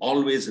is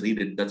always read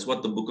it. That's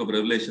what the book of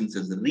Revelation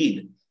says,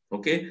 read.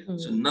 Okay.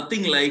 So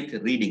nothing like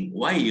reading.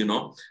 Why? You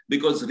know,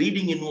 because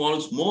reading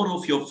involves more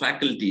of your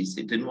faculties.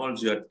 It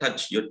involves your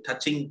touch, your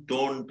touching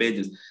tone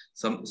pages.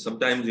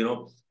 Sometimes, you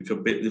know, if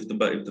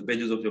the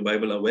pages of your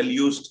Bible are well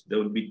used, there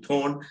will be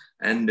tone,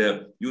 and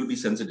you will be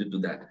sensitive to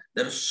that.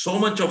 There is so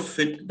much of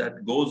it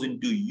that goes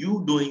into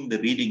you doing the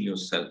reading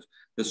yourself.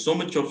 There's so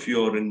much of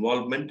your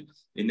involvement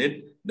in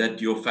it that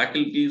your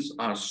faculties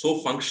are so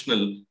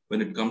functional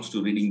when it comes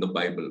to reading the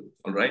Bible.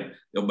 All right.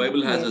 Your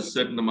Bible has a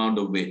certain amount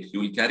of weight. You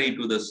will carry it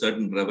with a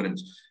certain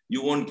reverence.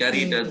 You won't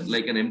carry it as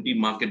like an empty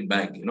market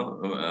bag, you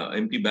know,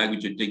 empty bag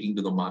which you're taking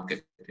to the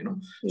market, you know.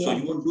 So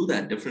you won't do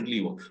that. Definitely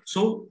you won't.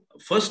 So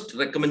first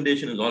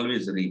recommendation is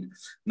always read.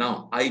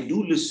 Now, I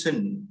do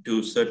listen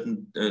to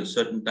certain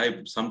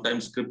type,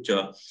 sometimes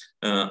scripture.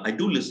 I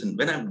do listen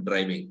when I'm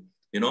driving.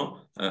 You know,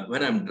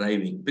 when I'm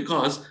driving,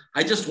 because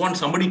I just want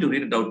somebody to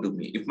read it out to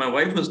me. If my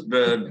wife was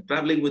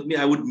traveling with me,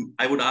 I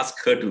would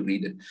ask her to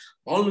read it.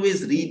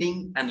 Always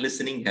reading and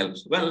listening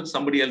helps. Well,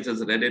 somebody else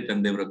has read it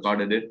and they've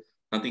recorded it.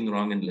 Nothing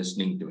wrong in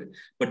listening to it.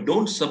 But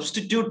don't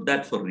substitute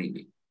that for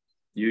reading.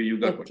 You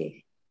got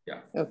okay.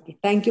 Yeah. Okay.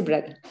 Thank you,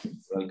 brother.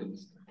 Welcome.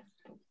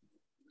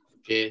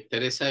 Okay,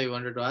 Teresa, you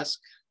wanted to ask?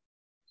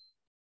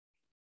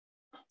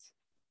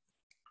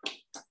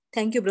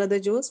 Thank you, Brother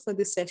Jose, for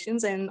these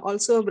sessions, and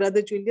also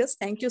Brother Julius,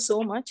 thank you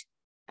so much.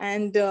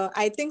 And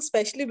I think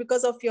especially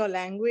because of your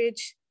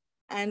language,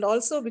 and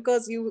also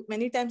because you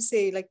many times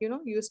say, like, you know,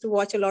 you used to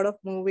watch a lot of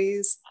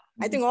movies.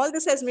 I think all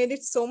this has made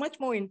it so much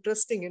more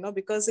interesting, you know,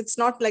 because it's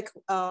not like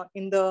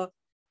in the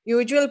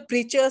usual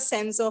preacher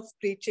sense of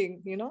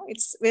preaching, you know,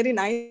 it's very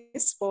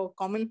nice for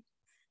common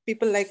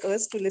people like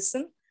us to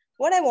listen.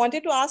 What I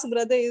wanted to ask,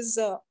 brother, is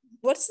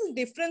what's the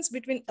difference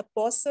between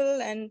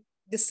apostle and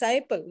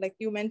disciple? Like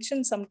you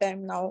mentioned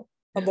sometime now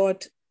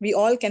about we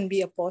all can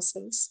be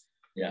apostles.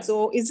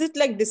 So is it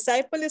like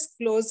disciple is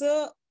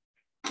closer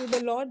to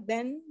the Lord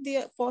than the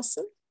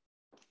apostle?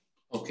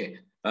 Okay.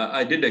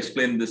 I did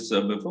explain this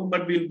before,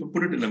 but we'll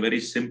put it in a very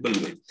simple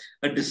way.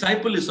 A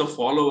disciple is a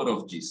follower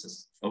of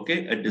Jesus.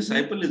 Okay. A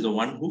disciple is the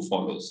one who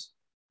follows.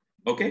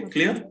 Okay.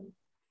 Clear?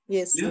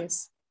 Yes. Clear?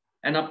 Yes.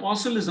 An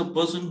apostle is a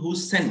person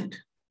who's sent.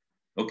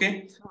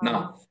 Okay.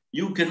 Now,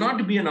 you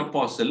cannot be an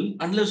apostle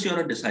unless you're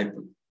a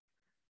disciple.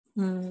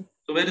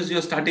 So where is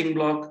your starting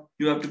block?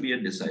 You have to be a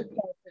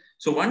disciple.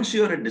 So once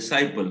you're a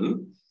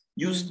disciple,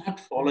 you start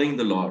following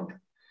the Lord.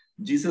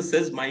 Jesus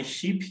says, my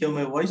sheep hear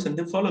my voice and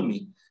they follow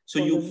me. So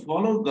you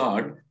follow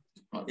God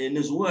in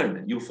his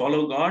word. You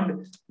follow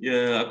God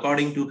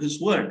according to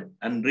his word,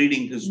 and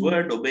reading his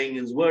word, obeying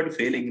his word,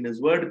 failing in his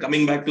word,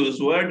 coming back to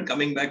his word,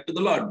 coming back to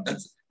the Lord.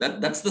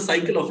 That's the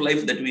cycle of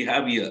life that we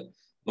have here.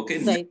 Okay.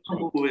 Never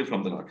move away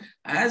from the Lord.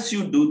 As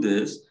you do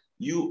this,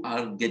 you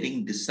are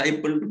getting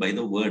discipled by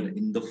the word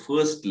in the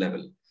first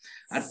level.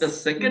 At the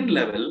second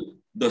level,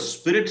 the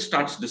Spirit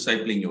starts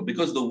discipling you,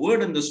 because the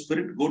word and the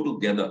Spirit go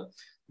together.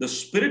 The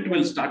Spirit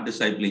will start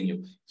discipling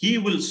you. He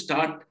will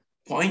start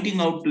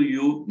pointing out to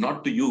you,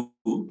 not to you.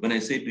 When I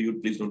say to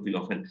you, please don't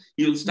feel offended.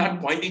 He will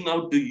start pointing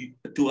out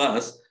to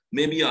us,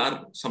 maybe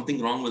something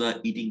wrong with our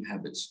eating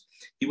habits.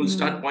 He will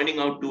start pointing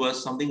out to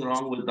us something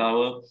wrong with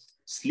our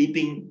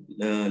sleeping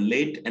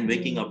late and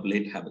waking up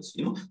late habits.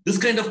 This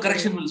kind of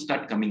correction will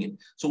start coming in.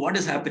 So what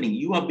is happening?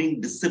 You are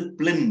being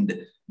disciplined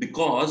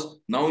because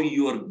now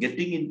you are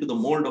getting into the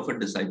mold of a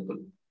disciple.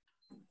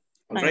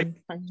 All right.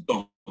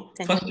 So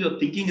first, your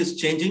thinking is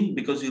changing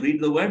because you read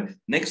the word.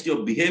 Next,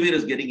 your behavior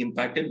is getting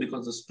impacted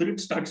because the Spirit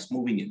starts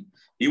moving in.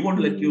 He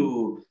won't let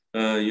you,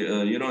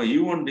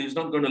 he's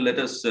not going to let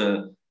us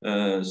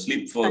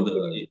sleep for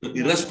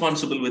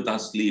irresponsible with our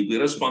sleep,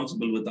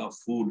 irresponsible with our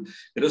food,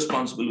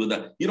 irresponsible with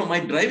that.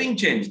 My driving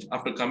changed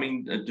after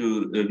coming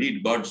to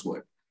read God's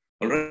word.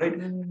 All right.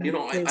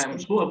 I'm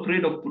so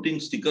afraid of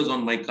putting stickers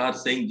on my car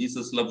saying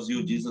Jesus loves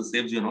you, Jesus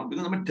saves you,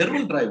 because I'm a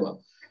terrible driver.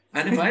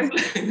 And if I'm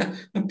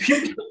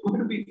people are going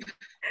to be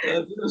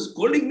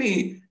scolding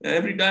me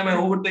every time I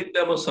overtake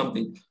them or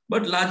something.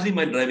 But largely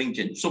my driving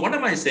changed. So what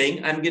am I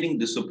saying? I'm getting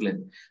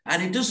disciplined.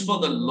 And it is for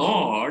the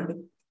Lord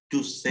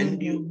to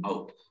send you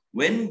out.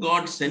 When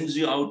God sends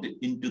you out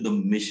into the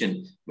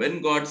mission,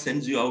 when God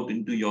sends you out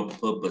into your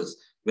purpose,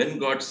 when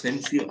God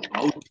sends you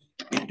out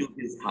into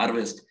his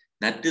harvest,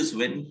 that is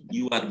when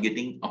you are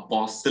getting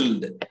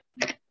apostled.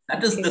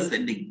 That is the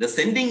sending. The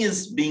sending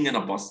is being an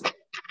apostle.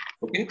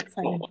 Okay,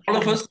 so all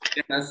of us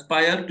can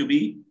aspire to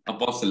be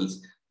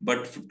apostles,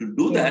 but to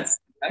do that,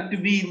 you have to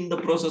be in the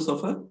process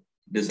of a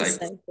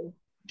disciple.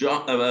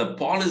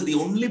 Paul is the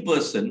only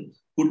person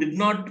who did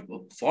not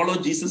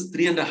follow Jesus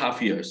 3.5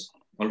 years.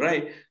 All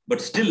right, but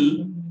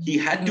still he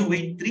had to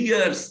wait 3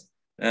 years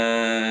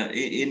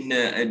in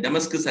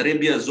Damascus,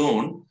 Arabia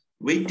zone,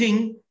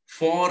 waiting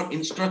for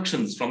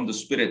instructions from the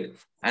Spirit,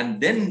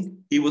 and then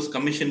he was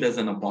commissioned as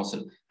an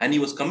apostle, and he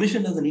was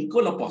commissioned as an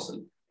equal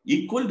apostle,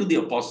 equal to the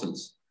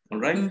apostles. All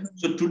right.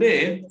 So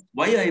today,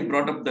 why I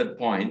brought up that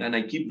point, and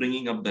I keep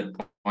bringing up that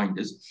point,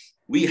 is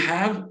we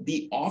have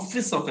the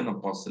office of an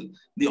apostle.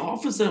 The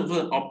office of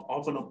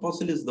an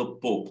apostle is the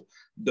Pope,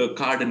 the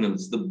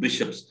cardinals, the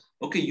bishops.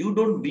 Okay,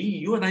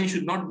 you and I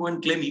should not go and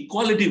claim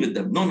equality with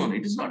them. No,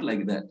 it is not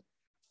like that.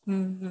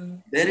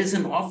 There is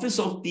an office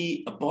of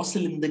the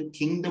apostle in the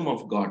kingdom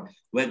of God,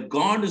 where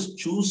God is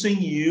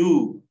choosing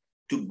you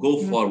to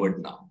go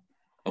forward now.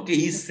 Okay,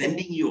 he's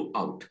sending you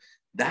out.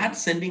 That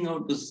sending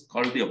out is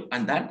called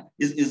and that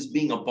is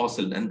being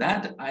apostled. And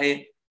that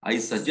I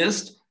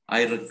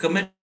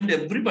recommend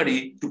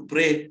everybody to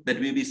pray that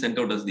we be sent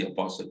out as the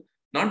apostle.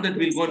 Not that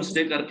we'll go and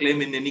stake our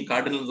claim in any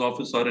cardinal's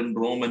office or in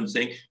Rome and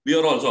saying we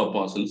are also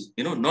apostles.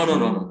 No. Not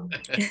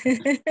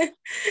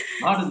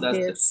in that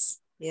sense.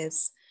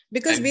 Yes.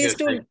 Because we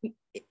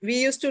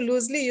used to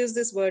loosely use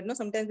this word. No,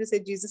 sometimes we say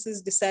Jesus'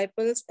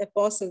 disciples,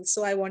 apostles.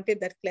 So I wanted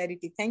that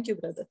clarity. Thank you,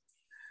 brother.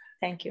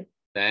 Thank you.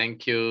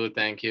 Thank you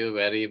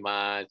very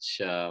much.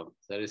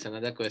 There is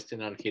another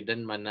question on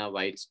hidden manna,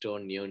 white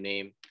stone, new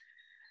name.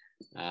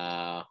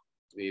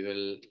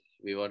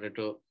 We wanted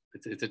to.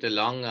 Is it a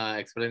long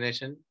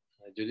explanation,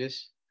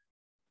 Julius?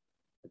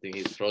 I think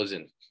he's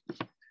frozen.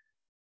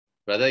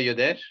 Brother, you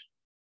there?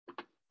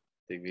 I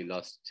think we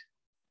lost.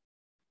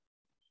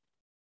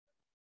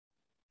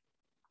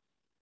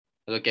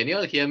 Hello, can you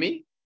all hear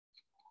me?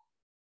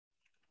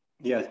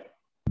 Yeah.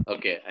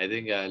 Okay, I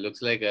think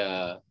looks like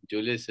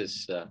Julius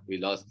is we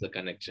lost the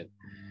connection.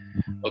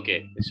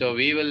 Okay, so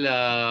we will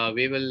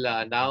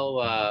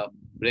now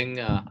bring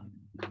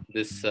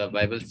this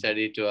Bible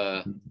study to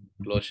a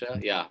closure.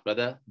 Yeah,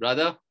 brother,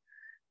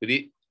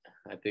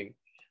 I think.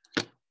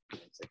 1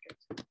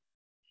 second.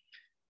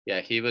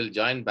 Yeah, he will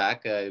join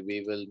back.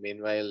 We will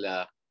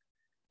meanwhile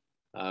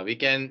we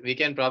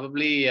can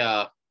probably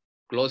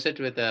close it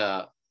with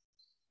a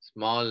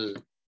small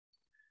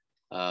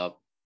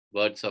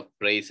words of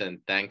praise and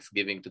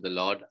thanksgiving to the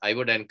Lord. I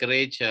would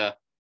encourage,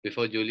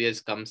 before Julius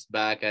comes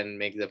back and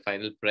makes the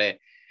final prayer,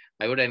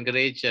 I would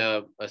encourage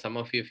some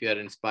of you, if you are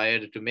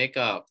inspired, to make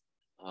a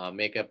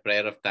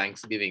prayer of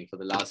thanksgiving for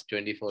the last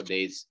 24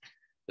 days.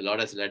 The Lord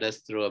has led us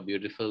through a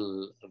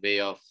beautiful way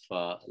of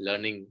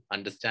learning,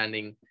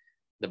 understanding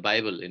the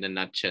Bible in a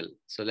nutshell.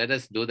 So let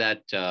us do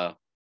that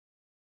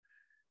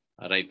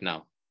right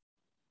now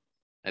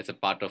as a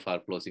part of our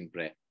closing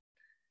prayer.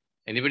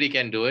 Anybody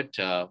can do it.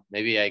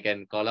 Maybe I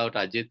can call out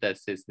Ajit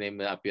as his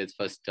name appears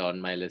first on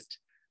my list.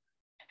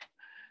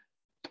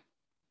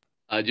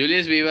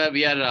 Julius,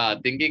 we are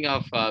thinking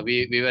of,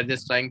 we were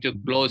just trying to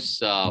close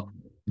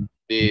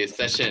the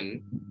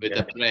session with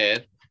a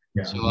prayer.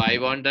 Yeah. So I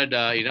wanted,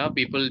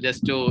 people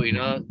just to,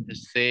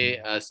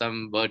 say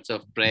some words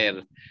of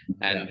prayer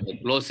and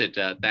close it.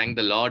 Thank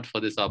the Lord for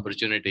this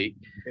opportunity.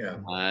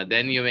 Yeah.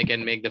 Then you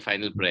can make the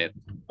final prayer.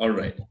 All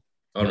right.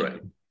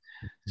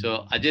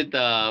 So, Ajit,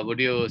 would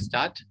you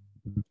start?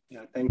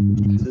 Yeah, thank you,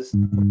 Jesus,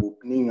 for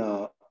opening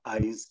our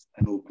eyes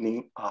and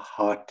opening our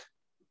heart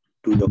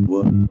to the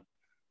word,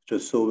 which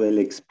was so well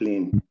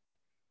explained.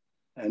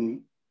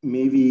 And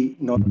may we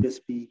not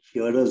just be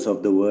hearers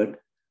of the word,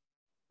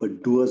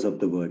 but doers of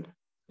the word.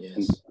 Yes.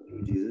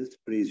 And Jesus,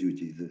 praise you,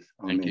 Jesus.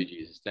 Amen. Thank you,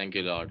 Jesus. Thank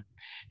you, Lord.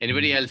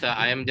 Anybody else?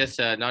 I am just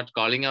not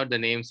calling out the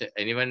names.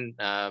 Anyone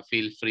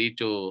feel free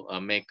to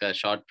make a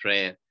short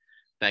prayer,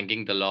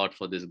 thanking the Lord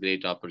for this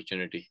great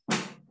opportunity.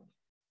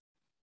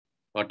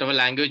 Whatever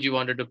language you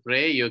wanted to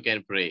pray, you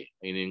can pray.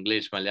 In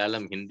English,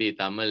 Malayalam, Hindi,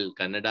 Tamil,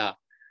 Kannada,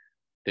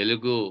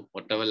 Telugu,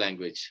 whatever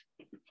language.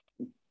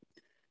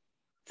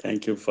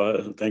 Thank you,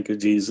 Father. Thank you,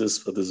 Jesus,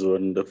 for this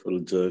wonderful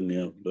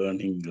journey of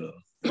learning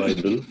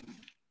Bible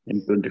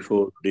in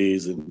 24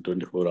 days and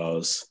 24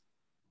 hours.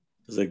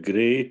 It's a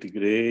great,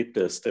 great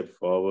step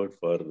forward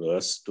for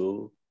us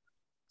to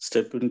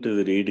step into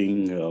the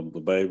reading of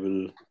the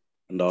Bible,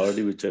 and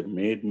already which have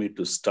made me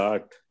to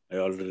start. I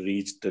already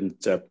reached 10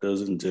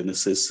 chapters in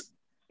Genesis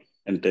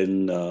and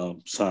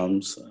 10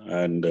 Psalms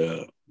and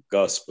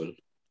Gospel.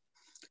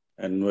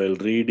 And while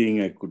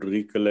reading, I could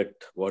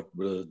recollect what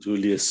Brother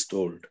Julius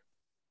told.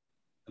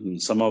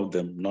 And some of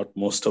them, not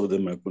most of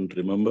them, I couldn't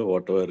remember.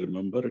 Whatever I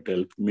remember, it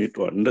helped me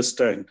to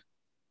understand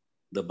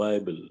the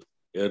Bible.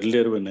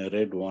 Earlier, when I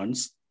read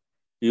once,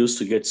 I used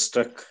to get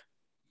stuck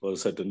for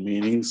certain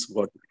meanings,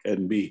 what it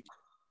can be.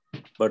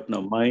 But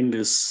now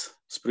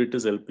Spirit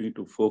is helping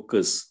to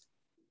focus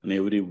on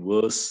every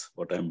verse,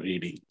 what I'm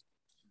reading.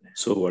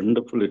 So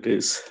wonderful it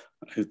is.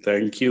 I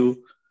thank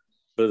you,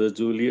 Brother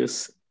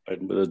Julius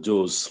and Brother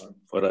Jose,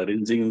 for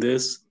arranging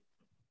this.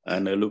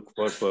 And I look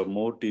forward for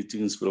more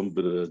teachings from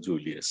Brother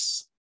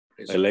Julius.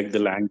 I like the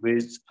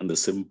language and the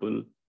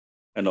simple,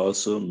 and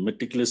also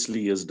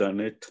meticulously he has done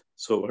it.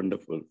 So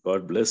wonderful.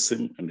 God bless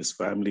him and his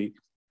family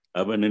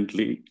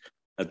abundantly.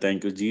 I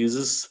thank you,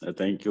 Jesus. I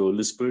thank you,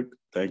 Holy Spirit.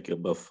 Thank you,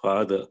 Abba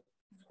Father.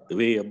 The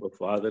way Abba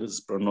Father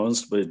is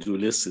pronounced by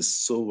Julius is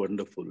so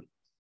wonderful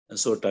and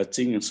so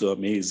touching and so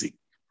amazing.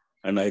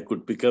 And I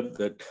could pick up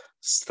that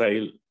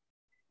style,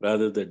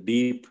 rather the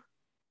deep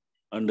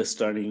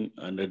understanding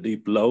and a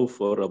deep love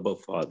for Abba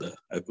Father.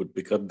 I could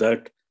pick up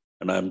that,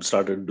 and I'm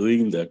started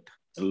doing that.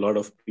 A lot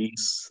of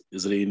peace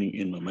is reigning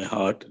in my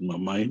heart, in my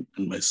mind,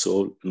 in my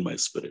soul, in my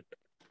spirit.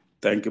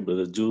 Thank you,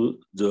 Brother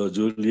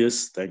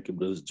Julius. Thank you,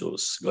 Brother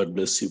Jose. God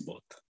bless you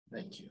both.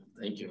 Thank you.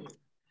 Thank you.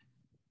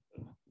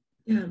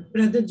 Yeah,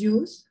 Brother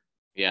Jose.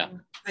 Yeah.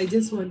 I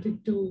just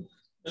wanted to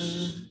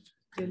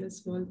tell a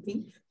small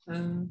thing.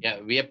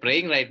 Yeah, we are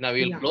praying right now.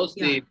 We'll close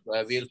it.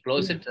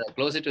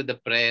 Close it with the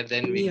prayer.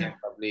 Then we can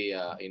probably,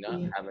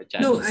 have a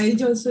chat. No, I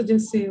also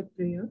just say a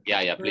prayer.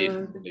 Yeah,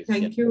 please.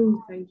 Thank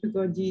you,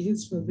 God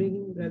Jesus, for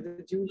bringing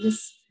Brother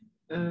Julius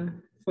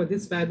for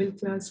this Bible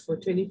class for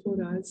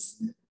 24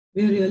 hours.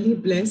 We are really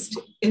blessed.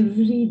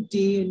 Every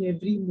day and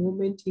every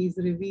moment he's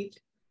revealed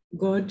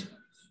God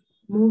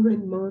more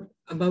and more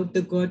about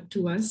the God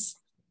to us.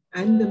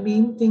 And the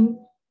main thing,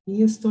 he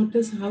has taught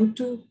us how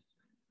to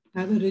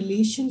have a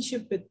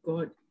relationship with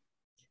God.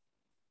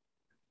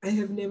 I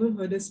have never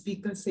heard a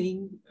speaker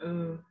saying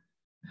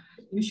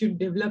you should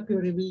develop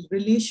your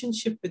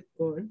relationship with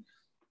God.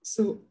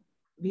 So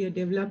we are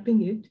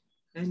developing it,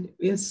 and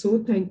we are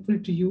so thankful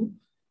to you,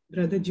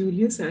 Brother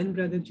Julius and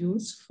Brother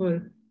Jose,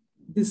 for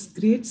this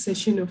great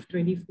session of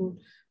 24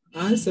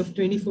 hours of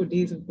 24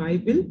 days of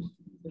Bible.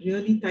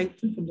 Really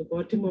thankful from the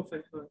bottom of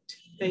our heart.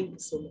 Thank you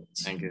so much.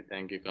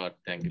 Thank you, God.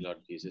 Thank you, Lord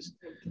Jesus.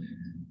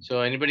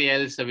 So anybody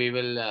else, we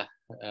will,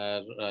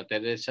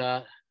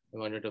 Teresa, you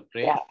wanted to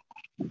pray?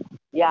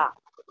 Yeah.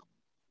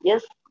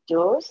 Yes,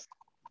 Jose.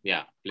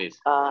 Yeah, please.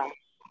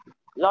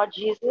 Lord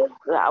Jesus,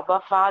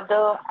 Abba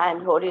Father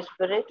and Holy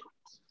Spirit,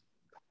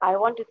 I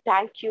want to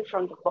thank you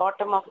from the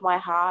bottom of my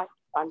heart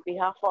on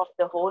behalf of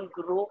the whole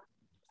group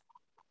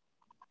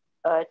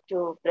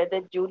to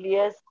Brother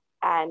Julius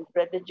and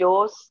Brother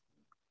Jose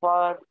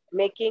for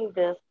making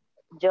this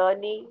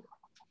journey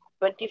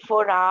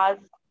 24 hours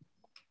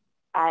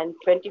and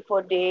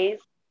 24 days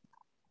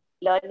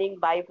learning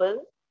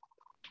Bible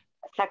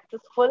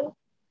successful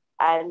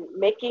and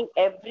making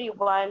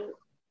everyone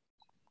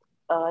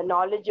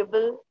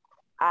knowledgeable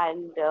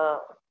and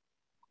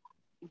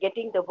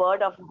getting the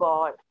word of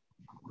God.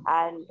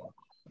 And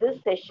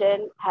this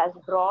session has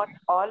brought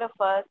all of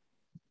us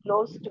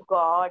close to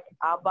God,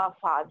 Abba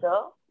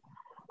Father,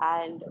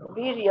 and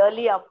we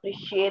really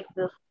appreciate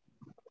this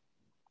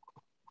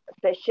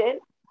session,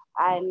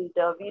 and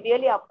we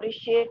really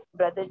appreciate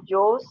Brother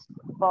Jose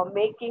for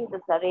making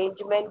this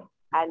arrangement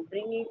and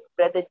bringing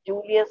Brother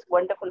Julius,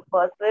 wonderful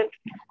person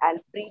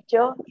and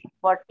preacher,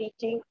 for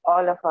teaching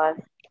all of us.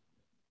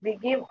 We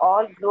give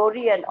all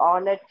glory and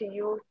honor to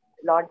you,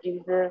 Lord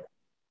Jesus,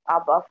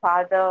 Abba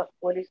Father,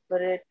 Holy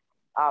Spirit.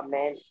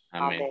 Amen.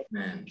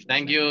 Amen.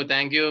 Thank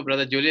you,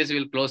 Brother Julius.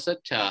 We'll close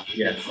it.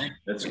 Yes,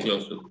 let's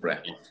close with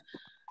prayer.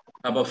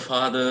 Abba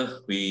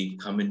Father, we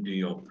come into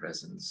your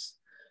presence.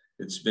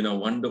 It's been a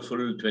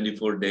wonderful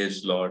 24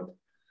 days, Lord,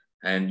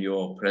 and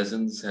your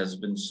presence has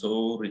been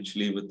so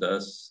richly with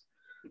us.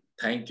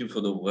 Thank you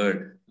for the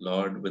word,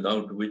 Lord,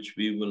 without which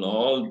we will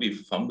all be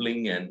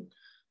fumbling, and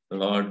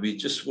Lord, we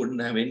just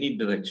wouldn't have any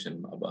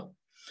direction, Abba.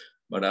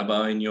 But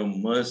Abba, in your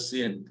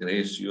mercy and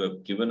grace, you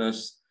have given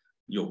us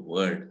your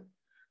word.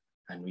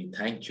 And we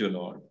thank you,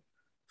 Lord,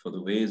 for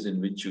the ways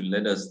in which you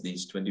led us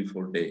these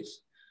 24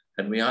 days.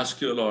 And we ask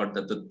you, Lord,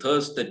 that the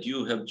thirst that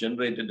you have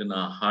generated in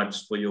our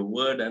hearts for your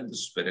word and the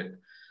Spirit,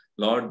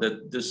 Lord,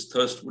 that this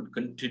thirst would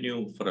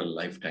continue for a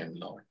lifetime,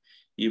 Lord,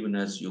 even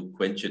as you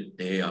quench it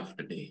day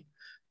after day,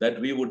 that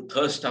we would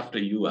thirst after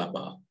you,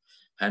 Abba,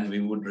 and we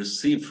would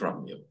receive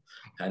from you,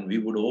 and we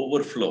would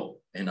overflow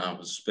in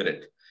our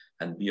spirit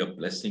and be a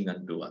blessing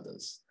unto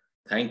others.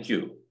 Thank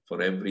you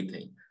for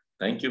everything.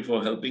 Thank you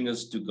for helping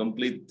us to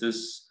complete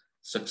this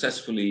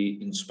successfully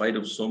in spite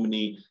of so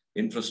many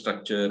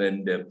infrastructure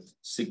and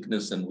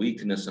sickness and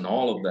weakness and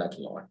all of that,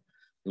 Lord.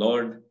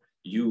 Lord,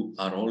 you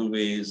are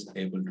always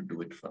able to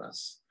do it for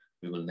us.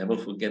 We will never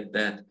forget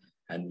that,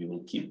 and we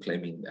will keep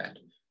claiming that.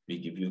 We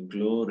give you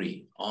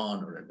glory,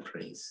 honor, and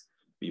praise.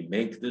 We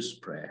make this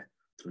prayer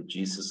through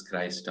Jesus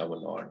Christ our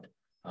Lord.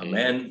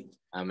 Amen.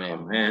 Amen.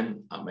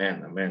 Amen.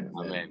 Amen. Amen.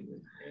 Amen.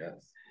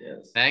 Yes.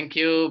 Yes. Thank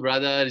you,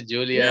 Brother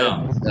Julius.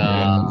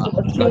 Thank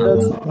you,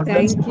 Julius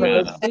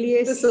Thank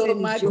you so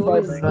and much.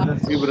 Jose.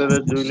 Thank you,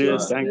 Brother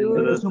Julius. Thank you,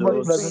 Brother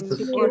Beautiful Jose.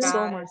 24 so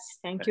hours, much.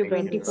 Thank you,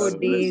 brother. 24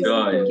 God days.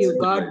 bless Thank you. you.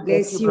 God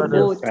bless you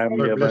both.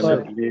 Family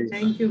abundantly.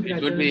 Thank you,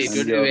 It would brothers.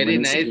 be your very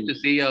nice ministry. to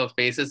see your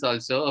faces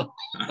also.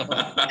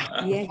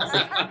 Yes.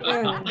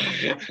 Yeah.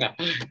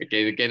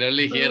 Okay, we can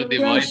only hear the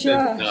Sure, voices,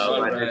 sure.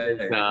 but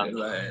it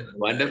is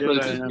wonderful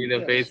to see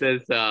the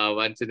faces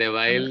once in a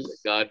while.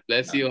 God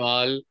bless you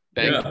all.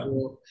 Thank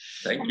you.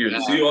 Thank you.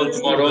 See you all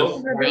tomorrow.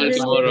 See you all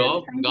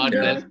tomorrow. God Yeah.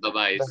 bless.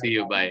 Bye-bye. See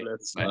you. Bye.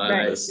 Bless.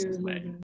 Bye. Bless. Bye.